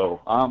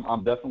 So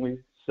I'm definitely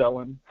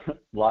selling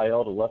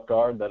Lyle to left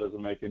guard. That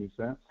doesn't make any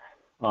sense.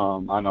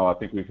 I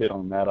think we've hit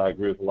on that. I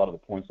agree with a lot of the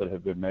points that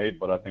have been made,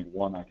 but I think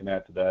one I can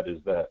add to that is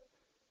that,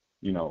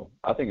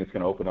 I think it's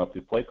going to open up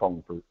the play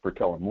calling for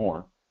Kellen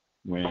Moore.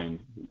 When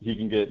he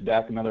can get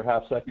Dak another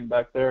half second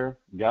back there,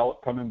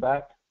 Gallup coming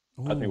back,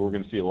 I think we're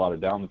going to see a lot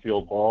of down the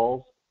field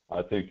balls.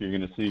 I think you're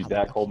going to see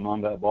Dak holding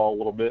on to that ball a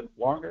little bit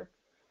longer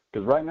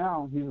because right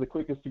now he's the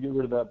quickest to get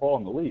rid of that ball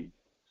in the league.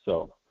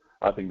 So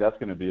I think that's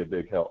going to be a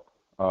big help.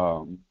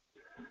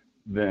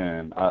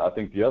 Then I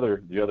think the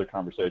other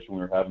conversation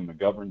we were having,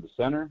 McGovern, the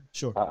center.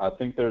 Sure. I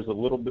think there's a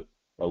little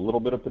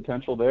bit of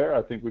potential there.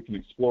 I think we can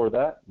explore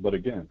that. But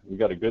again, we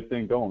got a good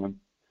thing going.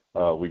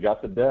 We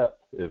got the depth.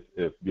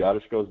 If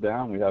Biotish goes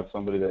down, we have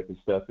somebody that can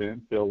step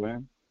in, fill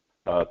in.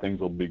 Things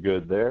will be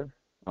good there.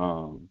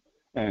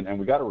 And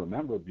we got to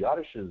remember,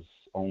 Biotish is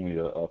only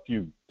a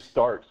few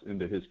starts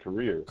into his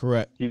career.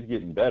 Correct. He's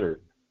getting better.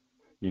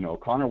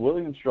 Connor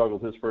Williams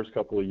struggled his first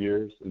couple of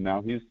years, and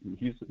now he's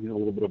a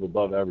little bit of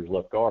above average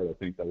left guard, I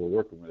think, that we're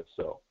working with.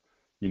 So,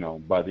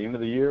 by the end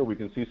of the year, we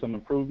can see some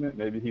improvement.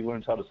 Maybe he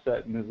learns how to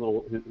set in his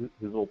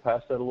little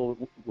pass set a little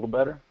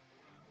better.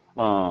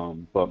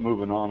 But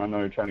moving on, I know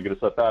you're trying to get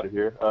us up out of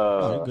here.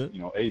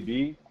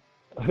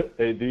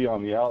 AB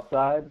on the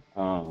outside.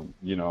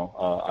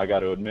 I got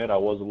to admit, I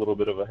was a little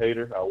bit of a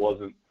hater. I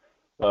wasn't,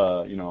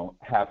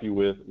 happy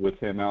with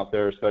him out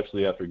there,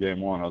 especially after game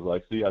one. I was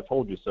like, see, I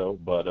told you so.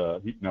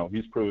 But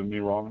he's proven me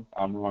wrong.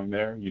 I'm wrong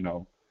there.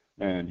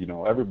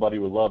 And everybody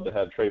would love to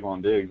have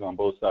Trayvon Diggs on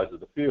both sides of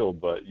the field,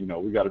 but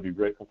we got to be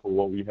grateful for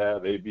what we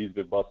have. AB's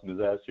been busting his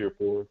ass here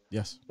for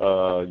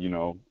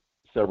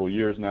several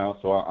years now,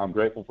 so I'm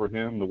grateful for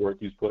him, the work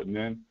he's putting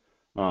in.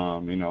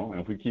 And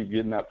if we keep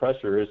getting that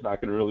pressure, it's not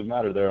going to really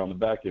matter there on the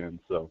back end.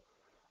 So,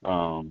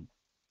 and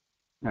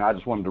I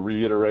just wanted to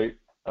reiterate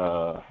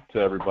to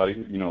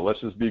everybody, let's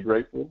just be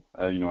grateful.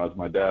 As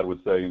my dad would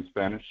say in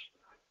Spanish,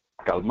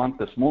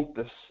 calmantes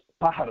montes,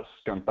 pájaros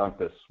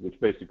cantantes, which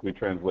basically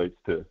translates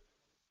to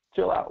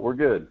chill out, we're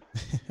good.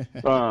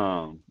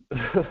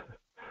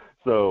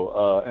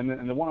 So,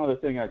 and the one other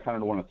thing I kind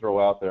of want to throw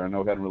out there, I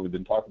know we hadn't really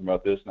been talking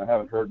about this, and I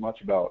haven't heard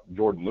much about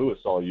Jordan Lewis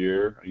all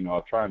year.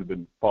 I've tried to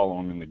been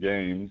following in the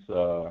games.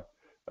 So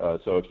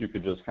if you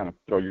could just kind of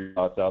throw your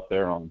thoughts out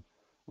there on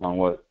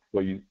what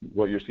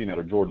you're seeing out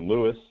of Jordan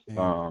Lewis,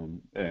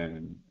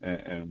 and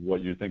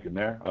what you're thinking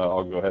there,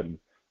 I'll go ahead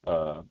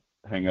and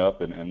hang up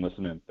and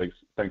listen in.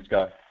 Thanks,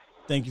 Guy.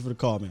 Thank you for the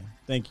call, man.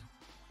 Thank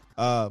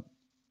you.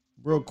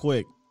 Real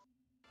quick.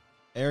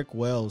 Eric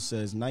Wells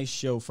says, nice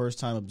show,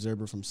 first-time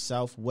observer from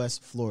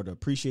Southwest Florida.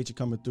 Appreciate you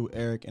coming through,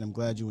 Eric, and I'm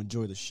glad you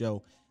enjoy the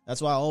show.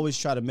 That's why I always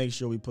try to make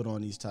sure we put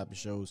on these type of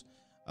shows,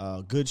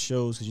 good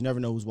shows, because you never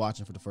know who's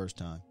watching for the first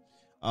time.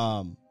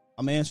 I'm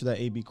going to answer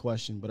that AB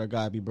question, but our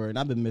guy B. Bird, and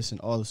I've been missing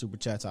all the super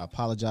chats. I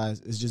apologize.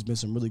 It's just been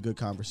some really good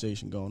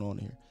conversation going on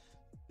here.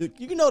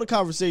 You can know the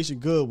conversation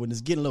good when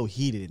it's getting a little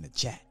heated in the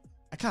chat.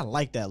 I kind of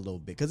like that a little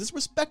bit because it's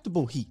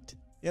respectable heat.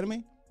 You know what I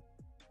mean?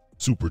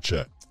 Super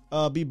chat.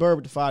 B. Bird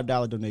with the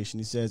 $5 donation.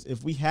 He says,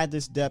 if we had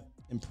this depth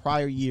in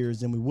prior years,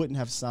 then we wouldn't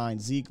have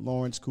signed Zeke,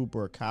 Lawrence,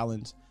 Cooper, or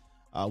Collins.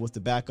 With the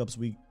backups,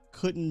 we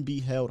couldn't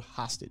be held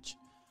hostage.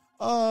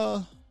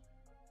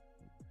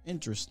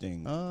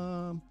 Interesting.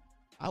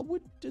 I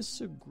would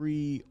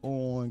disagree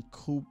on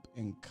Coop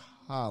and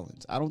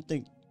Collins. I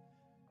think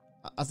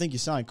you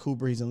signed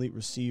Cooper. He's an elite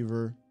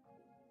receiver.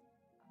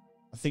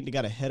 I think they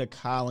got ahead of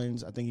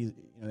Collins. I think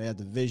they had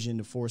the vision,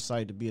 the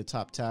foresight to be a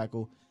top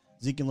tackle.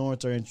 Zeke and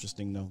Lawrence are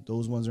interesting, though.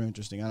 Those ones are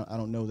interesting. I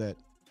don't know that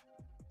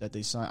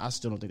they signed. I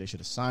still don't think they should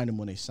have signed him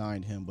when they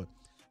signed him, but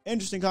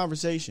interesting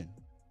conversation.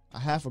 I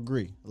half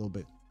agree a little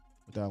bit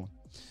with that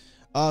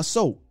one.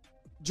 So,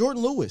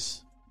 Jordan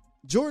Lewis,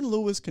 Jordan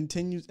Lewis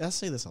continues. I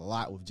say this a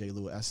lot with Jay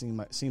Lewis.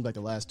 Seems like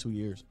the last 2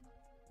 years.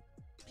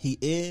 He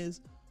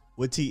is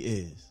what he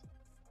is.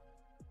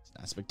 It's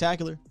not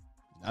spectacular.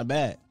 Not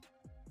bad.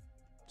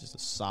 Just a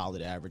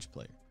solid average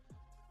player.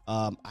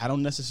 I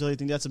don't necessarily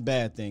think that's a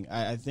bad thing.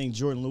 I think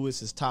Jordan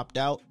Lewis is topped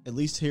out, at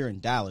least here in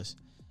Dallas.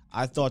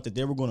 I thought that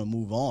they were going to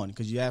move on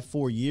because you have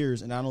 4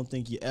 years, and I don't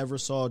think you ever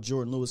saw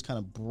Jordan Lewis kind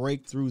of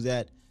break through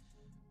that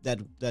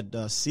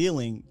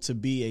ceiling to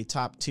be a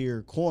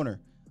top-tier corner.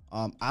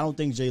 I don't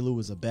think Jay Lou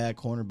is a bad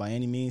corner by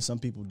any means. Some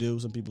people do.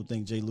 Some people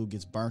think Jay Lou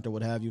gets burnt or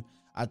what have you.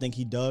 I think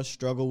he does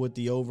struggle with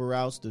the over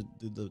routes,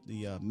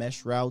 the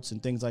mesh routes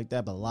and things like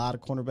that, but a lot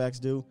of cornerbacks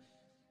do.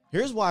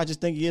 Here's why I just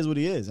think he is what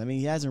he is. I mean,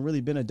 he hasn't really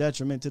been a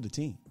detriment to the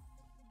team.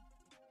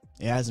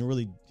 He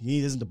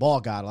isn't the ball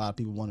guy a lot of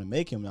people want to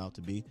make him out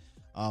to be,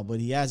 but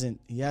he hasn't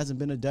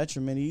been a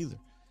detriment either.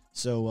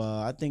 So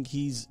I think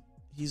he's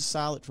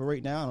solid for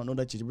right now. I don't know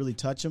that you really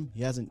touch him.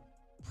 He hasn't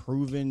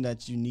proven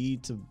that you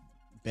need to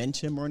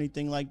bench him or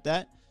anything like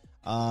that.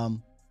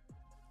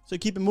 So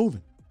keep it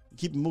moving.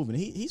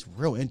 He's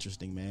real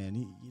interesting,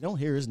 man. You don't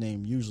hear his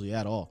name usually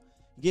at all.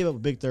 He gave up a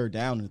big third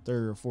down in the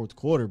third or fourth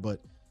quarter,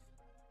 but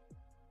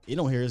you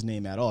don't hear his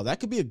name at all. That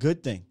could be a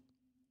good thing.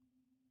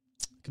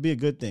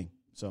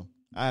 So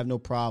I have no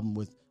problem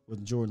with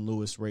Jordan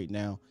Lewis right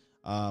now.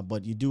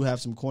 But you do have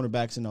some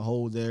cornerbacks in the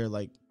hole there,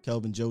 like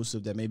Kelvin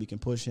Joseph, that maybe can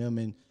push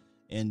him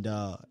and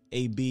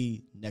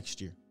AB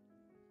next year.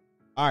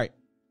 All right.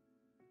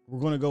 We're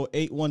going to go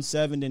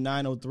 817 to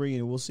 903,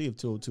 and we'll see if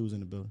 202 is in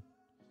the building.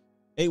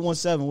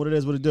 817, what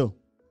it do?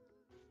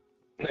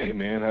 Hey,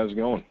 man, how's it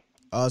going?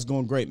 It's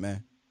going great,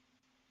 man.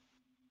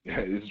 Yeah,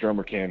 it's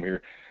Drummer Cam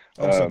here.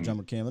 What's up,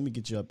 Drummer Cam? Let me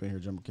get you up in here,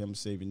 Drummer Cam. I'm going to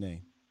save your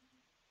name.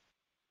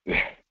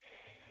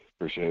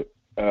 Appreciate it.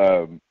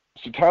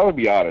 So Tyler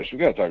Biotish, we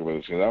got to talk about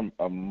this because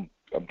I'm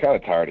kind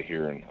of tired of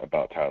hearing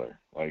about Tyler.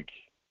 Like,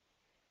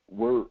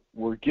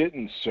 we're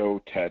getting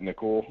so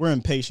technical. We're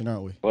impatient,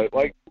 aren't we?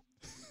 Like,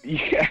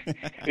 yeah.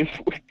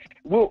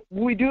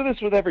 We do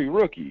this with every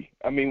rookie.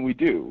 I mean, we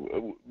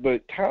do.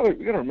 But Tyler,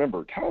 we got to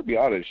remember, Tyler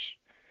Biotish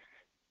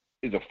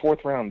is a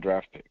 4th-round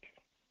draft pick,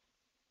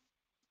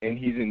 and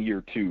he's in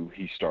year 2.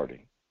 He's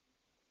starting.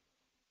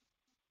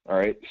 All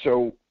right.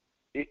 So,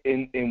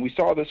 and we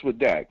saw this with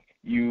Dak.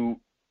 Year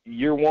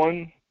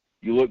 1,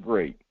 you look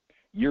great.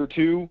 Year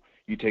 2,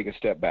 you take a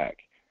step back.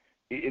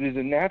 It is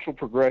a natural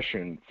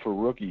progression for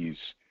rookies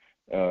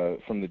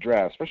from the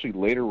draft, especially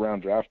later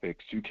round draft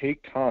picks, to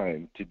take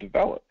time to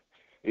develop.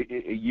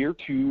 A year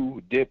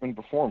 2 dip in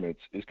performance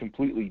is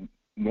completely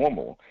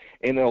normal,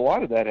 and a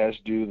lot of that has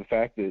to do with the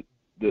fact that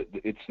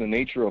it's the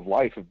nature of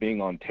life of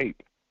being on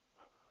tape.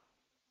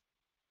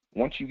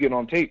 Once you get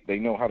on tape, they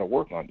know how to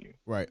work on you.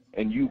 Right.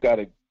 And you got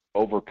to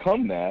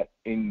overcome that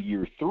in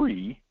year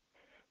 3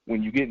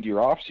 when you get into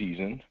your off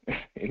season,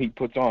 and he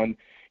puts on,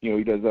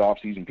 he does that off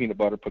season peanut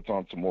butter, puts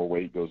on some more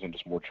weight, goes into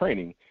some more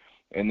training.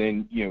 And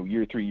then,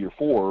 year 3, year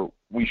 4,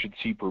 we should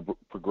see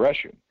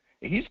progression.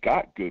 And he's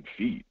got good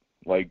feet.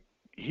 Like,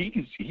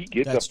 he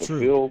gets That's up the true.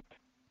 field.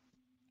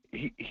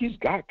 He's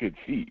got good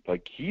feet.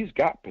 Like, he's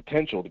got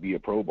potential to be a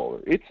Pro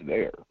Bowler. It's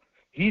there.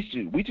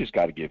 We just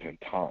got to give him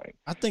time.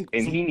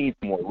 He needs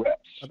more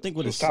reps. I think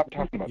stop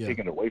talking about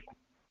taking it away from him.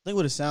 I think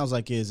what it sounds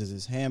like is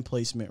his hand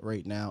placement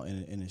right now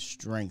and his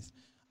strength,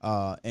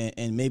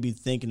 and maybe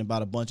thinking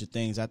about a bunch of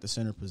things at the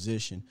center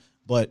position.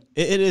 But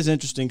it is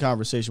interesting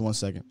conversation. 1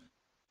 second.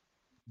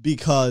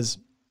 Because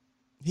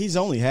he's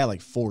only had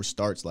like 4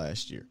 starts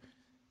last year.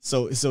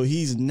 So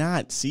he's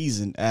not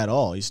seasoned at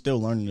all. He's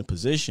still learning the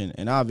position.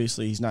 And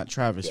obviously he's not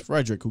Travis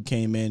Frederick, who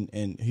came in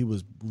and he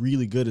was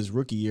really good his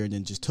rookie year and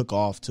then just took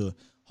off to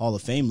Hall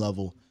of Fame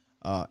level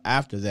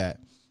after that.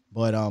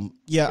 But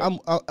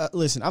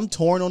listen, I'm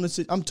torn on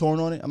this. I'm torn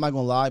on it. I'm not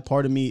gonna lie.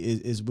 Part of me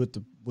is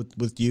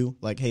with you,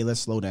 like, hey,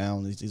 let's slow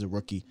down. He's a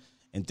rookie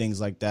and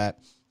things like that.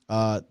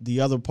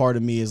 The other part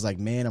of me is like,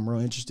 man, I'm real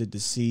interested to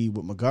see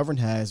what McGovern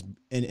has,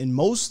 and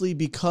mostly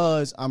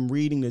because I'm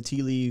reading the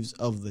tea leaves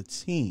of the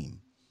team.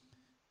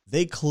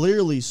 They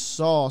clearly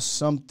saw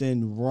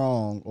something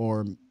wrong,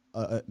 or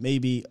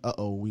maybe,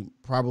 we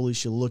probably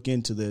should look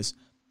into this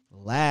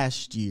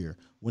last year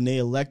when they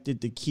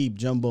elected to keep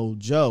Jumbo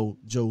Joe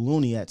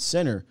Looney at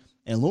center,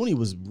 and Looney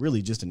was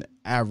really just an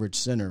average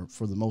center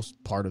for the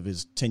most part of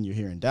his tenure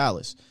here in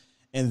Dallas.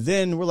 And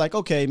then we're like,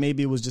 okay,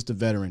 maybe it was just a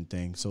veteran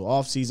thing. So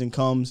offseason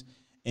comes,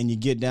 and you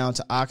get down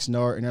to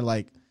Oxnard, and they're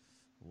like,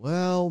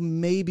 well,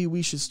 maybe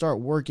we should start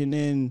working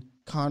in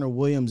Connor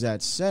Williams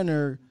at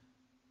center.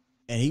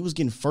 And he was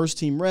getting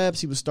first-team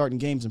reps. He was starting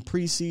games in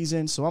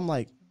preseason. So I'm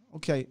like,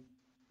 okay,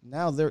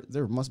 now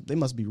they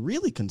must be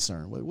really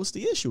concerned. What's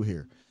the issue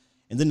here?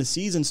 And then the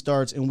season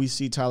starts, and we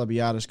see Tyler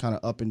Biotish kind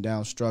of up and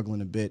down,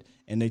 struggling a bit,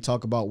 and they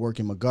talk about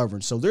working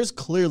McGovern. So there's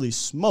clearly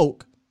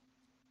smoke.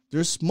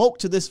 There's smoke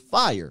to this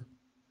fire.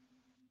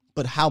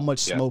 But how much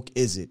smoke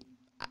is it?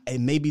 It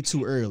may be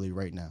too early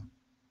right now.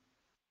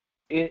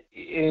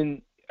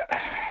 In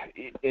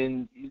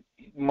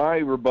my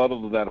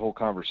rebuttal to that whole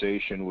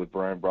conversation with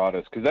Brian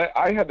Broaddus, because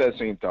I had that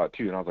same thought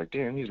too, and I was like,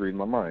 damn, he's reading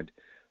my mind.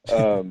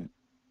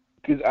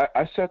 because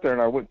I sat there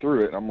and I went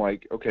through it, and I'm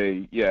like,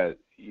 okay, yeah,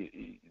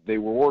 they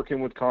were working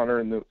with Connor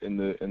in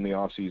the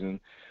off season,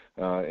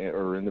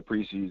 or in the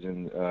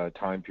preseason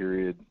time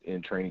period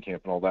in training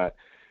camp and all that,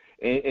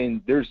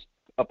 and there's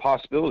a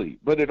possibility,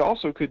 but it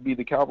also could be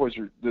the Cowboys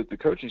or the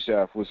coaching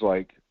staff was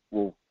like,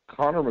 well,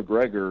 Conor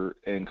McGregor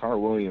and Connor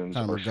Williams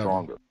are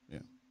stronger.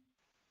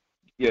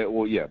 Yeah,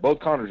 well, yeah, both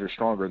Connors are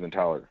stronger than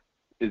Tyler,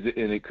 and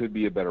it could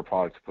be a better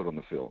product to put on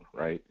the field,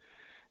 right?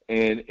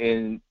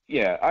 And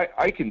yeah,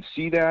 I can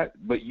see that,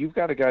 but you've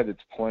got a guy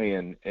that's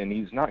playing and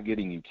he's not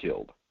getting you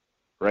killed,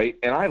 right?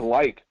 And I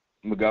like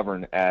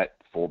McGovern at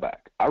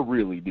fullback. I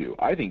really do.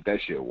 I think that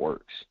shit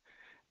works.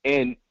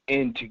 And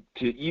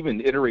to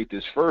even iterate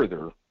this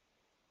further,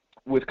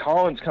 with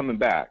Collins coming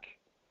back,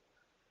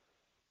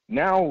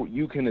 now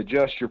you can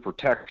adjust your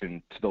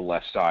protection to the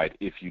left side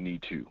if you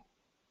need to.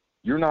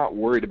 You're not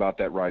worried about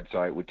that right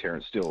side with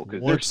Terrence Steele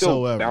because they're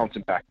still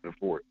bouncing back and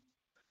forth.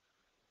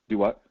 Do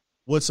what?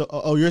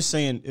 You're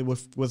saying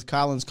with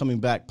Collins coming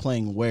back,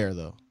 playing where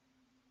though?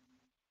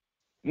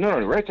 No,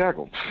 right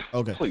tackle.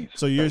 Okay, please.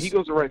 So he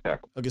goes to right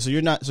tackle. Okay, so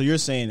you're not. So you're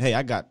saying, hey,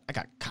 I got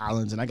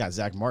Collins and I got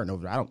Zach Martin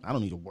over there. I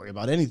don't need to worry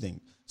about anything.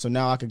 So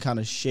now I can kind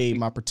of shade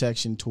my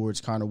protection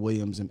towards Connor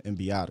Williams and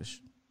Biotish.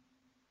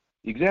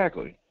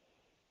 Exactly.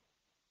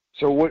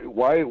 So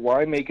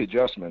why make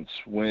adjustments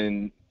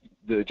when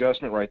the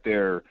adjustment right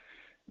there,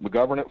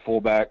 McGovern at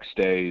fullback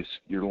stays,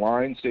 your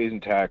line stays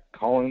intact,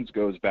 Collins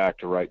goes back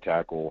to right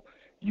tackle.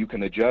 You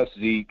can adjust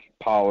Zeke,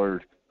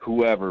 Pollard,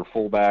 whoever,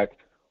 fullback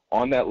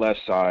on that left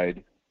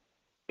side,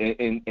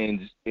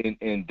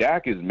 and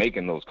Dak is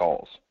making those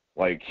calls.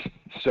 Like,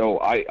 so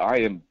I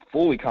am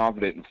fully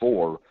confident in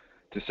 4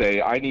 to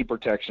say I need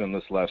protection on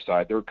this left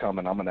side. They're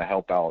coming. I'm going to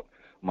help out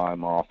my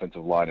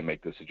offensive line and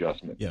make this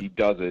adjustment. Yeah. He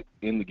does it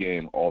in the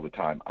game all the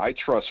time. I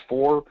trust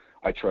 4.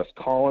 I trust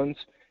Collins.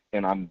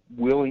 And I'm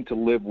willing to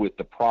live with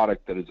the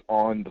product that is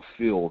on the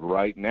field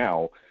right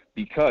now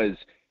because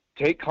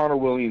take Connor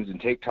Williams and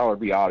take Tyler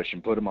Biotish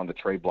and put him on the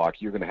trade block,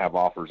 you're going to have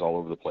offers all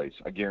over the place.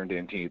 I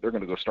guarantee you. They're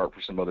going to go start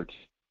for some other team.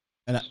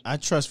 And I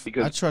trust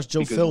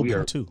Joe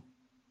Philbin too.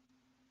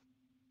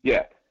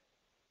 Yeah.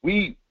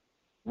 We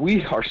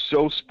are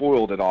so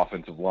spoiled at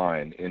offensive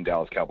line in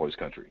Dallas Cowboys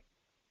country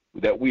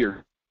that we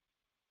are.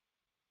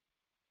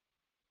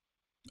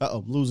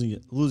 I'm losing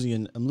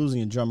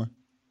a drummer.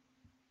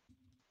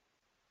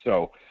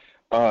 So,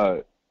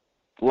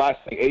 last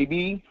thing,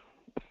 AB,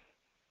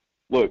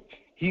 look,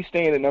 he's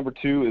staying at number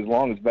 2 as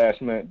long as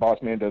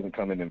Boss Man doesn't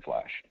come in and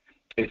flash.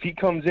 If he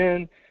comes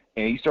in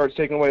and he starts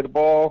taking away the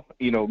ball,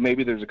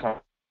 maybe there's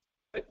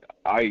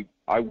I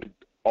would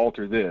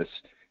alter this,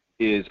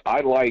 is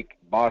I like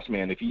Boss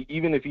Man.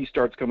 Even if he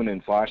starts coming in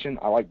and flashing,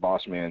 I like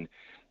Boss Man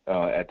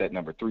at that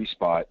number 3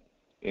 spot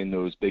in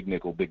those big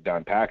nickel, big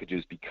dime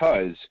packages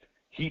because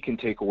he can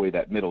take away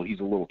that middle.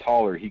 He's a little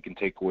taller. He can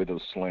take away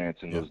those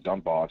slants and those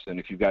dump offs. And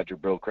if you've got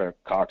Jabril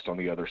Cox on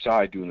the other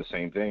side doing the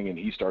same thing and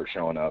he starts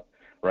showing up,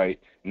 right,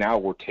 now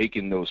we're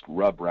taking those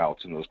rub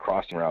routes and those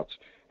crossing routes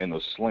and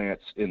those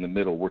slants in the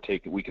middle.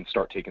 We can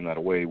start taking that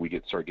away. We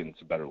start getting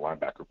some better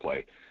linebacker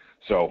play.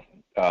 So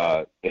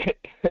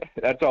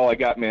that's all I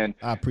got, man.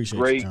 I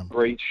appreciate it.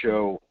 Great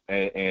show.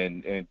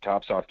 And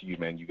tops off to you,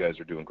 man. You guys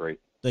are doing great.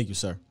 Thank you,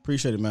 sir.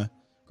 Appreciate it, man.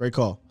 Great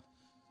call.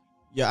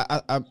 Yeah,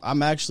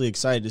 I'm actually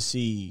excited to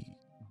see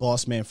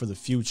Boss Man for the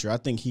future. I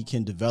think he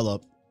can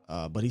develop,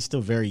 but he's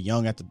still very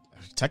young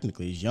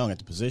technically he's young at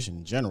the position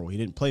in general. He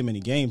didn't play many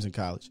games in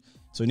college,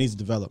 so he needs to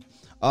develop.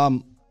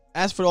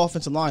 As for the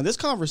offensive line, this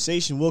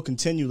conversation will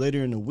continue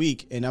later in the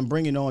week, and I'm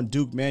bringing on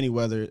Duke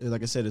Manyweather,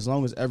 like I said, as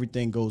long as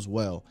everything goes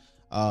well.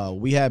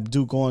 We had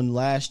Duke on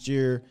last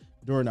year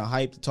during the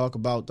hype to talk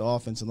about the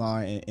offensive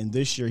line, and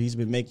this year he's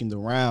been making the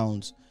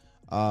rounds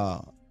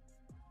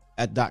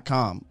at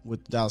 .com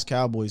with the Dallas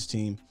Cowboys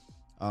team.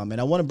 And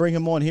I want to bring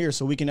him on here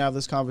so we can have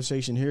this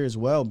conversation here as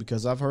well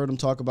because I've heard him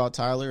talk about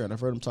Tyler and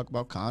I've heard him talk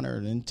about Connor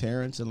and then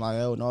Terrence and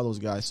Lyle and all those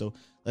guys. So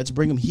let's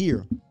bring him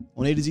here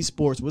on A to Z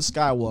Sports with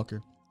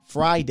Skywalker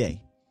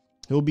Friday.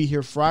 He'll be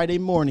here Friday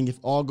morning if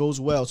all goes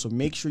well. So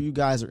make sure you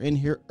guys are in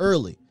here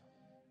earlier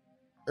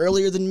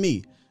than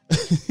me.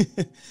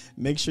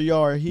 Make sure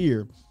y'all are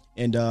here.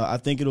 And I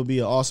think it'll be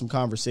an awesome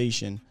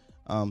conversation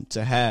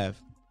to have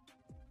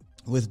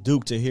with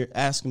Duke to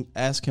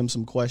ask him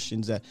some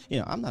questions that,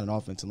 I'm not an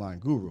offensive line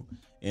guru.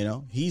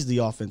 He's the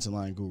offensive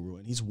line guru,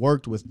 and he's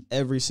worked with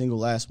every single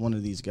last one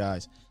of these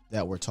guys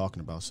that we're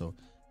talking about. So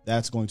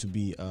that's going to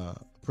be a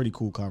pretty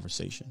cool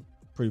conversation.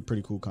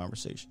 Pretty cool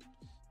conversation.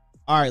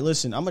 All right,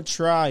 listen, I'm going to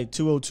try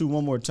 202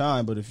 one more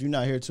time, but if you're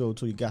not here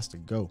 202, you got to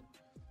go.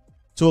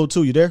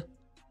 202, you there?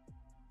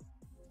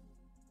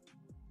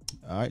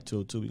 All right,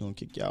 202, we're going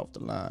to kick you off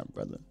the line,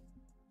 brother.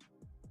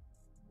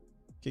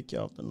 Kick you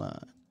off the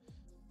line.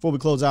 Before we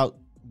close out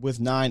with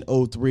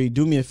 903,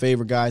 do me a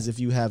favor, guys. If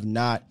you have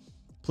not,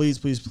 please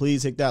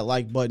hit that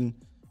like button.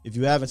 If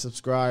you haven't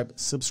subscribed,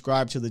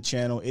 subscribe to the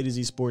channel. A to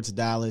Z Sports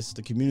Dallas.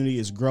 The community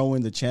is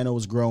growing. The channel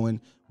is growing.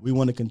 We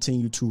want to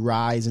continue to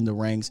rise in the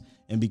ranks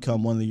and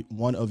become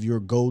one of your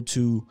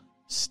go-to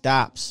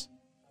stops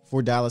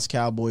for Dallas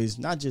Cowboys,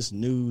 not just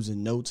news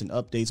and notes and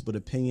updates, but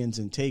opinions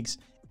and takes.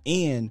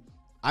 And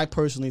I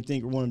personally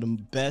think we're one of the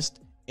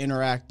best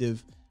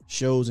interactive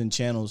shows and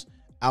channels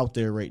out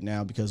there right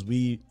now because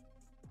we,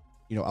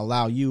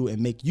 allow you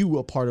and make you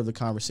a part of the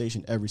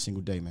conversation every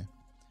single day, man.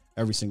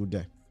 Every single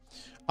day.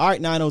 All right,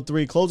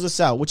 903, close us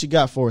out. What you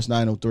got for us,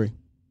 903?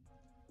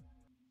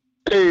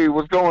 Hey,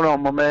 what's going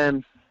on, my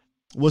man?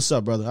 What's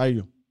up, brother? How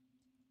you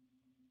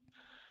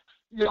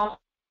doing? Yeah.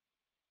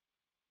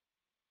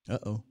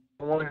 Uh-oh.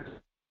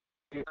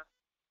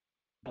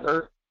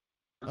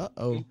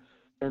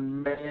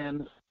 And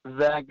man,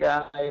 that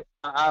guy,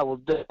 I will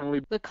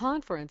definitely. The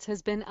conference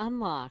has been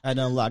unlocked. I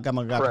done unlocked. Got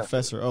my guy,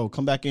 Professor O.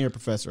 Come back in here,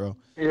 Professor O.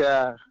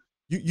 Yeah.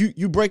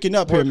 You breaking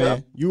up here,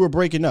 man. You were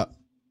breaking up.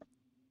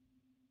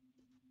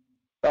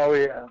 Oh,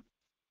 yeah.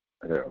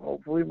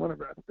 Hopefully,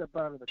 whenever I step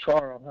out of the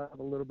car, I'll have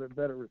a little bit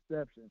better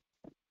reception.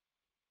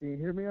 Can you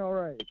hear me all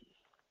right?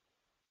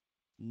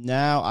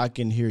 Now I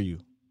can hear you.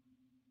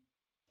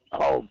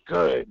 Oh,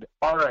 good.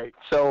 All right.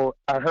 So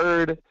I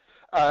heard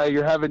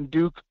you're having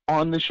Duke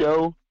on the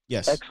show.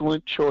 Yes.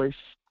 Excellent choice.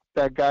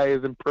 That guy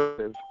is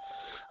impressive.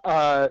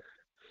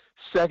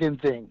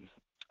 Second thing.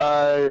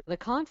 The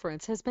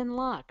conference has been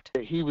locked.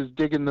 He was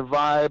digging the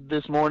vibe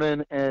this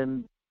morning,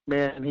 and,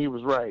 man, he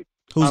was right.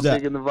 Who's that?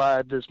 Digging the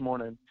vibe this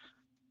morning.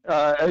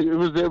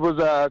 It was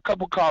a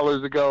couple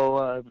callers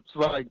ago. It's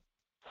like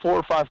 4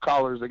 or 5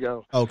 callers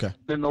ago. Okay.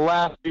 Then the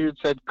last dude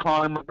said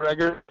Conor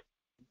McGregor.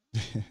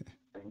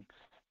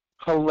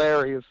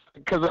 Hilarious.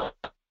 Because,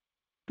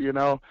 He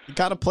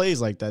kind of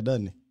plays like that,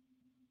 doesn't he?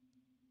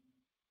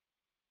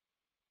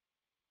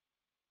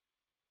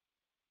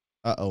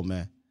 Uh-oh,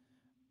 man.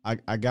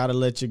 I got to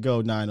let you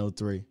go,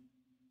 903.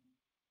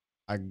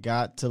 I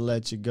got to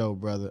let you go,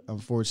 brother.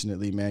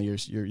 Unfortunately, man,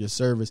 your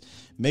service.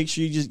 Make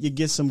sure you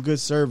get some good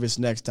service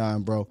next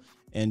time, bro.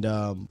 And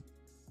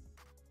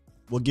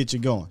we'll get you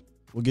going.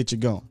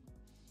 All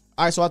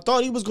right, so I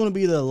thought he was going to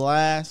be the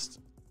last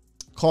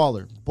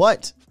caller,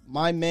 but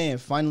my man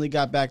finally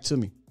got back to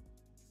me.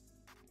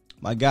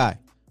 My guy,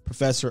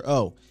 Professor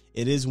O.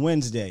 It is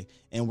Wednesday,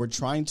 and we're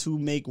trying to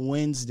make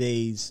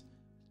Wednesdays,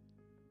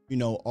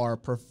 our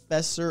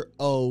Professor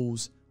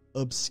O's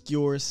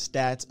obscure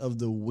stats of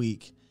the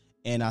week.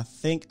 And I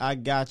think I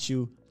got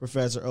you,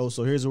 Professor O.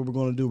 So here's what we're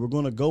going to do. We're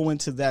going to go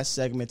into that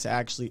segment to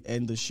actually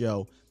end the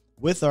show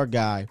with our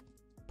guy,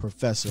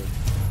 Professor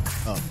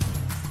O.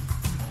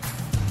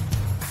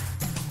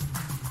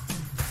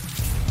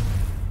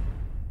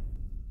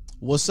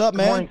 What's up,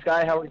 man? Good morning,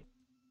 Sky. How are you?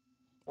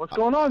 What's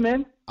going on,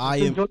 man? I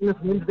am enjoying this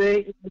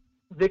Wednesday,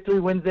 Victory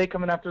Wednesday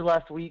coming after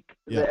last week,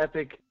 the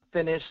epic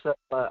finish. So,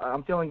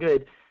 I'm feeling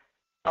good.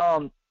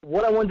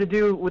 What I wanted to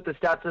do with the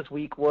stats this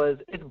week was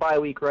it's bye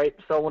week, right?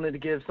 So I wanted to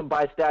give some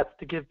bye stats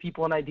to give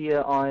people an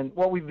idea on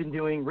what we've been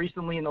doing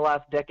recently in the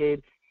last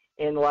decade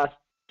and the last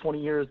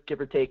 20 years, give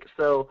or take.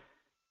 So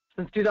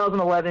since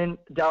 2011,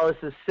 Dallas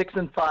is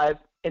 6-5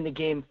 in the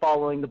game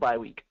following the bye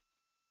week.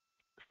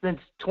 Since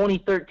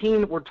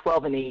 2013, we're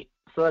 12-8.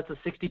 So that's a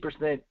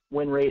 60%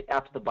 win rate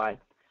after the bye.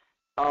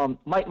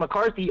 Mike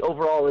McCarthy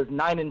overall is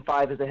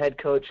 9-5 as a head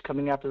coach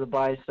coming after the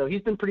bye. So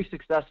he's been pretty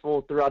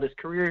successful throughout his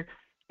career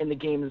in the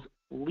games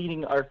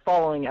leading or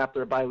following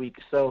after a bye week.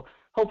 So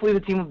hopefully the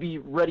team will be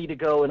ready to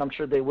go, and I'm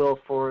sure they will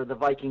for the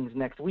Vikings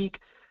next week.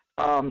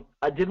 I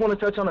did want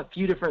to touch on a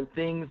few different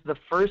things. The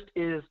first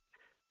is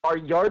our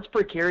yards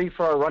per carry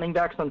for our running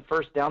backs on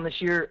first down this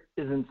year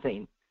is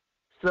insane.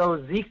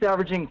 So Zeke's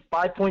averaging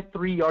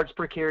 5.3 yards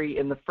per carry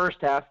in the first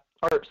half,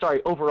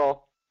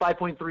 overall,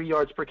 5.3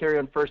 yards per carry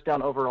on first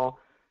down overall,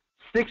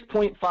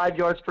 6.5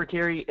 yards per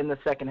carry in the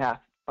second half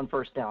on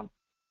first down,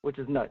 which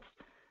is nuts.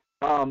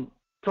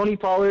 Tony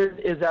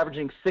Pollard is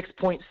averaging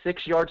 6.6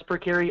 yards per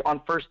carry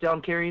on first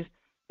down carries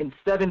and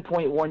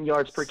 7.1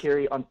 yards per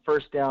carry on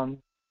first down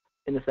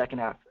in the second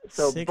half.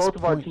 So both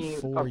of our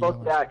teams are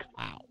both backs.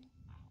 Wow.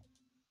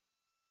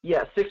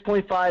 Yeah,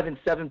 6.5 and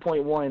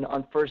 7.1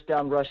 on first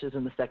down rushes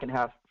in the second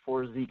half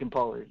for Zeke and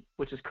Pollard,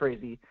 which is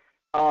crazy.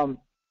 As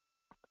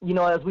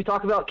we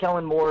talk about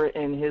Kellen Moore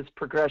and his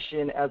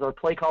progression as our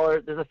play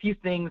caller, there's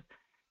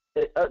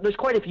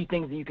quite a few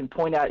things that you can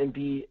point at and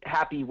be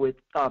happy with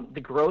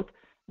the growth.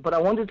 But I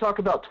wanted to talk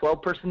about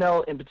 12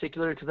 personnel in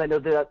particular because I know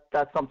that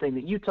that's something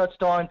that you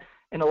touched on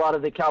and a lot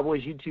of the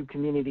Cowboys YouTube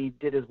community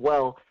did as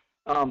well.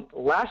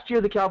 Last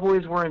year, the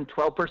Cowboys were in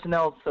 12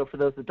 personnel. So for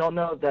those that don't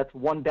know, that's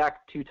 1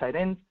 back, 2 tight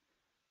ends,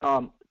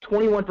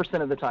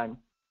 21% of the time.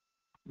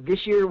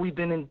 This year, we've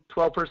been in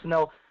 12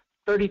 personnel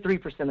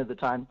 33% of the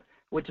time,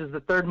 which is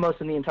the third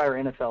most in the entire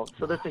NFL.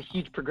 So that's a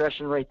huge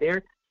progression right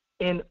there.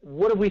 And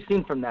what have we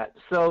seen from that?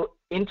 So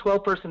in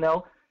 12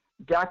 personnel,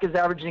 Dak is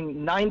averaging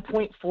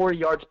 9.4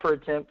 yards per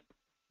attempt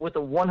with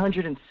a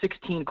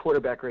 116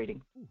 quarterback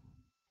rating.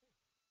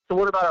 So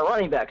what about our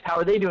running backs? How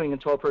are they doing in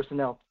 12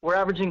 personnel? We're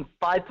averaging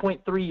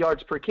 5.3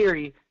 yards per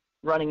carry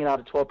running it out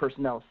of 12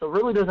 personnel. So it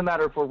really doesn't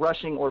matter if we're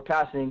rushing or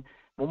passing.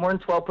 When we're in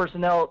 12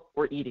 personnel,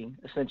 we're eating,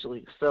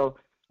 essentially. So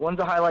wanted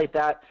to highlight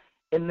that.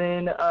 And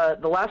then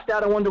the last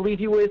stat I wanted to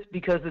leave you with,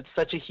 because it's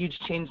such a huge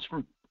change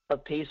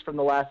of pace from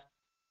the last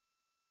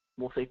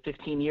we'll say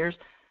 15 years.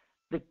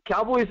 The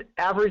Cowboys'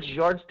 average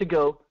yards to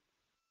go,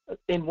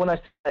 and when I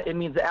say that, it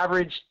means the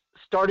average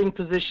starting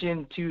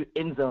position to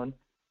end zone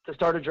to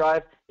start a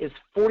drive is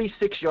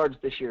 46 yards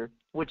this year,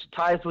 which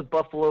ties with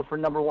Buffalo for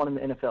number 1 in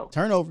the NFL.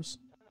 Turnovers.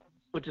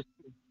 Which is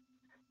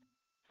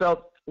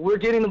so we're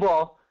getting the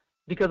ball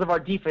because of our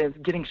defense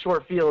getting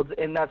short fields,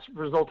 and that's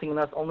resulting in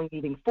us only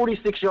needing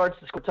 46 yards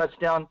to score a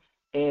touchdown,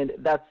 and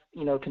that's,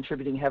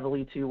 contributing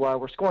heavily to why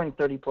we're scoring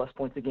 30-plus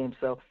points a game.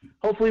 So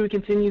hopefully we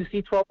continue to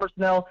see 12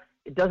 personnel.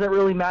 It doesn't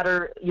really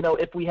matter,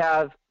 if we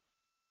have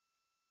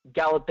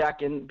Gallup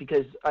back in,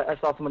 because I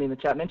saw somebody in the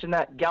chat mention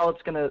that.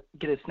 Gallup's going to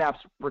get his snaps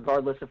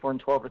regardless if we're in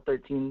 12 or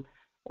 13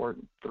 or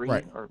 3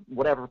 right. or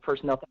whatever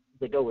personnel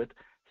they go with.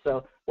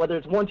 So whether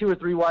it's 1, 2, or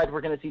 3 wide,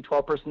 we're going to see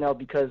 12 personnel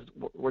because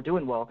we're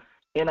doing well.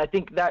 And I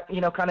think that,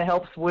 kind of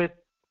helps with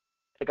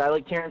a guy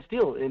like Terrence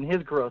Steele in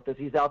his growth as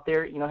he's out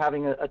there,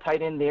 having a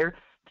tight end there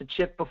to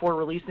chip before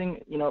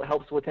releasing, it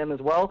helps with him as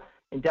well.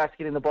 And Dak's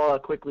getting the ball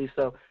out quickly.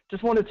 So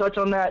just wanted to touch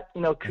on that.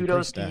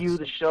 Kudos to you.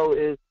 The show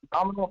is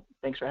phenomenal.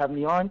 Thanks for having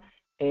me on.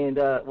 And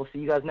we'll see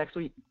you guys next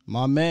week.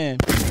 My man.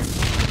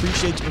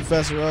 Appreciate you,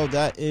 Professor O.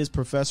 That is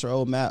Professor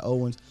O, Matt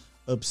Owens.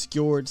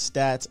 Obscured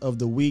Stats of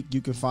the Week.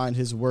 You can find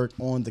his work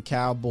on the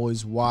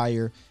Cowboys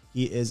Wire.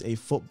 He is a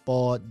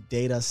football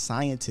data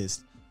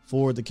scientist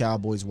for the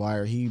Cowboys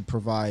Wire. He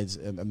provides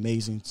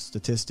amazing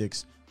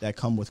statistics that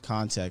come with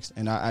context.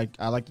 And I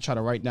like to try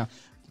to write down.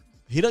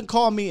 He doesn't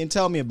call me and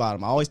tell me about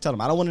them. I always tell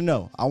him, I don't want to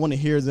know. I want to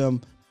hear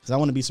them because I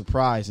want to be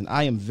surprised. And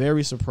I am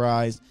very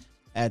surprised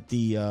at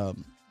the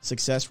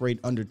success rate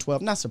under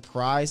 12. Not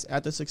surprised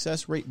at the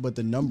success rate, but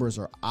the numbers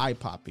are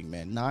eye-popping,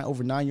 man.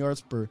 Over 9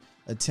 yards per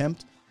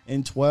attempt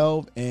in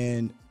 12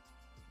 and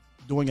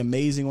doing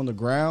amazing on the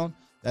ground.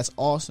 That's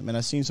awesome. And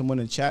I seen someone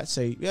in the chat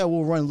say, yeah,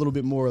 we'll run a little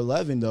bit more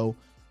 11, though,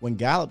 when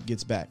Gallup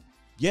gets back.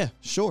 Yeah,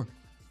 sure.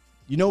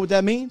 You know what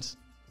that means?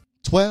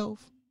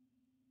 12,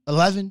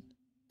 11.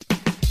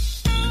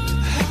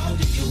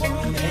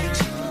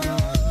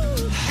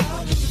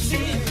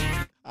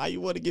 How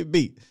you want to get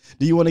beat?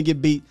 Do you want to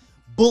get beat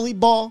bully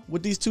ball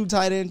with these 2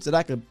 tight ends that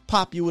I could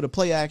pop you with a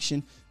play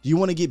action? Do you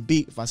want to get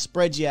beat if I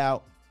spread you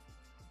out?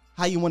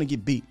 How you want to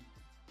get beat?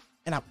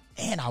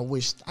 And I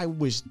wish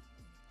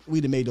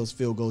we'd have made those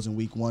field goals in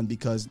week 1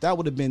 because that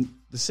would have been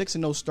the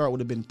 6-0 start would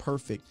have been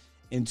perfect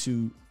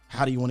into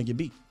how do you want to get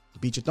beat?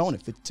 Beat you throwing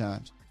it 50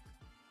 times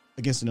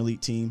against an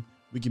elite team.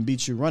 We can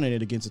beat you running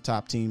it against a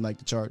top team like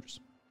the Chargers.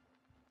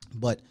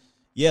 But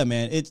yeah,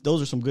 man,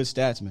 those are some good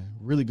stats, man.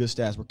 Really good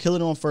stats. We're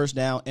killing it on first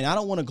down, and I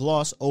don't want to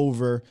gloss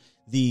over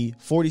the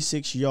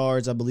 46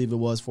 yards, I believe it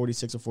was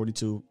 46 or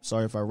 42.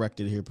 Sorry if I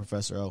wrecked it here,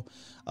 Professor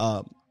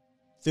O.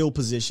 Field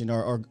position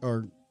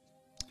or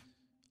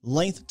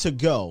length to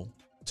go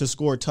to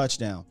score a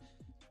touchdown.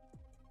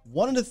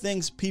 One of the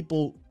things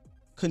people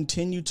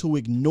continue to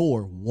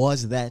ignore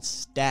was that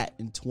stat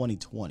in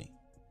 2020.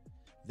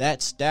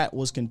 That stat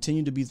was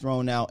continued to be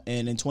thrown out,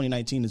 and in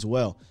 2019 as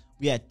well.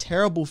 We had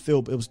terrible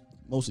field. It was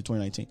mostly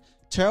 2019.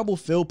 Terrible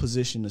field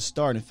position to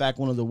start. In fact,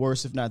 one of the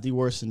worst, if not the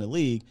worst in the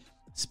league.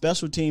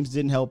 Special teams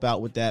didn't help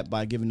out with that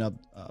by giving up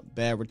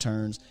bad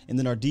returns. And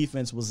then our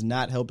defense was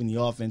not helping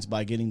the offense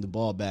by getting the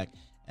ball back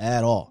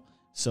at all.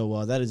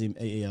 So that is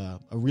a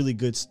really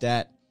good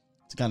stat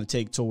to kind of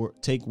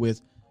take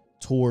with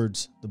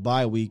towards the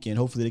bye week. And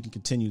hopefully they can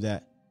continue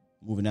that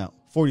moving out.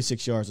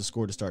 46 yards to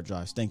score to start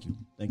drives. Thank you.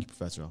 Thank you,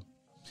 Professor O.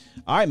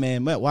 All right,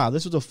 man. Wow,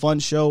 this was a fun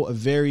show. A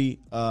very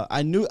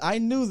I knew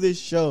this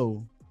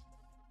show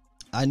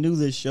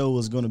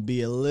was going to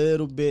be a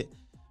little bit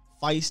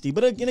feisty,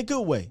 but in a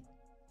good way,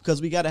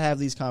 because we got to have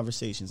these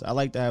conversations. I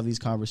like to have these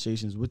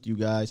conversations with you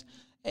guys,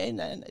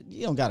 and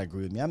you don't got to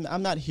agree with me.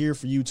 I'm not here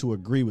for you to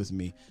agree with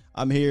me.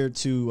 I'm here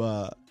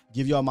to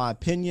give y'all my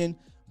opinion,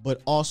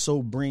 but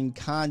also bring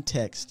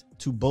context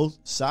to both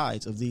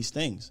sides of these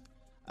things.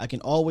 I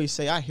can always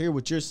say, I hear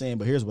what you're saying,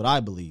 but here's what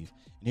I believe,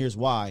 and here's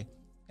why.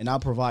 And I'll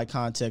provide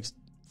context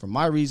from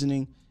my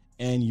reasoning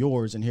and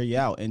yours and hear you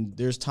out. And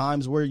there's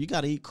times where you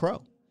got to eat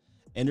crow.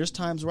 And there's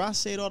times where I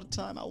say it all the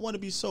time. I want to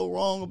be so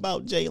wrong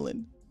about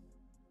Jalen.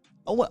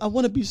 I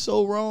want to be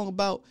so wrong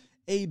about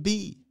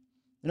AB.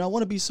 I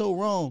want to be so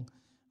wrong.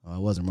 I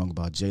wasn't wrong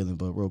about Jalen,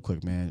 but real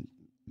quick, man.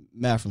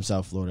 Matt from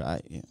South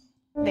Florida.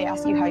 They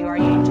ask you how you are,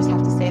 you just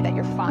have to say that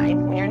you're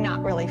fine when you're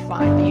not really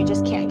fine, but you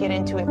just can't get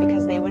into it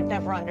because they would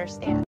never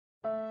understand.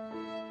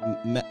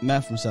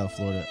 Matt from South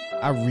Florida.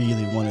 I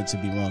really wanted to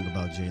be wrong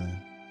about Jalen.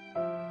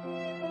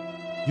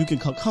 You can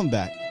come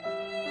back.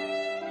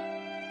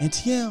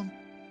 NTM.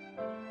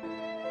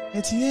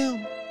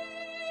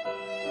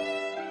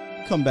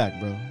 Come back,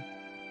 bro.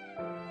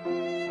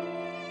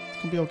 It's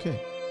going to be okay.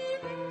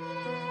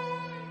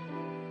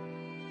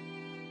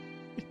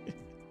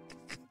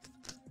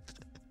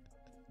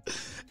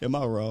 Am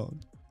I wrong?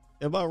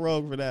 Am I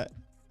wrong for that?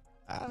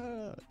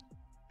 I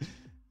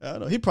don't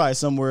know. He probably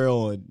somewhere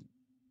on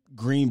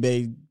Green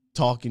Bay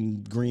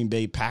talking Green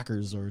Bay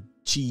Packers or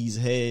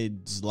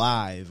Cheeseheads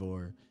Live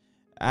or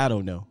I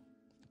don't know.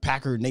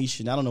 Packer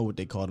Nation. I don't know what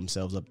they call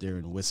themselves up there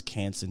in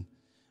Wisconsin.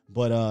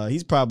 But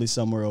he's probably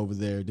somewhere over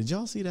there. Did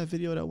y'all see that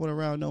video that went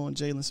around on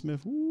Jalen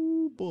Smith?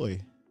 Ooh,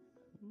 boy.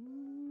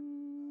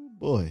 Ooh,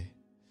 boy.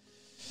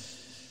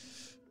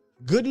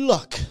 Good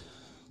luck,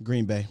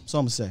 Green Bay. That's all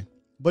I'm going to say.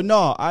 But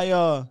no,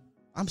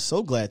 I'm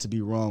so glad to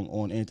be wrong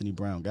on Anthony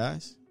Brown,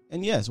 guys.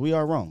 And yes, we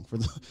are wrong.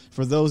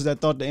 For those that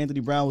thought that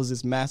Anthony Brown was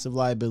this massive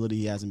liability,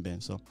 he hasn't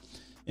been. So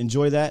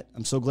enjoy that.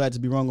 I'm so glad to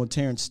be wrong on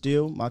Terrence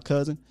Steele, my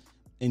cousin.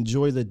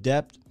 Enjoy the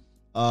depth.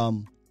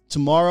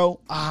 Tomorrow,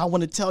 I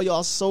want to tell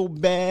y'all so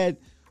bad.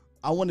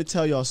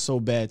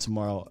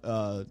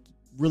 Tomorrow.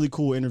 Really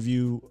cool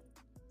interview,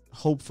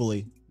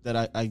 hopefully,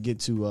 that I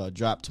get to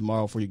drop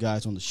tomorrow for you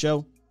guys on the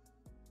show.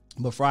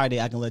 But Friday,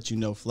 I can let you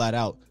know flat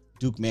out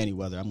Duke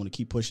Manyweather. I'm going to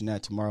keep pushing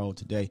that tomorrow.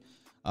 Today,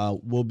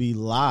 we'll be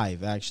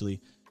live, actually,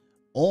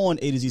 on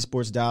A to Z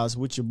Sports Dallas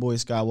with your boy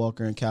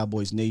Skywalker and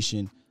Cowboys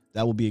Nation.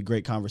 That will be a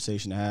great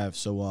conversation to have.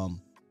 So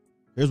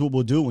here's what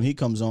we'll do when he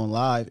comes on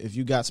live. If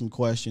you got some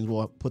questions,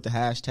 we'll put the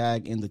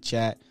hashtag in the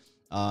chat.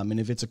 And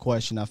if it's a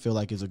question I feel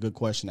like is a good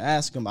question to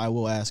ask him, I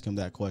will ask him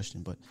that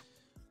question. But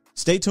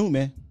stay tuned,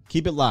 man.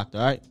 Keep it locked,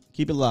 all right?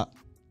 Keep it locked.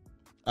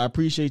 I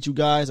appreciate you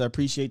guys. I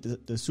appreciate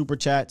the super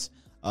chats.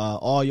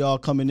 All y'all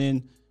coming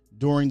in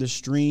during the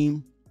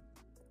stream.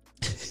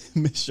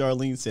 Miss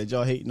Charlene said,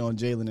 y'all hating on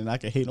Jalen and I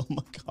can hate on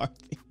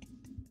McCarthy.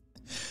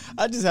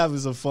 I just having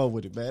some fun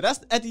with it, man. That's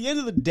at the end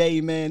of the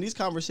day, man, these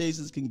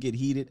conversations can get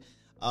heated.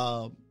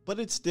 But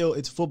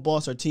it's football.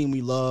 It's our team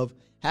we love.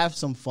 Have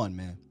some fun,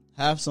 man.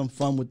 Have some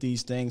fun with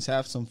these things.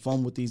 Have some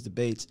fun with these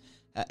debates.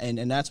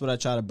 And that's what I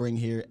try to bring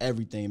here.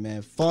 Everything,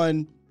 man.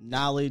 Fun,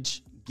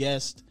 knowledge,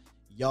 guest,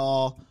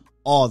 y'all,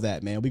 all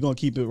that, man. We're going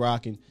to keep it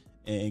rocking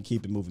and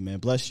keep it moving, man.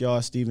 Bless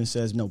y'all. Steven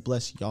says, no,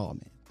 bless y'all,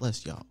 man.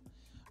 Bless y'all.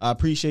 I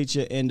appreciate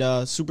you.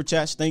 And super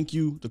chats, thank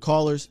you. The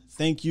callers,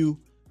 thank you.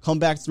 Come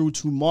back through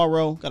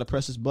tomorrow. Got to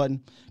press this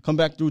button. Come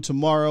back through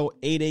tomorrow,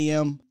 8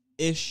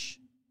 a.m.-ish.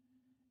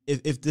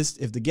 If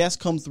the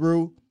guests come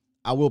through,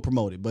 I will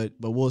promote it. But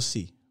we'll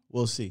see.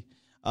 We'll see.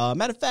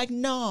 Matter of fact,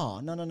 no.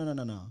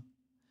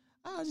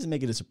 I'll just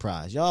make it a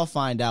surprise. Y'all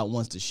find out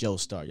once the show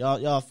starts.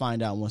 Y'all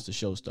find out once the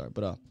show starts.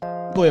 But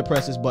go ahead,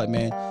 press this button,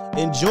 man.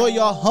 Enjoy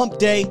y'all hump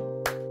day.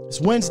 It's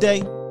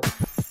Wednesday.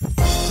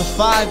 It's a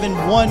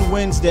 5-1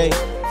 Wednesday.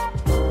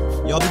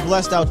 Y'all be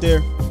blessed out there.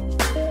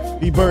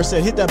 B. Bird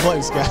said, hit that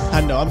button, Scott.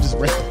 I know, I'm just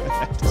rambling.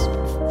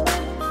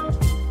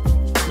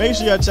 Make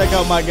sure y'all check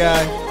out my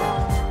guy,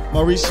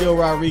 Mauricio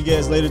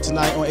Rodriguez, later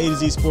tonight on A to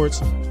Z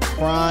Sports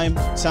Prime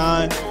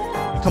Time.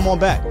 And come on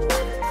back,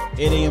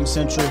 8 a.m.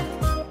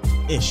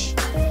 Central-ish.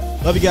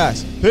 Love you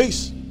guys.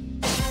 Peace.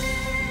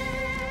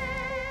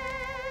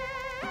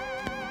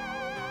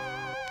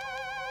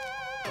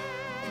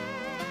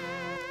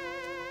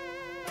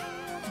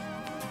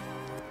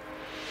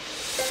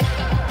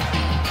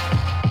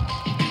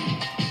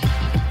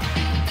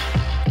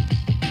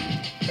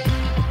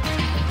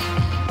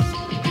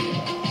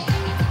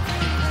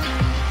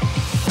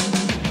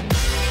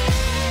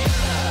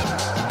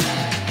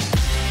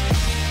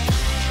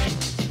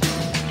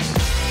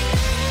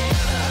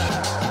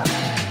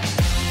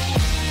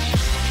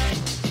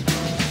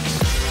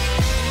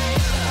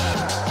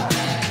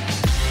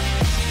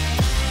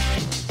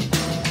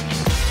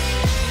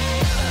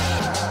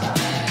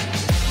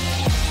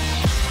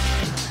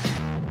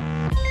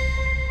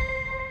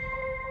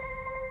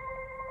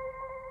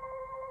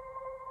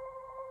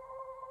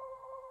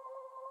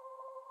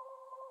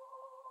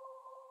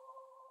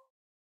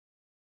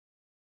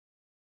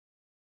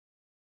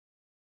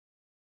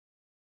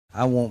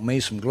 I want me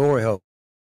some glory hole.